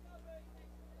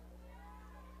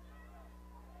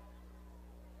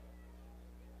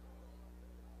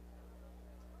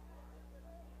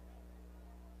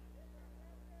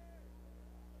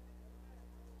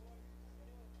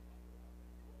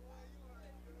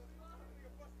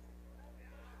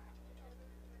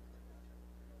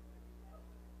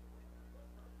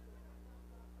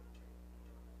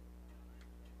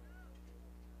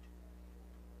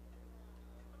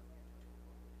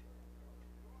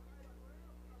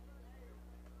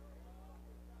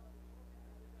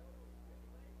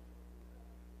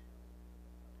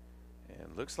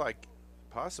 Looks like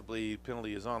possibly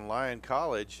penalty is on Lyon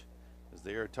College as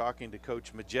they are talking to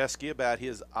Coach Majeski about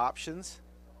his options,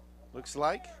 looks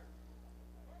like.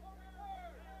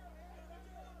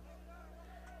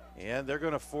 And they're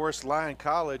going to force Lyon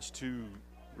College to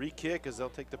re-kick as they'll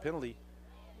take the penalty.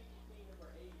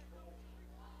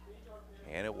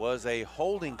 And it was a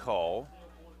holding call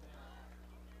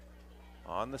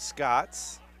on the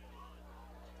Scots.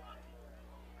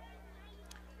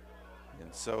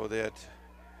 And so that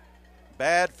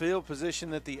bad field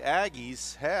position that the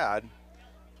Aggies had,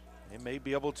 they may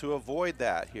be able to avoid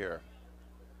that here.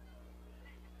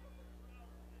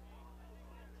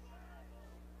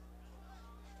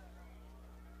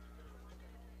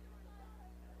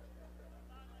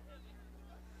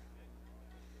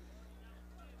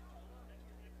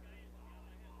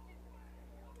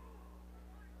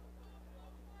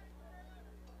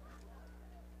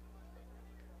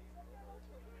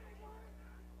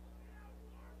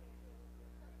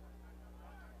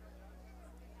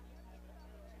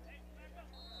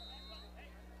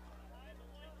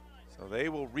 they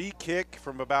will re-kick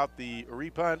from about the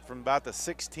repunt from about the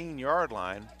 16-yard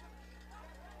line.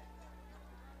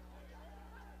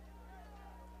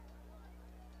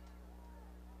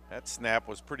 That snap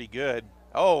was pretty good.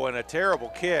 Oh, and a terrible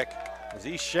kick as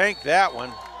he shanked that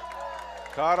one.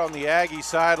 Caught on the Aggie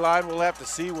sideline. We'll have to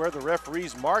see where the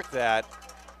referees mark that.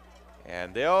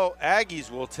 And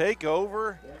Aggies will take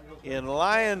over in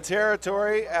Lyon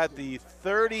territory at the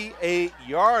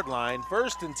 38-yard line.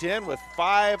 1st and 10 with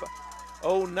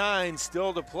 5:09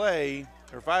 still to play,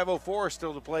 or 5:04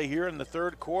 still to play here in the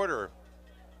 3rd quarter.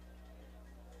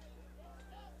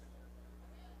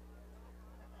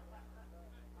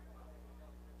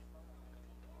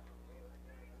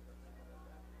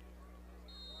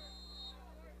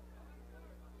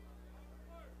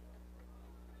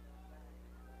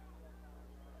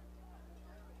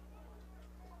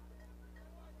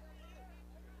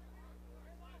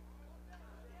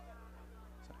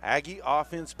 Aggie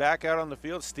offense back out on the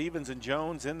field. Stevens and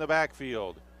Jones in the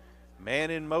backfield. Man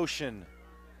in motion.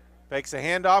 Fakes a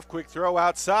handoff, quick throw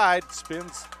outside,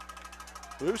 spins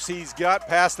loose. He's got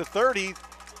past the 30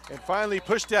 and finally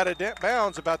pushed out of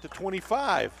bounds about the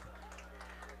 25.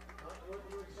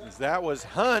 As that was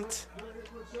Hunt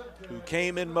who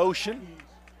came in motion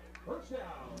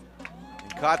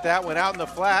and caught that one out in the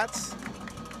flats.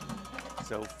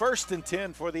 So 1st and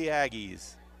 10 for the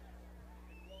Aggies.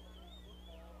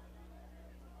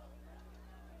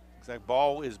 Looks like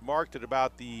ball is marked at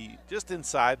about just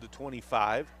inside the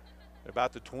 25,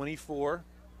 about the 24.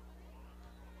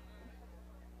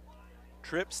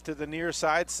 Trips to the near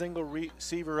side, single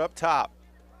receiver up top.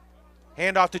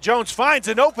 Handoff to Jones, finds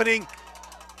an opening,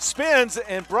 spins,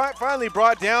 and finally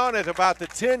brought down at about the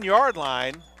 10-yard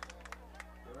line.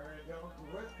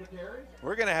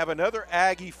 We're going to have another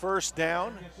Aggie 1st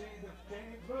down.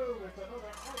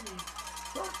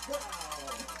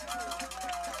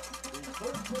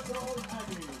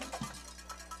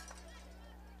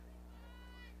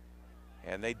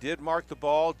 And they did mark the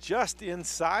ball just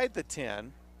inside the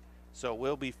 10, so it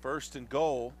will be 1st and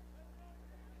goal.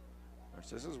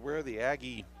 This is where the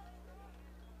Aggie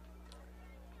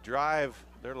drive,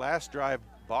 their last drive,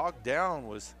 bogged down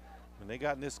was when they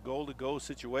got in this goal-to-go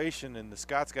situation and the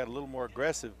Scots got a little more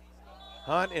aggressive.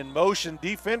 Hunt in motion,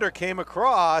 defender came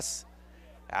across.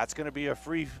 That's going to be a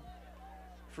free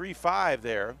 5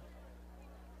 there,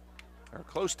 or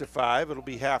close to 5. It'll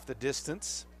be half the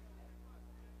distance.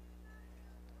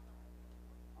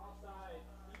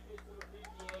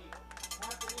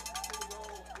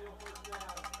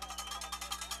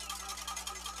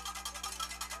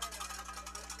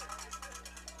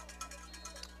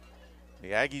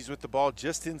 The Aggies with the ball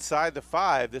just inside the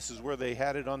 5. This is where they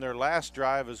had it on their last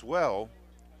drive as well.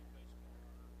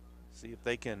 See if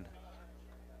they can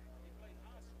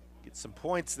get some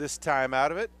points this time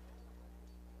out of it.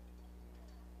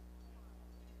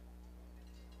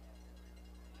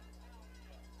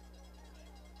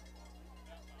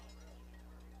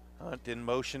 Hunt in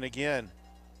motion again.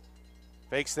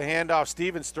 Fakes the handoff.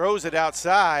 Stevens throws it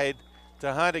outside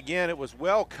to Hunt again. It was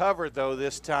well covered though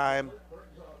this time.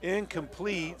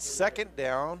 Incomplete. 2nd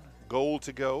down. Goal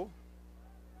to go.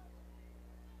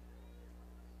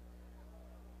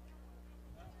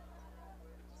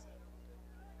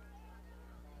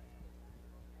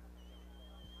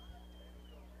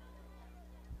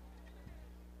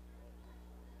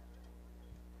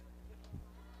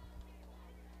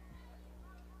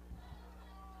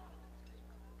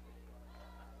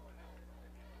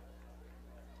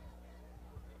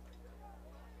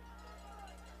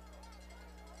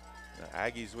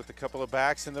 Aggies with a couple of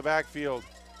backs in the backfield.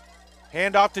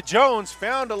 Handoff to Jones,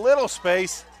 found a little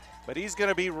space, but he's going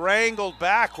to be wrangled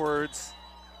backwards.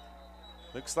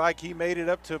 Looks like he made it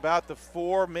up to about the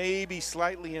 4, maybe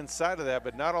slightly inside of that,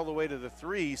 but not all the way to the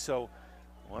 3. So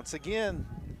once again,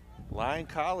 Lyon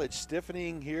College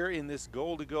stiffening here in this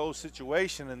goal-to-go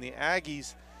situation, and the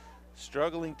Aggies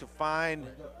struggling to find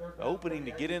opening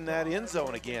to get in that end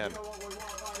zone again.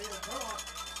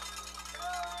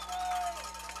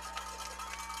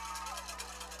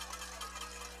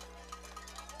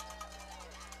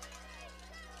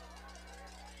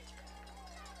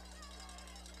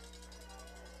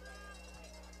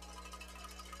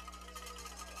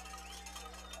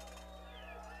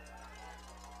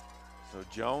 So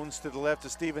Jones to the left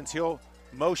of Stevens. He'll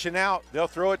motion out. They'll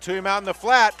throw it to him out in the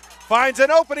flat. Finds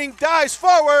an opening, dives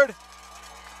forward.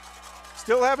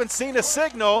 Still haven't seen a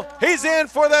signal. He's in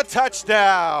for the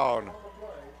touchdown.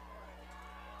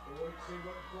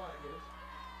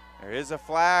 There is a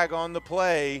flag on the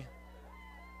play.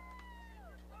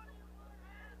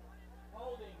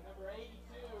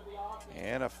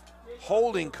 And a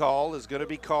holding call is going to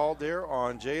be called there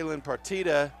on Jalen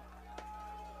Partita.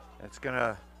 That's going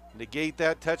to negate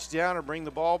that touchdown and bring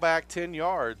the ball back 10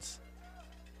 yards.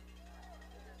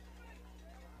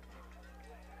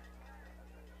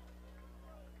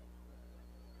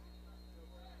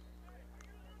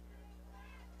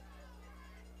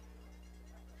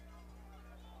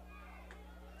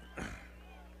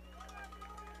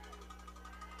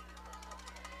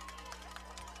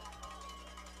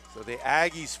 So the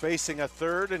Aggies facing a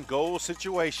 3rd and goal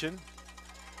situation.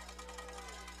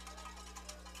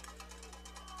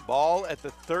 Ball at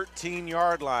the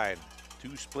 13-yard line.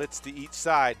 2 splits to each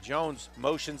side. Jones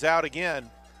motions out again.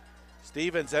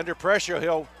 Stevens under pressure.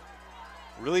 He'll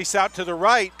release out to the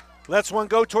right. Lets one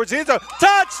go towards the end zone.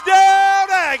 Touchdown,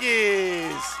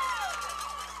 Aggies!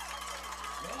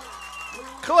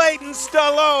 Clayton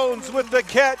Stallones with the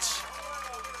catch.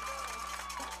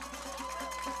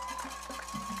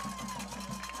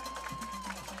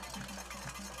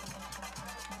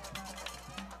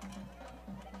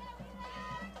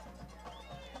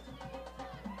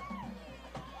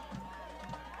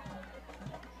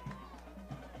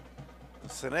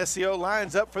 Senesio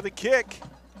lines up for the kick.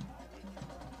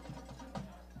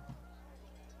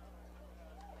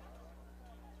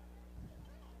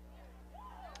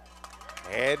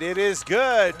 And it is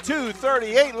good.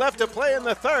 2:38 left to play in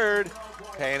the 3rd.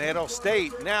 Panhandle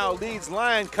State now leads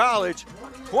Lyon College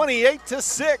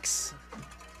 28-6.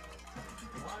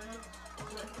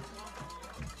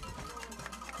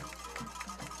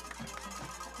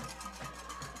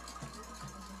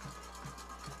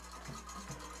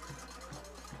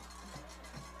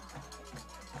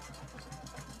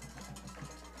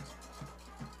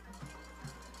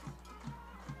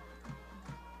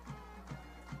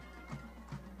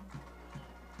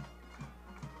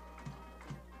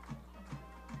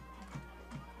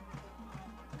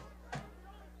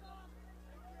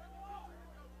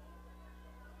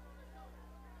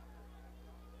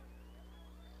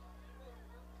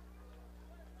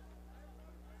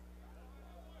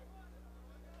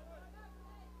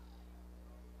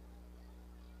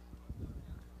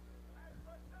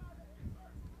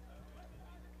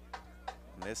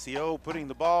 Senesio putting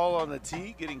the ball on the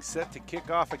tee, getting set to kick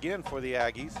off again for the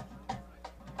Aggies.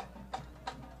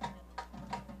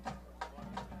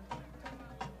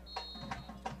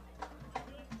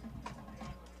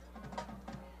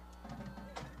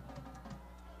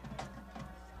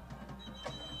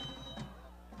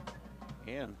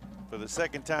 And for the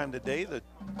 2nd time today, the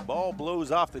ball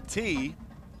blows off the tee.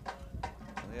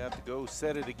 They have to go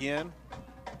set it again.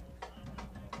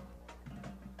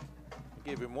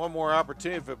 Give him one more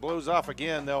opportunity. If it blows off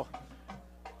again, they'll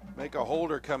make a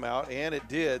holder come out, and it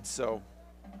did. So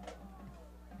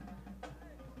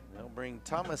they'll bring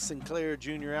Thomas Sinclair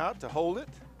Jr. out to hold it.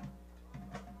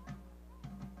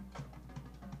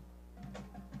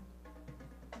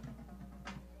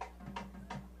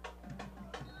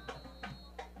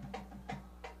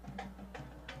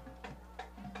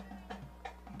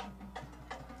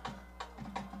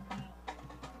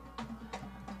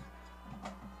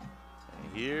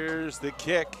 Here's the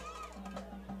kick.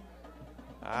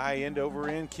 High end over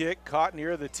end kick, caught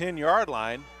near the 10-yard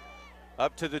line.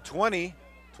 Up to the 20,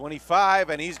 25,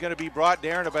 and he's going to be brought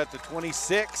down about the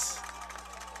 26.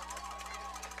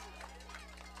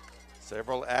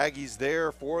 Several Aggies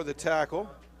there for the tackle.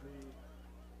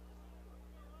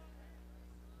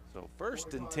 So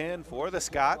 1st and 10 for the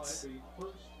Scots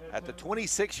at the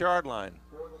 26-yard line.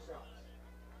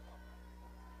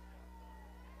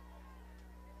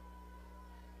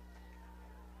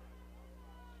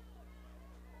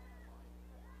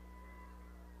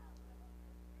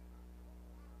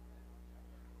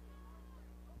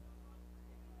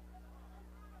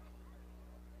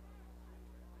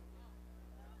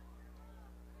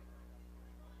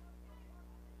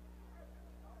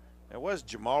 It was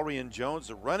Jamarian Jones,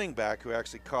 the running back, who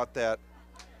actually caught that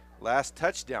last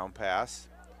touchdown pass.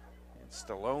 And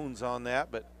Stallone's on that,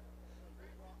 but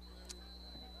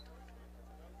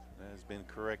that has been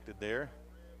corrected there.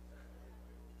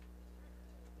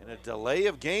 And a delay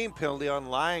of game penalty on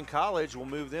Lyon College will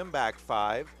move them back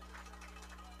 5.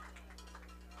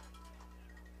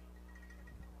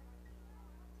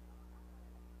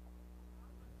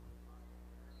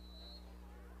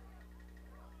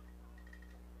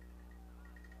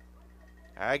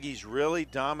 Aggies really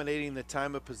dominating the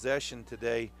time of possession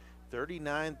today,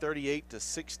 39-38 to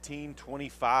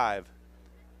 16-25.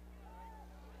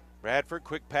 Bradford,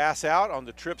 quick pass out on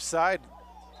the trip side,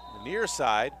 the near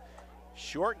side,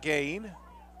 short gain.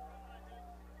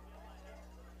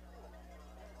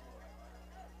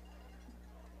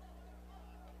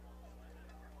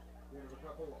 There's a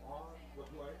couple on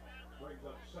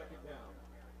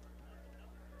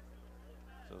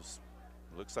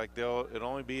Looks like it'll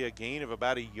only be a gain of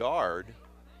about a yard,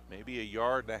 maybe a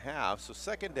yard and a half. So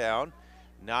second down,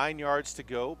 9 yards to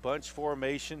go. Bunch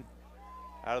formation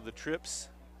out of the trips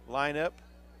lineup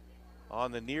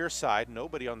on the near side.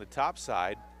 Nobody on the top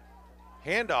side.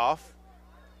 Handoff.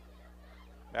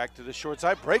 Back to the short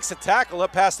side. Breaks a tackle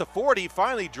up past the 40.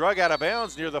 Finally drug out of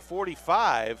bounds near the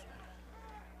 45.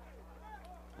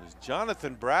 There's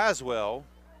Jonathan Braswell,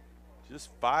 just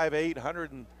 5'8",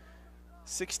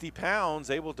 160 pounds,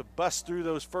 able to bust through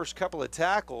those first couple of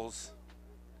tackles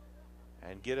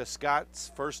and get a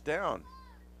Scott's first down.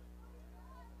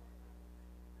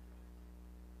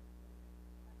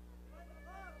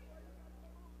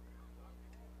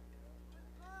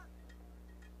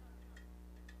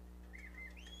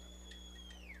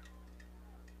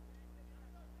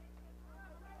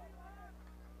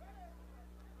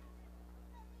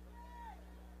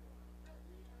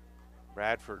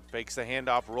 Bradford fakes the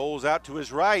handoff, rolls out to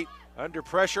his right, under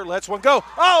pressure, lets one go.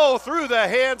 Oh, through the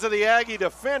hands of the Aggie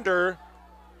defender.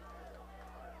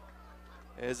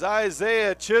 As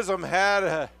Isaiah Chisholm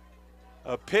had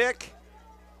a pick,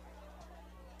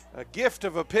 a gift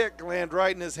of a pick land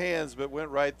right in his hands, but went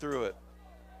right through it.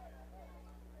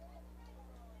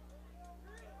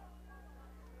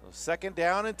 So second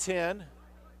down and 10.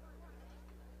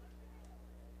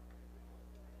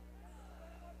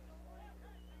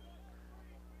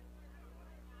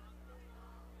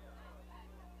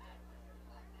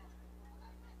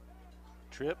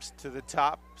 Trips to the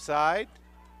top side.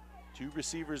 2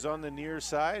 receivers on the near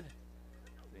side.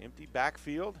 The empty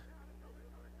backfield.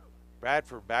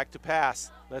 Bradford back to pass.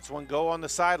 Lets one go on the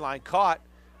sideline. Caught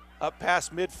up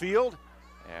past midfield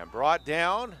and brought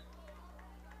down.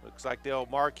 Looks like they'll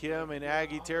mark him in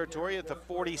Aggie territory at the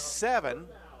 47.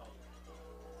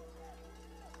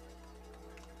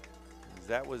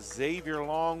 That was Xavier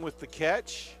Long with the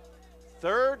catch.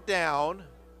 Third down.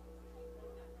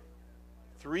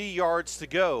 3 yards to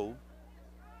go.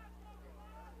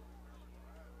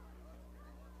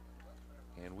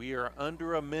 And we are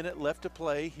under a minute left to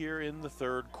play here in the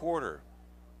third quarter.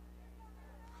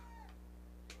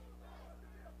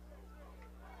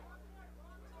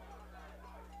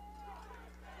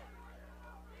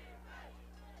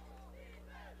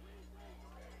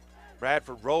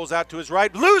 Bradford rolls out to his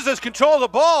right, loses control of the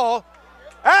ball.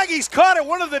 Aggies caught it.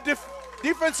 One of the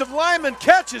defensive linemen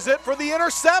catches it for the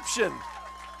interception.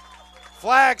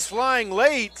 Flags flying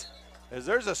late as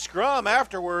there's a scrum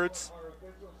afterwards.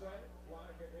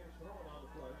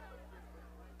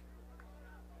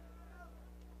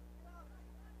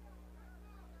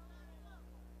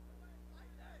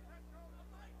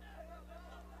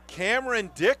 Cameron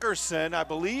Dickerson, I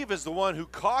believe, is the one who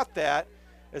caught that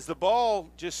as the ball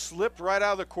just slipped right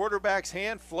out of the quarterback's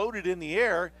hand, floated in the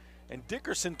air, and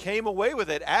Dickerson came away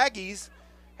with it. Aggies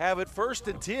have it first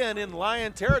and 10 in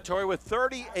Lyon territory with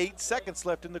 38 seconds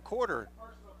left in the quarter.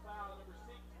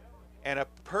 And a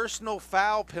personal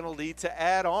foul penalty to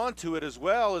add on to it as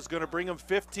well is going to bring them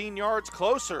 15 yards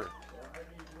closer.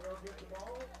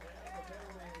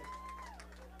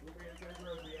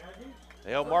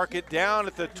 They'll mark it down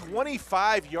at the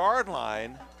 25-yard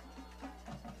line.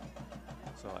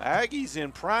 So Aggies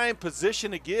in prime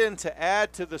position again to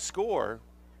add to the score.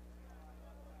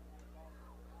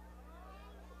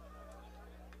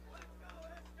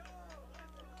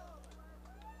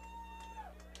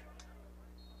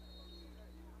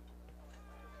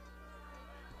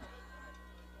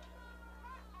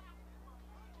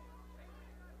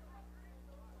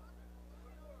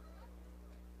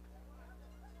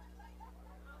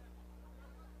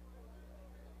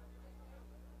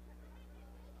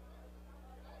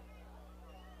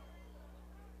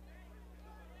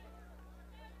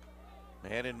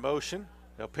 Man in motion.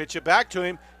 They'll pitch it back to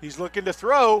him. He's looking to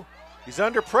throw. He's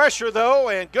under pressure, though,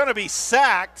 and going to be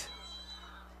sacked.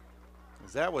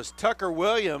 That was Tucker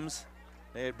Williams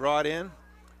they had brought in.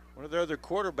 One of their other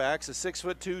quarterbacks, a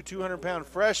 6'2", 200-pound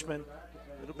freshman.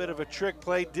 A little bit of a trick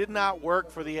play. Did not work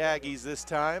for the Aggies this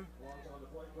time.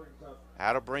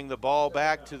 How to bring the ball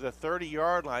back to the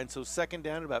 30-yard line. So second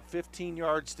down, about 15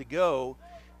 yards to go.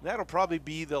 And that'll probably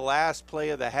be the last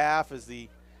play of the half as the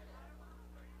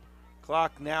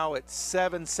clock now at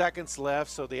 7 seconds left,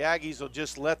 so the Aggies will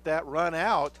just let that run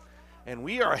out. And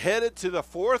we are headed to the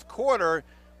fourth quarter.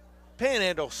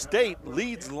 Panhandle State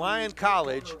leads Lyon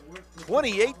College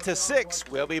 28-6.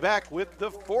 We'll be back with the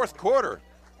fourth quarter.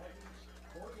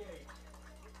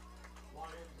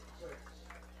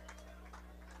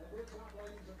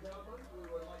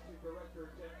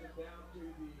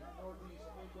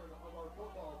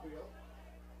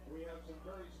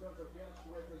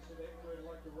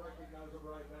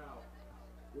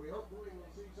 We hopefully will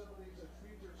see some of these as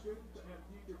future students and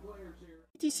future players here.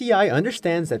 PTCI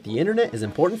understands that the internet is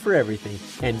important for everything,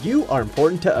 and you are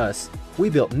important to us. We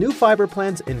built new fiber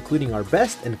plans including our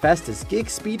best and fastest gig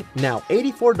speed, now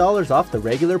 $84 off the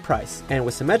regular price. And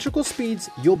with symmetrical speeds,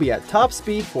 you'll be at top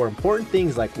speed for important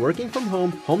things like working from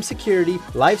home, home security,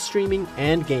 live streaming,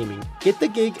 and gaming. Get the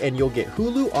gig and you'll get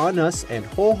Hulu on us and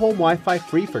whole home Wi-Fi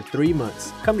free for 3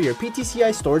 months. Come to your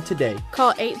PTCI store today.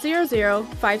 Call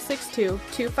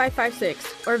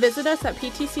 800-562-2556 or visit us at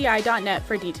ptci.net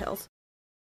for details.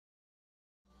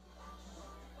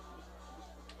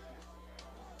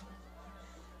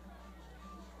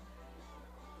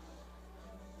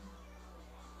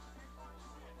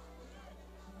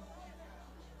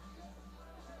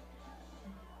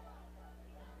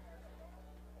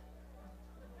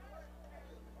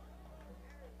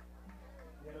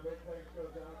 And a big thanks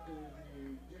goes out to the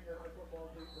junior high football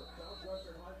team from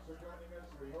Southwestern Heights for joining us.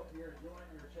 We hope you're enjoying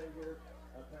your stay here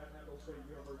at Panhandle State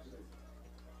University.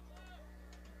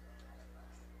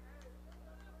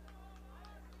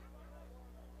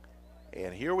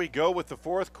 And here we go with the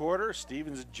fourth quarter.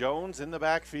 Stevens and Jones in the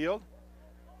backfield.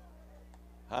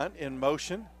 Hunt in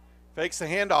motion. Fakes the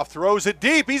handoff, throws it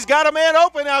deep. He's got a man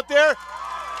open out there.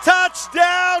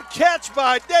 Touchdown catch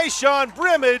by Deshaun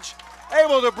Brimage.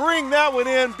 Able to bring that one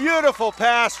in. Beautiful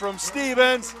pass from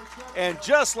Stevens. And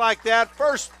just like that,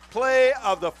 first play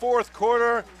of the fourth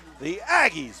quarter, the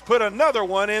Aggies put another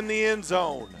one in the end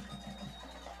zone.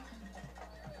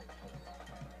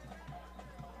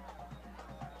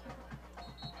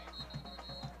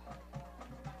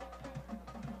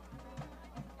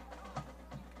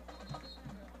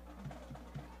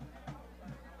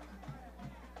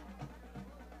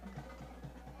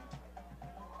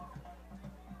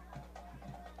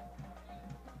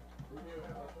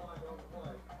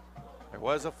 There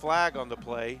was a flag on the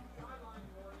play.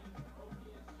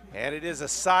 And it is a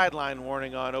sideline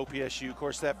warning on OPSU. Of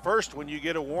course, that first one you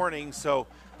get a warning, so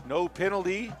no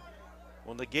penalty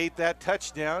will negate that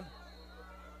touchdown.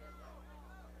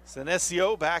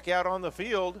 Senesio back out on the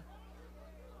field.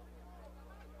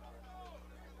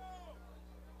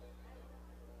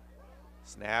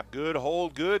 Snap good,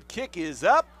 hold good, kick is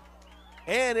up,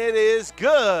 and it is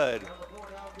good.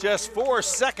 Just 4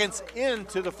 seconds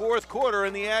into the fourth quarter,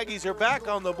 and the Aggies are back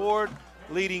on the board,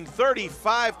 leading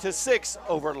 35-6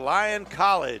 over Lyon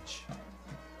College.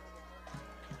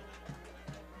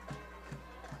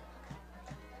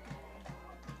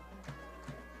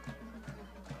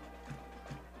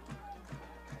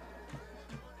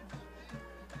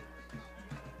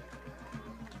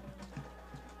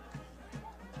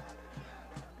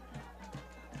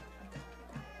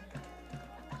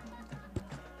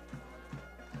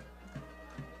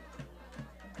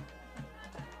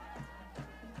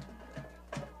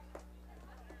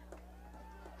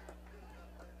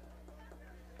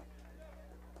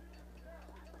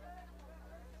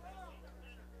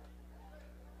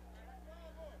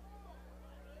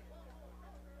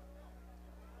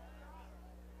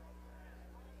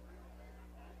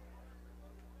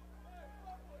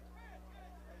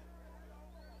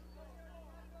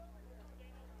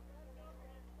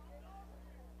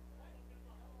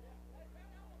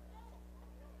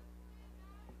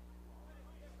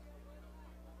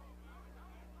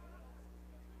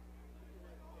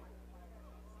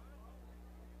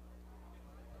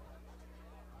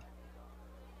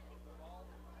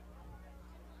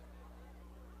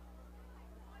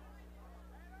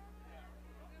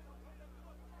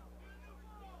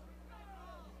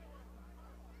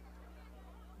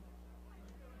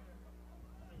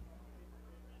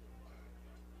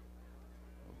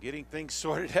 Getting things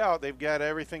sorted out. They've got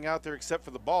everything out there except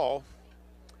for the ball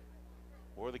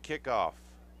or the kickoff.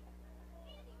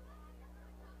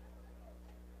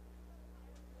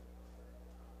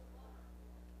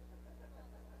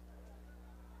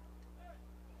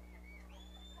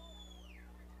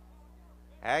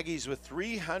 Aggies with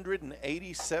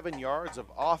 387 yards of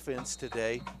offense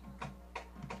today,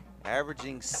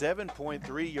 averaging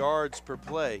 7.3 yards per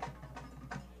play.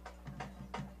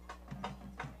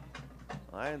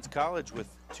 Lions College with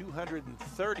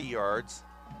 230 yards,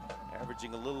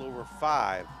 averaging a little over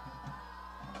 5.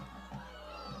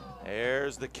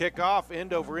 There's the kickoff,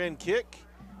 end over end kick.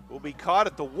 Will be caught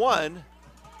at the 1.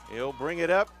 He'll bring it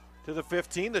up to the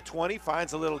 15, the 20,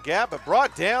 finds a little gap, but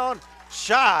brought down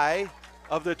shy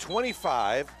of the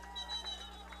 25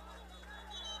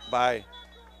 by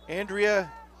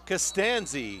Andrea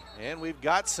Costanzi. And we've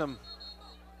got some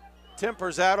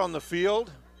tempers out on the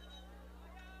field.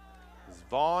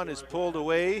 Vaughn is pulled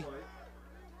away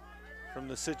from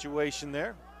the situation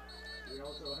there.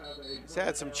 He's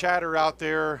had some chatter out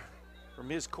there from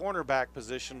his cornerback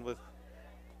position with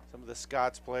some of the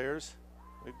Scots players.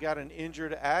 We've got an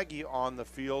injured Aggie on the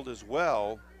field as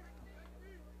well.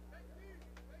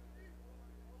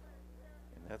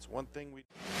 And that's one thing we...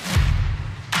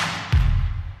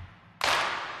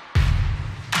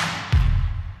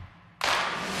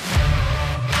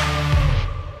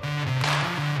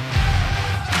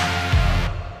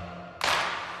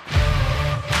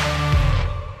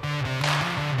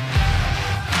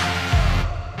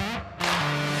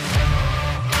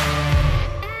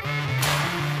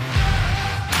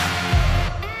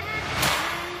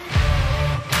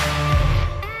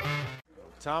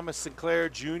 Thomas Sinclair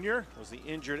Jr. was the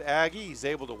injured Aggie. He's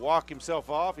able to walk himself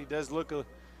off. He does look a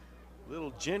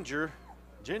little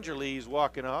gingerly he's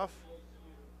walking off.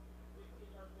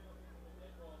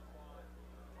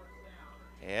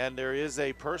 And there is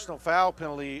a personal foul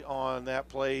penalty on that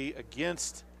play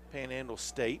against Panhandle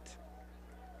State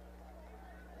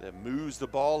that moves the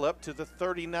ball up to the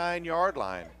 39-yard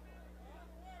line.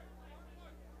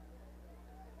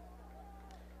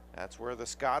 That's where the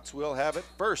Scots will have it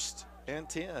first and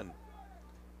 10.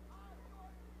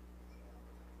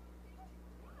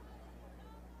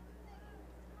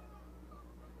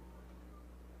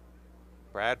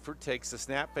 Bradford takes the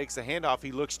snap, fakes the handoff.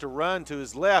 He looks to run to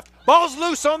his left. Ball's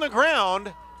loose on the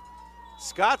ground.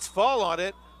 Scots fall on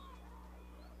it.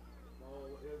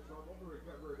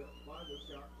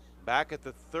 Back at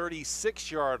the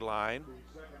 36-yard line.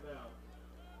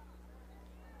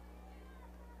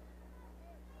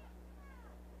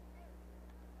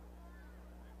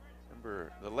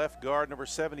 The left guard, number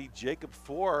 70, Jacob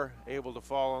Four, able to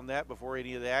fall on that before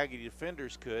any of the Aggie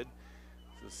defenders could.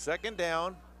 So second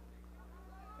down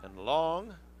and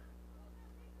long.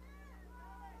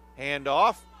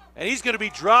 Handoff, and he's going to be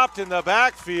dropped in the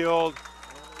backfield,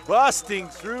 busting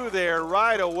through there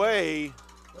right away.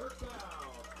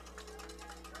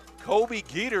 Kobe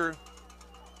Geeter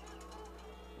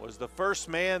was the first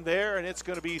man there, and it's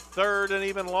going to be third and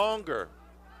even longer.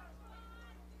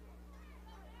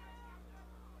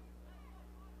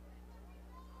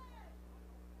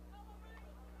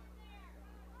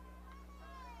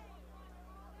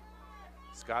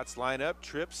 Scots line up,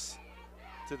 trips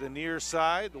to the near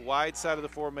side, the wide side of the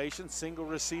formation, single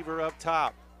receiver up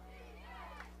top.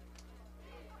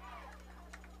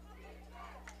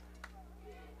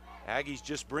 Aggies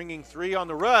just bringing three on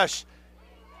the rush.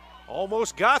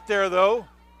 Almost got there though.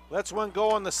 Lets one go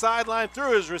on the sideline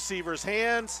through his receiver's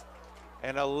hands,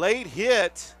 and a late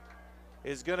hit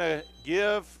is going to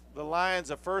give the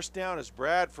Lions a first down as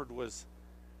Bradford was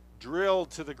drilled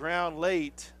to the ground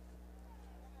late.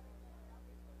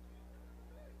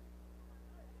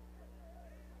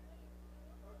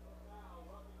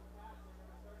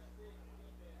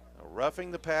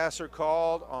 Roughing the passer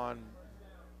called on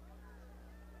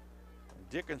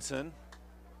Dickerson.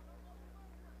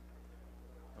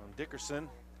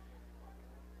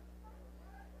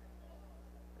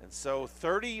 And so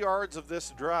 30 yards of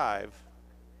this drive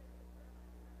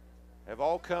have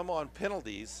all come on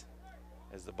penalties,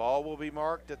 as the ball will be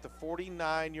marked at the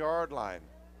 49-yard line.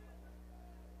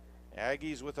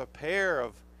 Aggies with a pair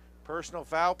of personal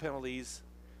foul penalties.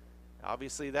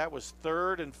 Obviously, that was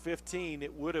 3rd and 15.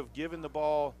 It would have given the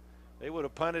ball, they would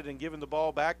have punted and given the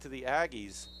ball back to the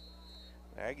Aggies.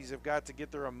 The Aggies have got to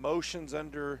get their emotions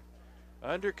under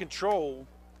control.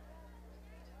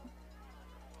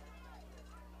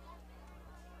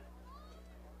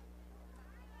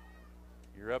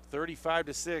 You're up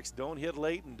 35-6. Don't hit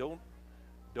late and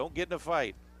don't get in a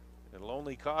fight. It'll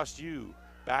only cost you.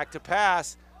 Back to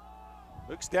pass.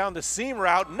 Looks down the seam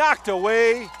route, knocked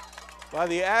away by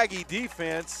the Aggie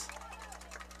defense,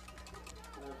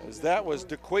 as that was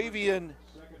Jaquavian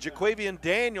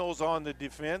Daniels on the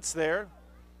defense there,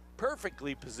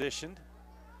 perfectly positioned.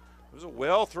 It was a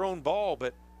well-thrown ball,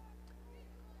 but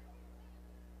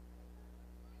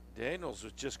Daniels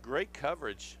with just great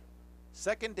coverage.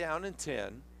 Second down and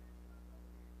 10.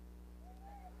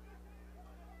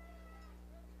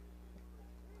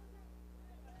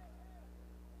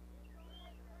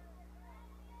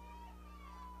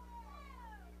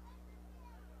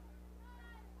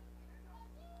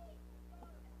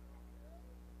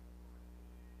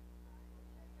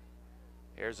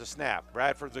 Here's a snap.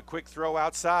 Bradford's a quick throw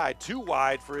outside, too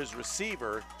wide for his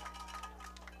receiver.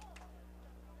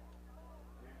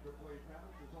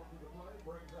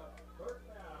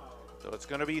 So it's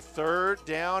going to be 3rd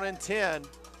down and 10.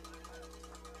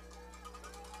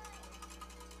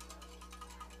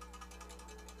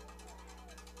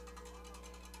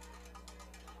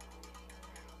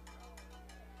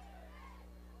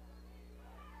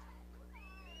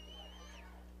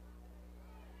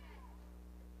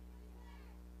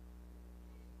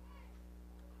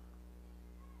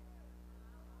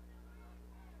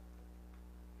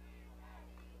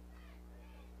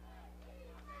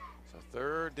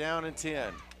 Third down and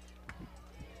 10.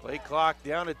 Play clock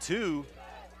down to 2.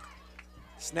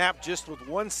 Snap just with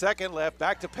 1 second left.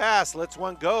 Back to pass. Lets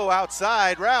one go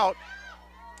outside route.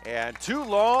 And too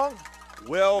long.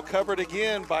 Well covered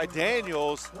again by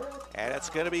Daniels. And it's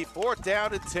going to be 4th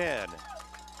down and 10.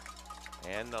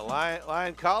 And the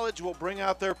Lyon College will bring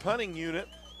out their punting unit.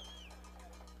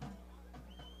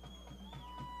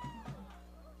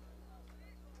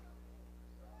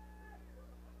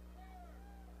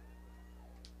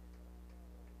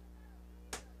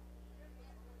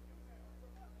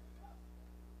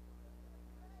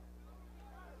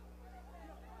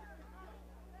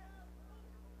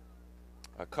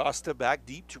 Acosta back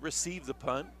deep to receive the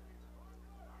punt.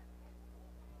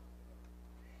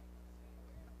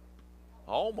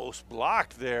 Almost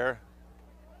blocked there.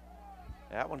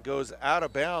 That one goes out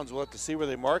of bounds. We'll have to see where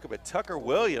they mark it, but Tucker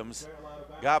Williams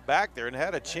got back there and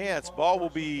had a chance. Ball will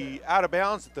be out of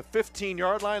bounds at the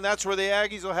 15-yard line. That's where the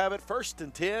Aggies will have it, 1st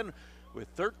and 10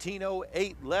 with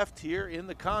 13:08 left here in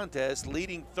the contest,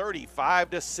 leading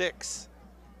 35-6.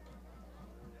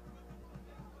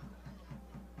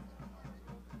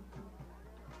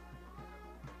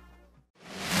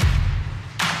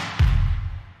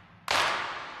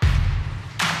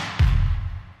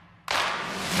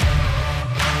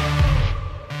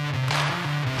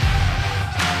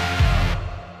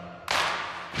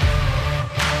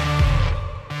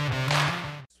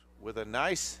 With a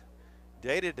nice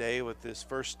day today with this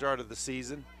first start of the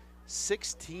season.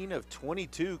 16 of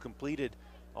 22 completed,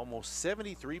 almost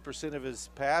 73% of his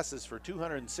passes for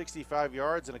 265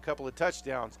 yards and a couple of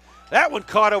touchdowns. That one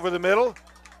caught over the middle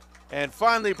and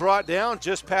finally brought down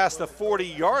just past the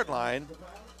 40-yard line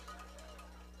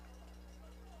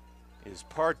is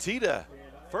Partita.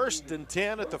 1st and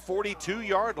 10 at the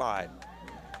 42-yard line.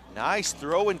 Nice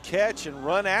throw and catch and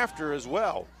run after as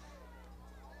well.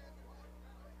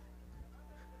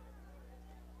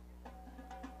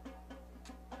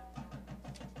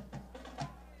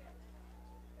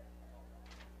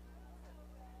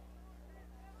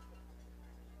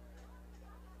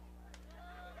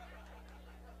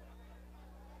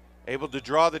 Able to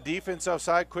draw the defense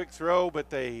offside, quick throw, but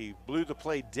they blew the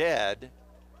play dead.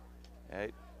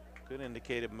 It could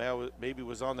indicate it maybe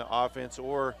was on the offense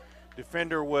or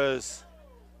defender was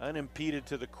unimpeded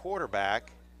to the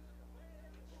quarterback.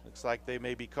 Looks like they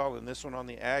may be calling this one on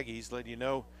the Aggies. Let you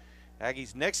know,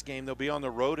 Aggies next game, they'll be on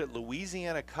the road at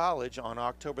Louisiana College on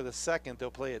October the 2nd. They'll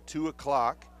play at 2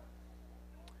 o'clock.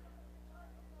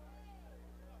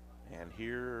 And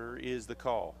here is the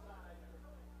call.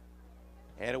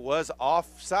 And it was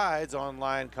offsides on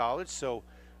Lyon College, so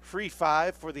free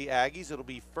 5 for the Aggies. It'll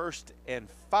be 1st and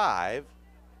 5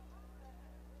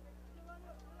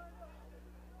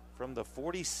 from the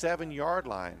 47-yard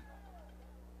line.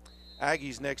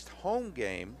 Aggies' next home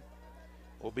game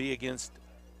will be against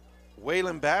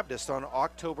Wayland Baptist on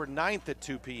October 9th at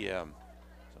 2 p.m.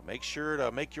 So make sure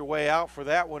to make your way out for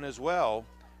that one as well.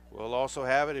 We'll also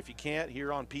have it, if you can't,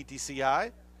 here on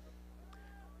PTCI.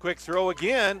 Quick throw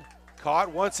again.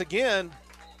 Caught once again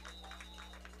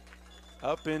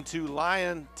up into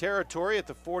Lyon territory at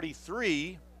the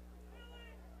 43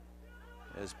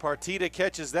 as Partita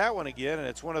catches that one again, and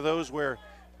it's one of those where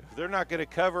if they're not going to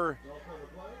cover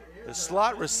the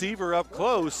slot receiver up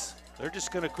close, they're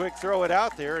just going to quick throw it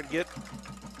out there and get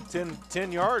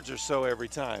 10 yards or so every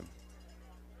time.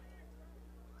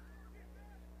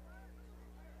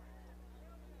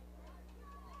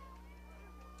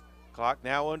 Clock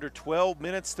now under 12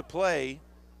 minutes to play.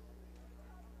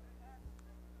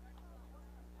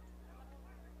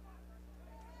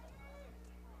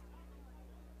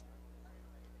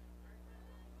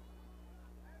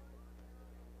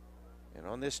 And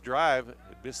on this drive, I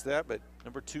missed that, but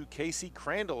number 2, Casey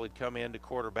Crandall had come in to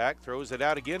quarterback, throws it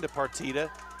out again to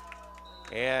Partita,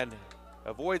 and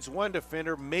avoids one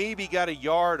defender, maybe got a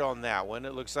yard on that one.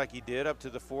 It looks like he did, up to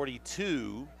the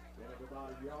 42.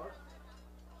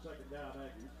 Second down,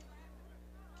 Aggies.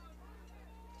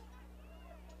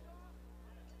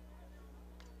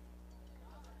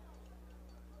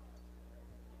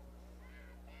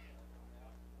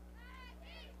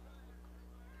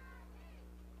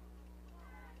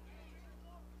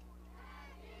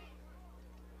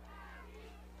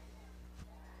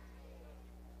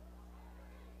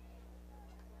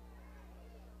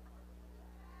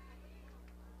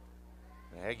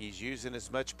 Aggies using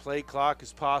as much play clock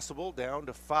as possible, down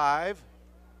to 5.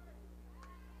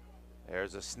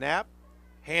 There's a snap,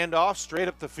 handoff straight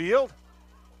up the field.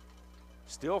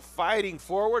 Still fighting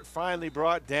forward, finally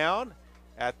brought down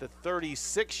at the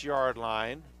 36-yard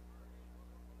line.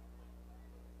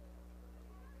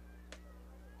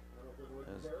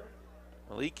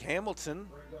 Malik Hamilton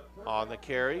on the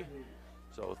carry.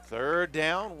 So third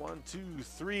down, 1, 2,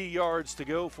 3 yards to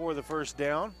go for the first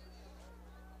down.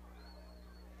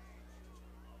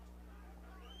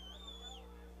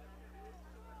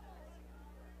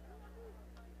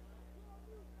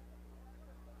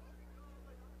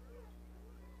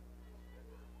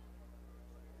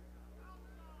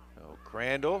 So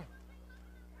Crandall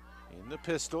in the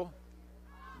pistol,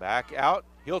 back out.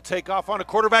 He'll take off on a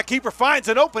quarterback keeper, finds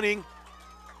an opening.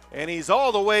 And he's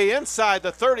all the way inside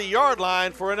the 30-yard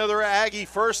line for another Aggie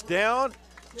first down.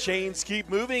 Chains keep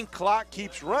moving, clock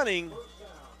keeps running.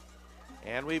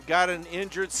 And we've got an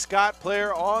injured Scott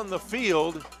player on the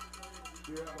field.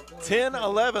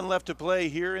 10-11 left to play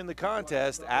here in the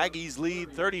contest. Aggies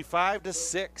lead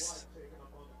 35-6.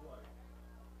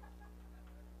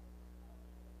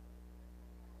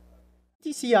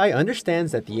 PTCI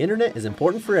understands that the internet is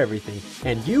important for everything,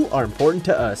 and you are important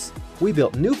to us. We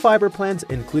built new fiber plans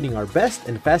including our best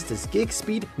and fastest gig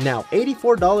speed, now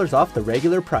 $84 off the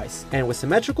regular price. And with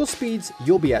symmetrical speeds,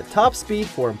 you'll be at top speed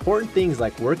for important things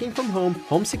like working from home,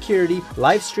 home security,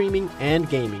 live streaming, and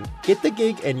gaming. Get the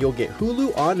gig and you'll get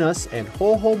Hulu on us and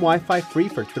whole home Wi-Fi free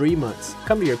for 3 months.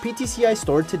 Come to your PTCI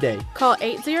store today. Call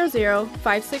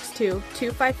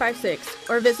 800-562-2556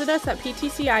 or visit us at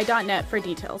ptci.net for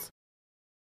details.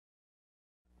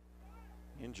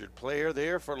 Injured player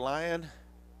there for Lyon.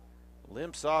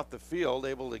 Limps off the field,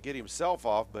 able to get himself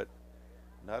off, but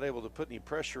not able to put any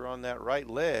pressure on that right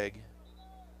leg.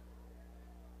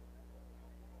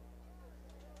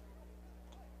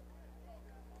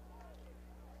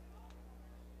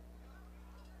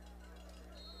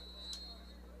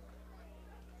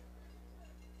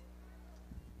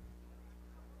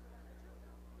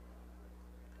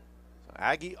 So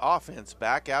Aggie offense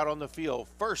back out on the field,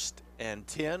 1st and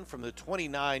 10 from the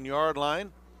 29-yard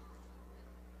line.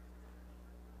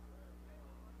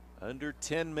 Under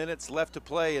 10 minutes left to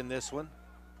play in this one.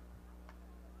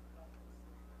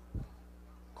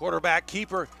 Quarterback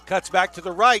keeper cuts back to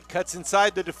the right, cuts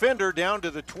inside the defender down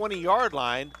to the 20-yard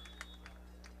line.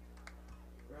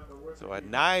 So a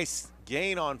nice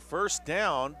gain on first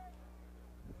down.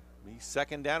 Be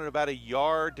second down and about a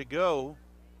yard to go.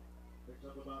 Picks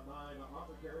up about 9 off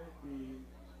the carry.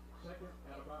 The second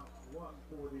at about 1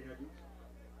 for the Aggies.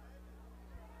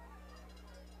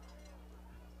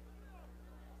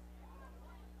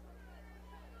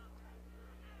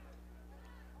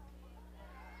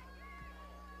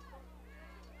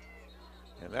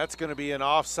 And that's going to be an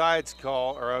offsides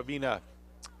call, or I mean a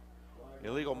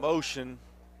illegal motion.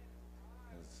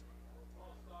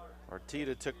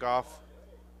 Arteta took off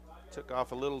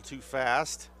a little too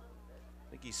fast.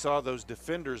 I think he saw those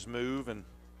defenders move, and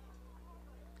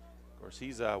of course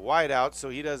he's a wideout, so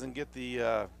he doesn't get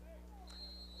the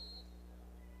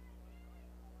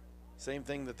same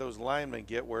thing that those linemen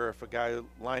get, where if a guy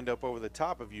lined up over the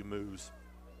top of you moves.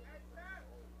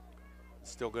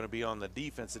 Still going to be on the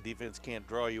defense can't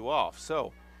draw you off.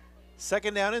 So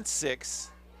second down and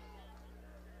 6.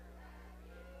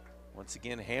 Once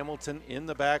again, Hamilton in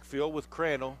the backfield with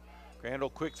Crandall.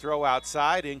 Crandall quick throw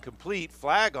outside, incomplete,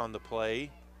 flag on the play.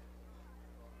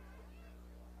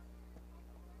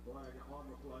 Flag on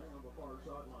the play on the far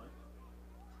sideline.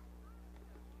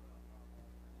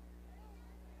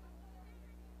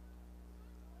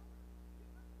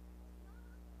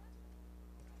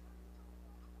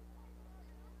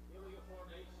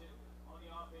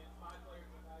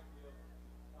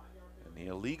 The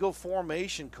illegal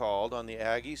formation called on the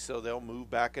Aggies, so they'll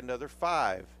move back another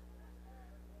 5.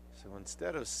 So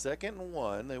instead of 2nd and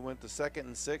 1, they went to 2nd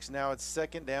and 6. Now it's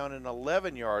 2nd down and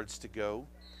 11 yards to go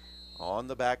on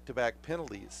the back-to-back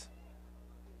penalties.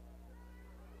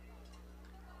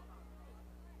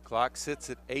 Clock sits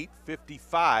at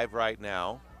 8:55 right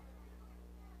now.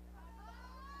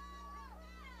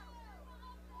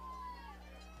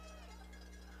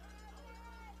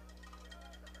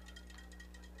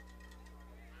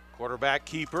 Quarterback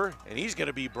keeper, and he's going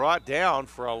to be brought down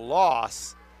for a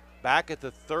loss back at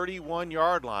the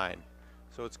 31-yard line.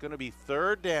 So it's going to be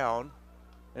 3rd down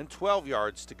and 12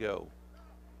 yards to go.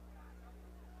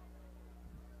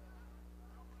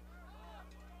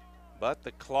 But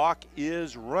the clock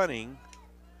is running.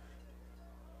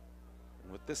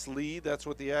 And with this lead, that's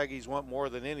what the Aggies want more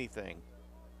than anything.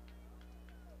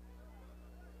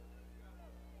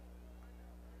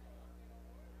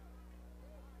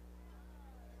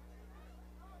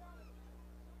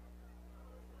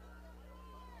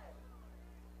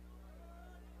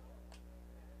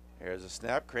 There's a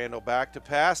snap. Crandall back to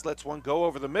pass. Lets one go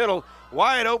over the middle.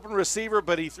 Wide open receiver,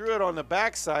 but he threw it on the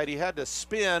backside. He had to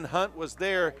spin. Hunt was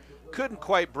there. Couldn't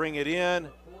quite bring it in.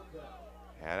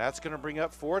 And that's going to bring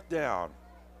up 4th down.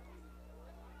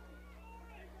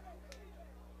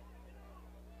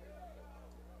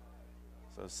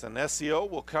 So Senesio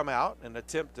will come out and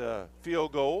attempt a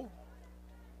field goal.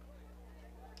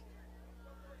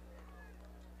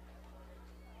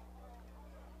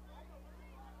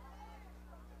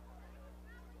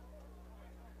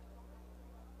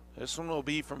 This one will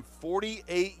be from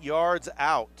 48 yards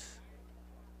out.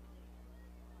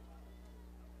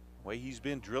 The way he's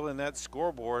been drilling that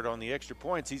scoreboard on the extra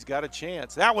points, he's got a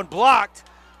chance. That one blocked.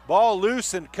 Ball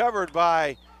loose and covered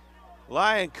by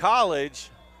Lyon College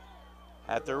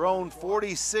at their own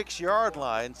 46-yard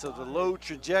line. So the low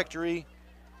trajectory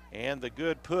and the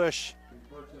good push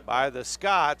by the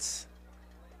Scots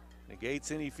negates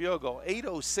any field goal.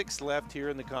 8:06 left here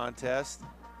in the contest.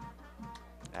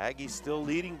 Aggies still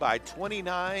leading by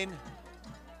 29.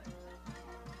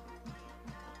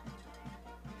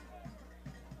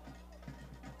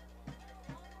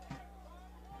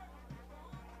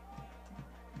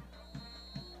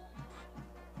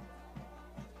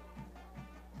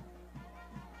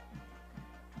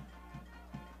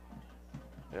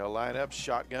 They'll line up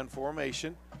shotgun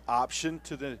formation. Option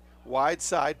to the wide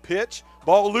side. Pitch.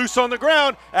 Ball loose on the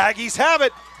ground. Aggies have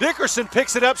it. Dickerson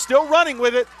picks it up, still running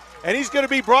with it. And he's going to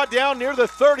be brought down near the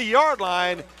 30-yard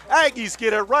line. Aggies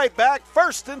get it right back.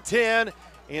 1st and 10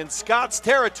 in Scott's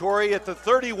territory at the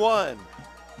 31.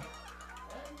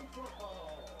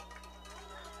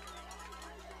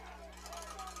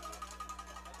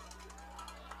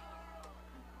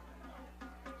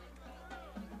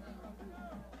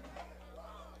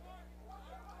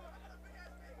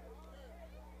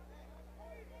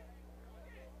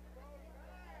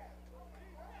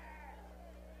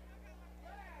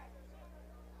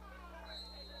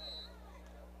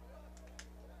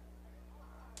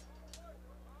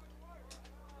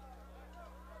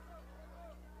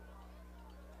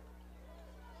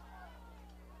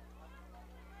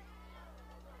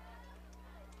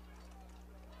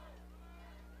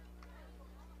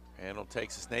 Handle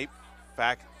takes a snap,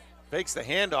 fakes the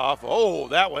handoff. Oh,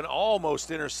 that one almost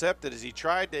intercepted as he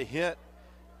tried to hit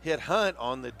Hunt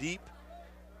on the deep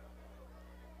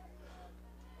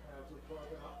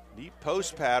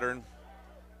post pattern.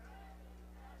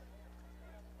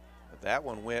 But that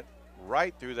one went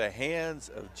right through the hands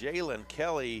of Jalen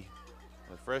Kelly,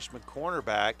 the freshman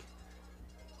cornerback.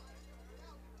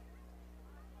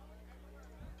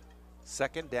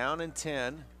 2nd down and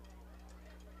 10.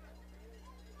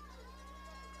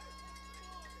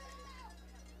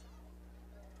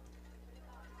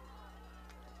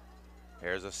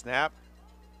 There's a snap.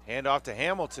 Handoff to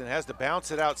Hamilton. Has to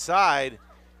bounce it outside.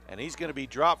 And he's going to be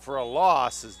dropped for a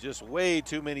loss. There's just way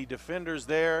too many defenders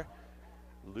there.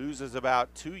 Loses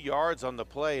about 2 yards on the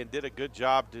play and did a good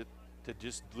job to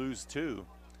just lose 2.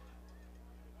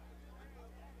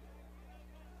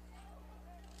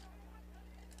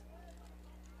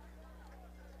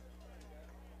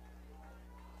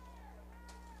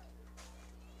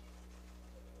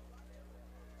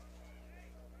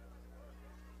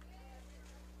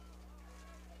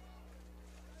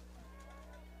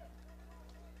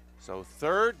 So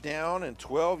 3rd down and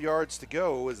 12 yards to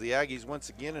go as the Aggies once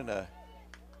again in a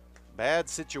bad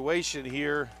situation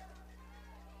here.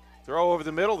 Throw over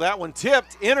the middle, that one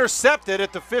tipped, intercepted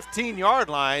at the 15-yard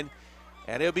line,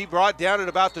 and it'll be brought down at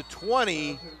about the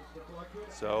 20.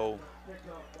 So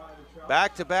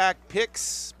back-to-back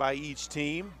picks by each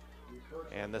team,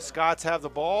 and the Scots have the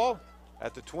ball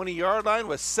at the 20-yard line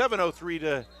with 7:03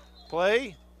 to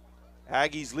play.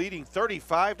 Aggies leading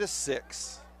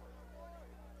 35-6.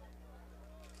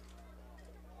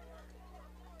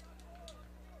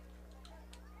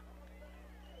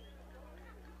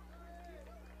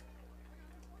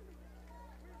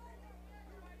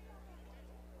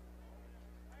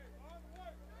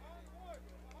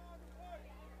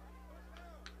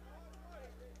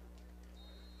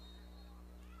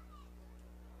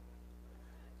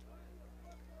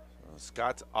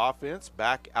 Scott's offense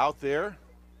back out there.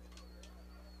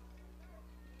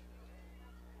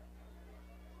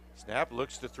 Snap,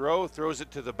 looks to throw, throws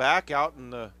it to the back out in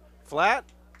the flat.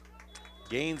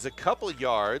 Gains a couple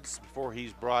yards before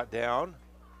he's brought down.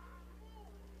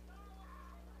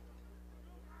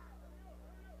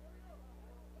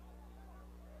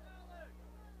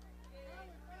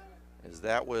 As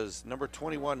that was number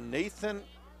 21, Nathan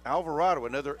Alvarado,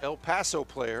 another El Paso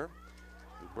player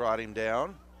who brought him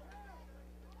down.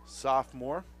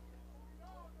 Sophomore.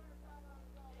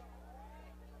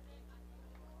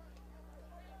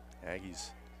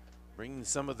 Aggies bringing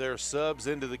some of their subs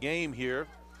into the game here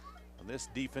on this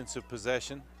defensive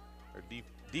possession, or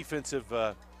defensive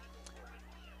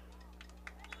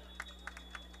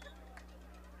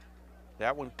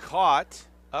That one caught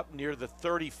up near the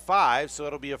 35, so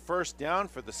it'll be a first down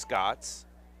for the Scots.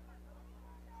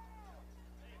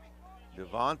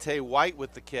 Devontae White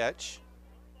with the catch.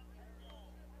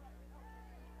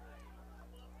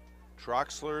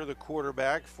 Troxler, the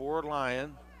quarterback for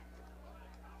Lyon.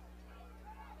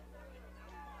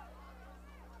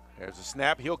 There's a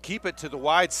snap. He'll keep it to the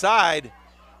wide side.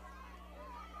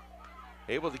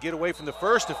 Able to get away from the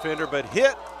first defender, but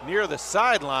hit near the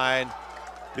sideline.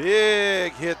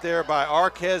 Big hit there by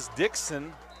Arquez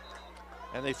Dixon.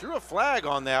 And they threw a flag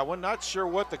on that one. Not sure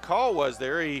what the call was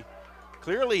there. He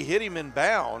clearly hit him in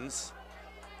bounds.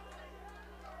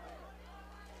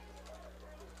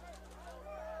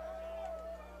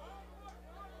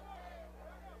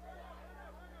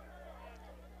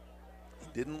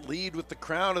 Didn't lead with the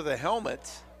crown of the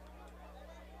helmet.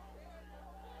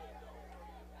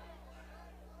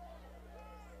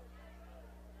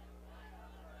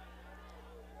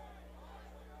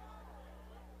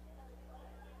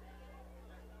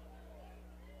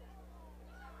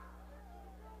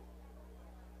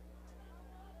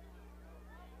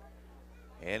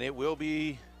 And it will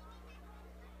be,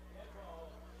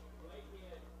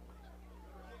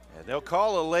 and they'll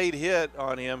call a late hit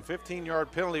on him.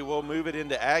 15-yard penalty will move it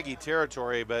into Aggie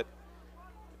territory, but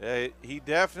he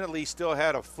definitely still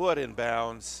had a foot in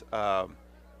bounds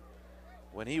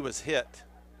when he was hit.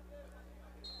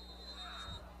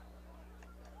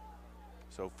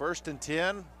 So 1st and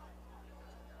 10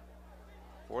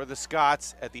 for the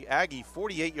Scots at the Aggie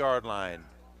 48-yard line.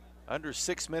 Under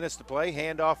 6 minutes to play,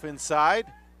 handoff inside.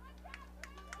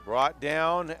 Brought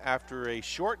down after a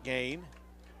short gain.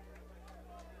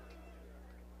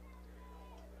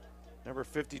 Number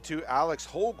 52, Alex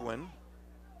Holguin,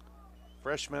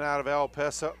 freshman out of El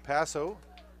Paso.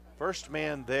 First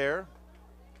man there,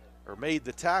 or made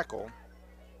the tackle.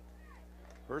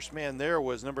 First man there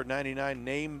was number 99,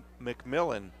 Name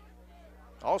McMillan,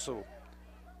 also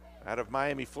out of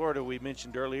Miami, Florida, we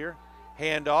mentioned earlier.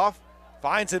 Handoff.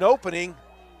 Finds an opening,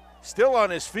 still on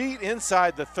his feet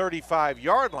inside the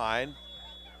 35-yard line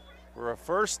for a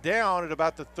first down at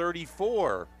about the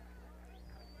 34.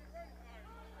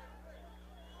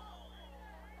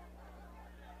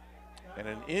 And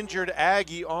an injured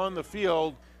Aggie on the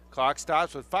field. Clock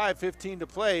stops with 5:15 to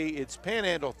play. It's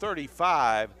Panhandle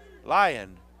 35,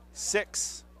 Lyon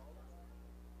 6.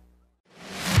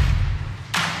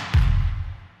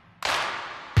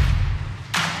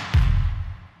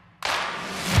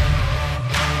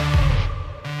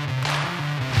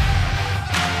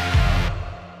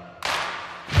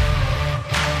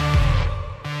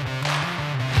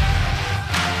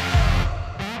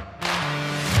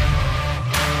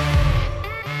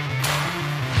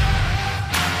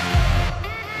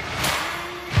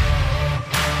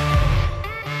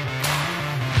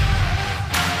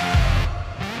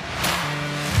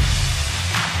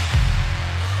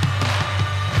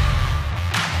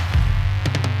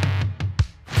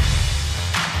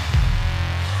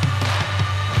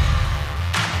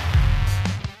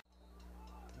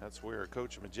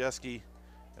 Coach Majeski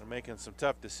making some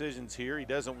tough decisions here. He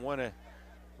doesn't want to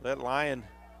let Lyon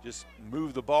just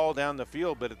move the ball down the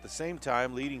field, but at the same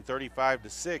time, leading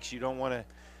 35-6, you don't want to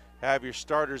have your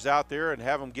starters out there and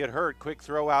have them get hurt. Quick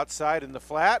throw outside in the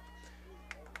flat.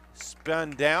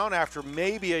 Spun down after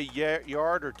maybe a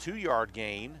yard or 2-yard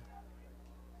gain.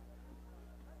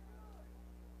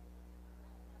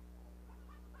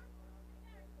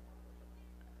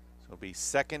 So it'll be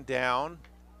 2nd down,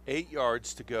 8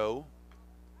 yards to go.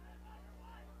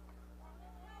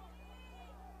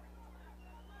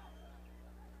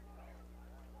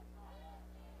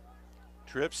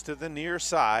 Trips to the near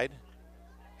side.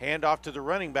 Handoff to the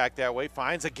running back that way.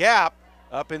 Finds a gap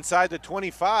up inside the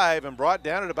 25 and brought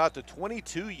down at about the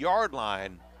 22-yard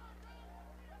line.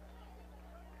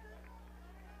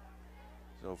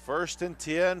 So 1st and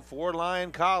 10 for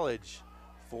Lyon College.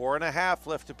 4.5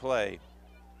 left to play.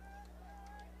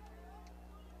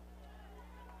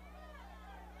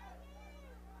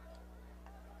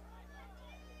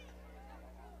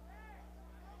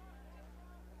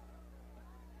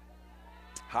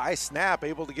 High snap,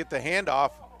 able to get the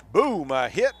handoff. Boom, a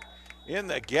hit in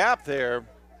the gap there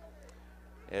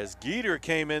as Geeter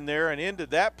came in there and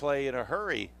ended that play in a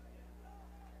hurry.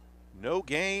 No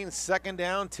gain, 2nd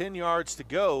down, 10 yards to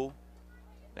go.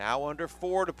 Now under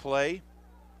 4 to play.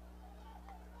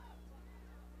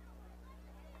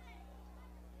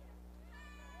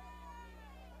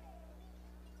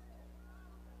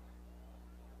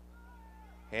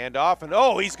 Handoff, and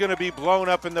oh, he's going to be blown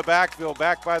up in the backfield,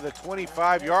 back by the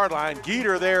 25-yard line.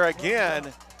 Geeter there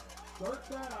again. 3rd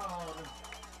down.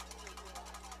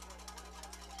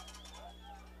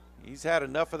 He's had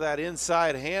enough of that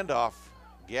inside handoff,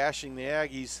 gashing the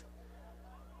Aggies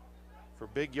for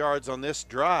big yards on this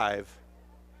drive.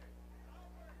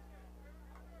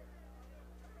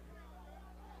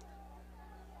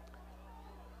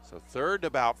 So third,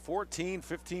 about 14,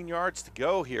 15 yards to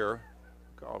go here.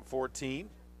 Call it 14.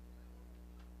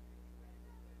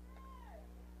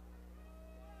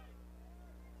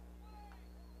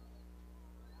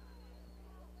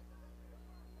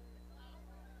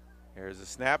 Here's a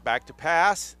snap, back to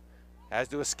pass. Has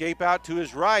to escape out to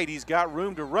his right. He's got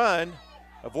room to run.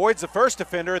 Avoids the first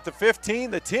defender at the 15,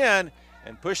 the 10,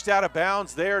 and pushed out of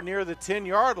bounds there near the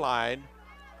 10-yard line.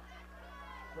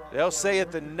 They'll say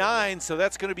at the 9, so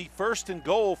that's going to be first and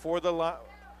goal for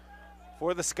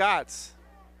the Scots.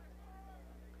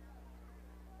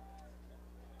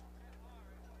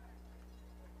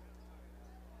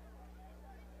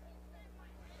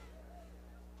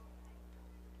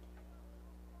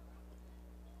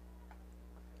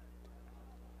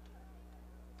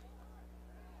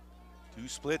 Two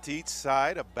split to each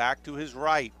side, a back to his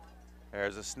right.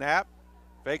 There's a snap,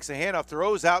 fakes a handoff,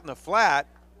 throws out in the flat.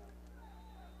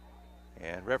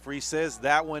 And referee says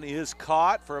that one is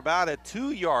caught for about a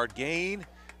 2-yard gain.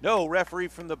 No, referee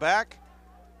from the back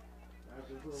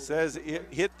says it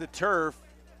hit the turf,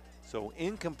 so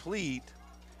incomplete.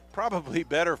 Probably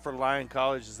better for Lyon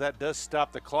College as that does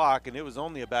stop the clock, and it was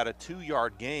only about a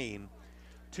 2-yard gain.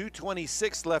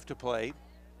 2:26 left to play.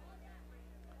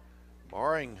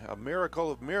 Barring a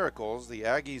miracle of miracles, the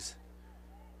Aggies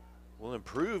will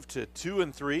improve to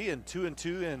 2-3 and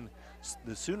 2-2 in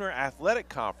the Sooner Athletic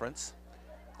Conference.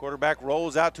 Quarterback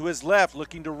rolls out to his left,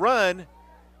 looking to run.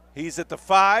 He's at the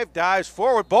 5, dives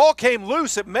forward. Ball came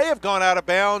loose. It may have gone out of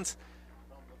bounds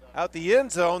out the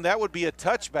end zone. That would be a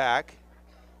touchback.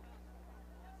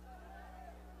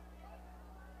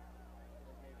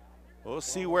 We'll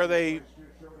see where they'll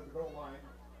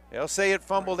say it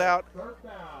fumbled out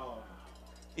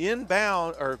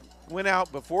inbound, or went out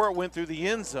before it went through the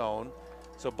end zone.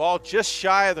 So ball just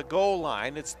shy of the goal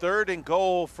line. It's third and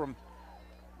goal from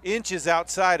inches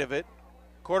outside of it.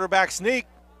 Quarterback sneak,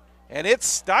 and it's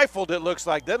stifled, it looks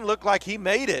like. Doesn't look like he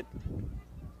made it.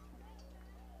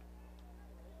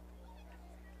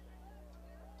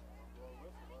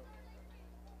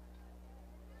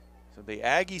 So the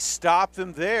Aggies stopped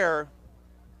them there.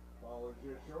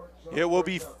 It will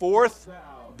be fourth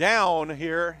down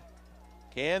here.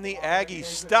 Can the Aggies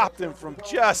stop them from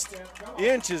just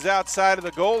inches outside of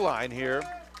the goal line here?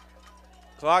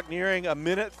 Clock nearing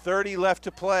 1:30 left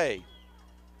to play.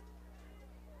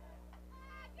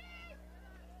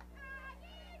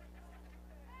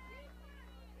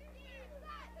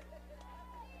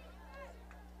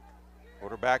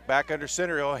 Quarterback back under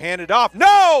center. He'll hand it off.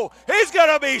 No! He's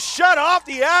going to be shut off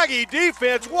the Aggie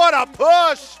defense. What a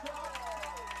push!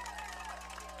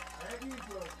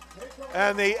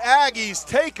 And the Aggies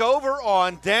take over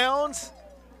on downs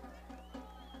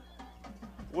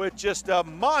with just a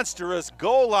monstrous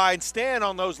goal line stand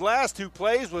on those last two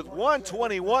plays with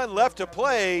 1:21 left to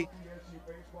play.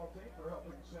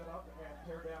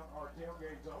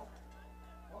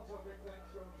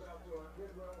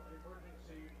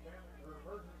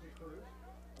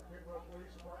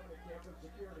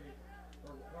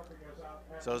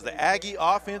 So as the Aggie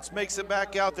offense makes it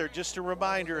back out there, just a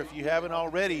reminder, if you haven't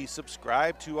already,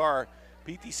 subscribe to our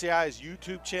PTCI's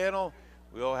YouTube channel.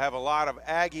 We'll have a lot of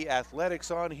Aggie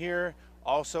athletics on here.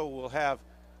 Also, we'll have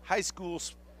high school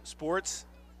sports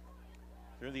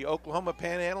through the Oklahoma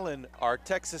Panhandle and our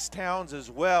Texas towns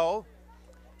as well,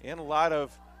 and a lot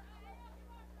of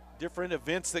different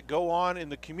events that go on in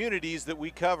the communities that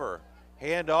we cover.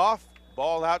 Hand off,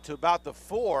 ball out to about the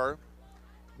 4.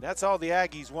 That's all the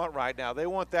Aggies want right now. They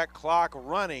want that clock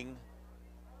running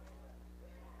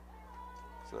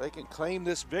so they can claim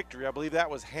this victory. I believe that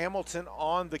was Hamilton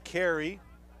on the carry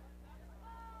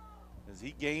as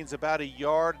he gains about a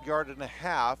yard, yard and a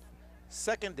half.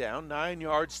 Second down, 9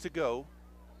 yards to go.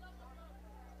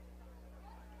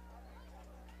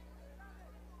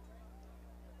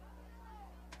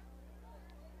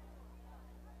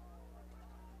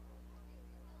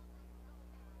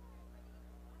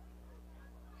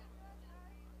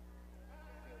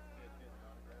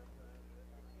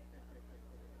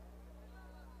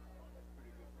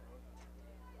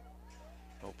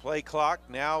 Play clock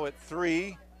now at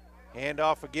 3.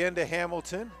 Handoff again to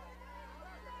Hamilton.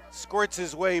 Squirts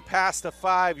his way past the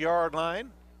 5-yard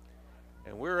line.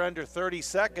 And we're under 30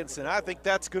 seconds, and I think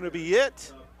that's going to be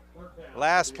it.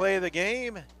 Last play of the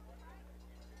game.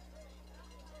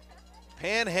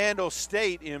 Panhandle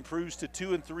State improves to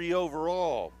 2-3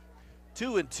 overall.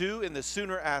 2-2 in the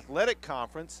Sooner Athletic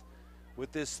Conference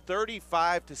with this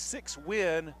 35-6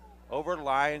 win over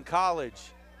Lyon College.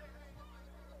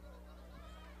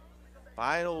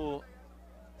 Final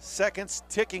seconds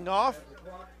ticking off.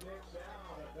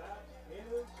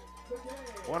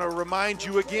 Want to remind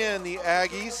you again, the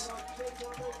Aggies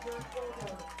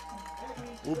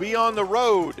will be on the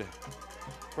road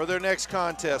for their next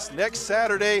contest. Next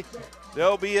Saturday,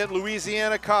 they'll be at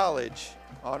Louisiana College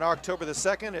on October the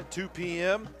 2nd at 2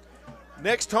 p.m.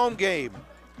 Next home game,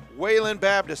 Wayland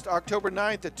Baptist, October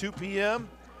 9th at 2 p.m.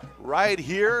 right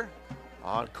here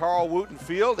on Carl Wooten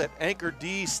Field at Anchor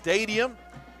D Stadium.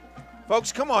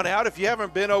 Folks, come on out. If you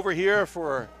haven't been over here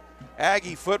for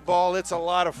Aggie football, it's a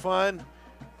lot of fun.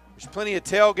 There's plenty of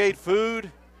tailgate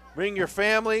food. Bring your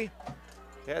family.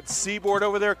 Had Seaboard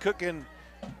over there cooking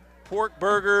pork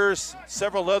burgers,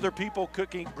 several other people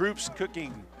groups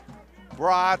cooking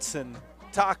brats and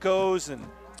tacos and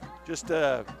just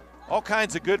all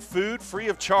kinds of good food free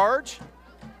of charge.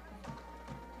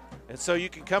 And so you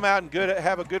can come out and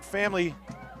have a good family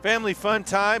fun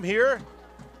time here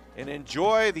and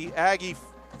enjoy the Aggie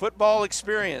football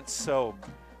experience. So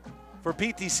for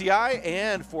PTCI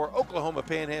and for Oklahoma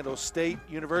Panhandle State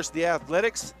University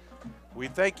Athletics, we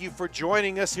thank you for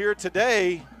joining us here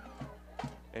today.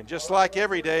 And just like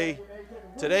every day,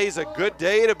 today's a good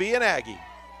day to be an Aggie.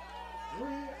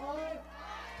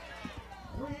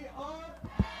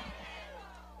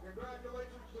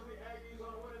 Congratulations to the Aggies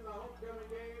on winning the homecoming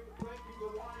game. Thank you to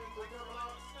Lyon for coming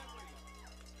out.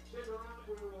 Stick around.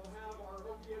 We will have our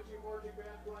OPSU marching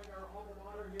band playing our alma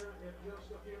mater here in just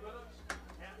a few minutes.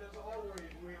 And as always,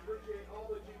 we appreciate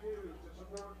all that you do to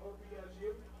support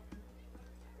OPSU.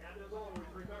 And as always,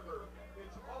 remember,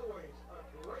 it's always a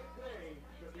great day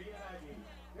to be an Aggie.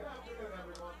 Good afternoon.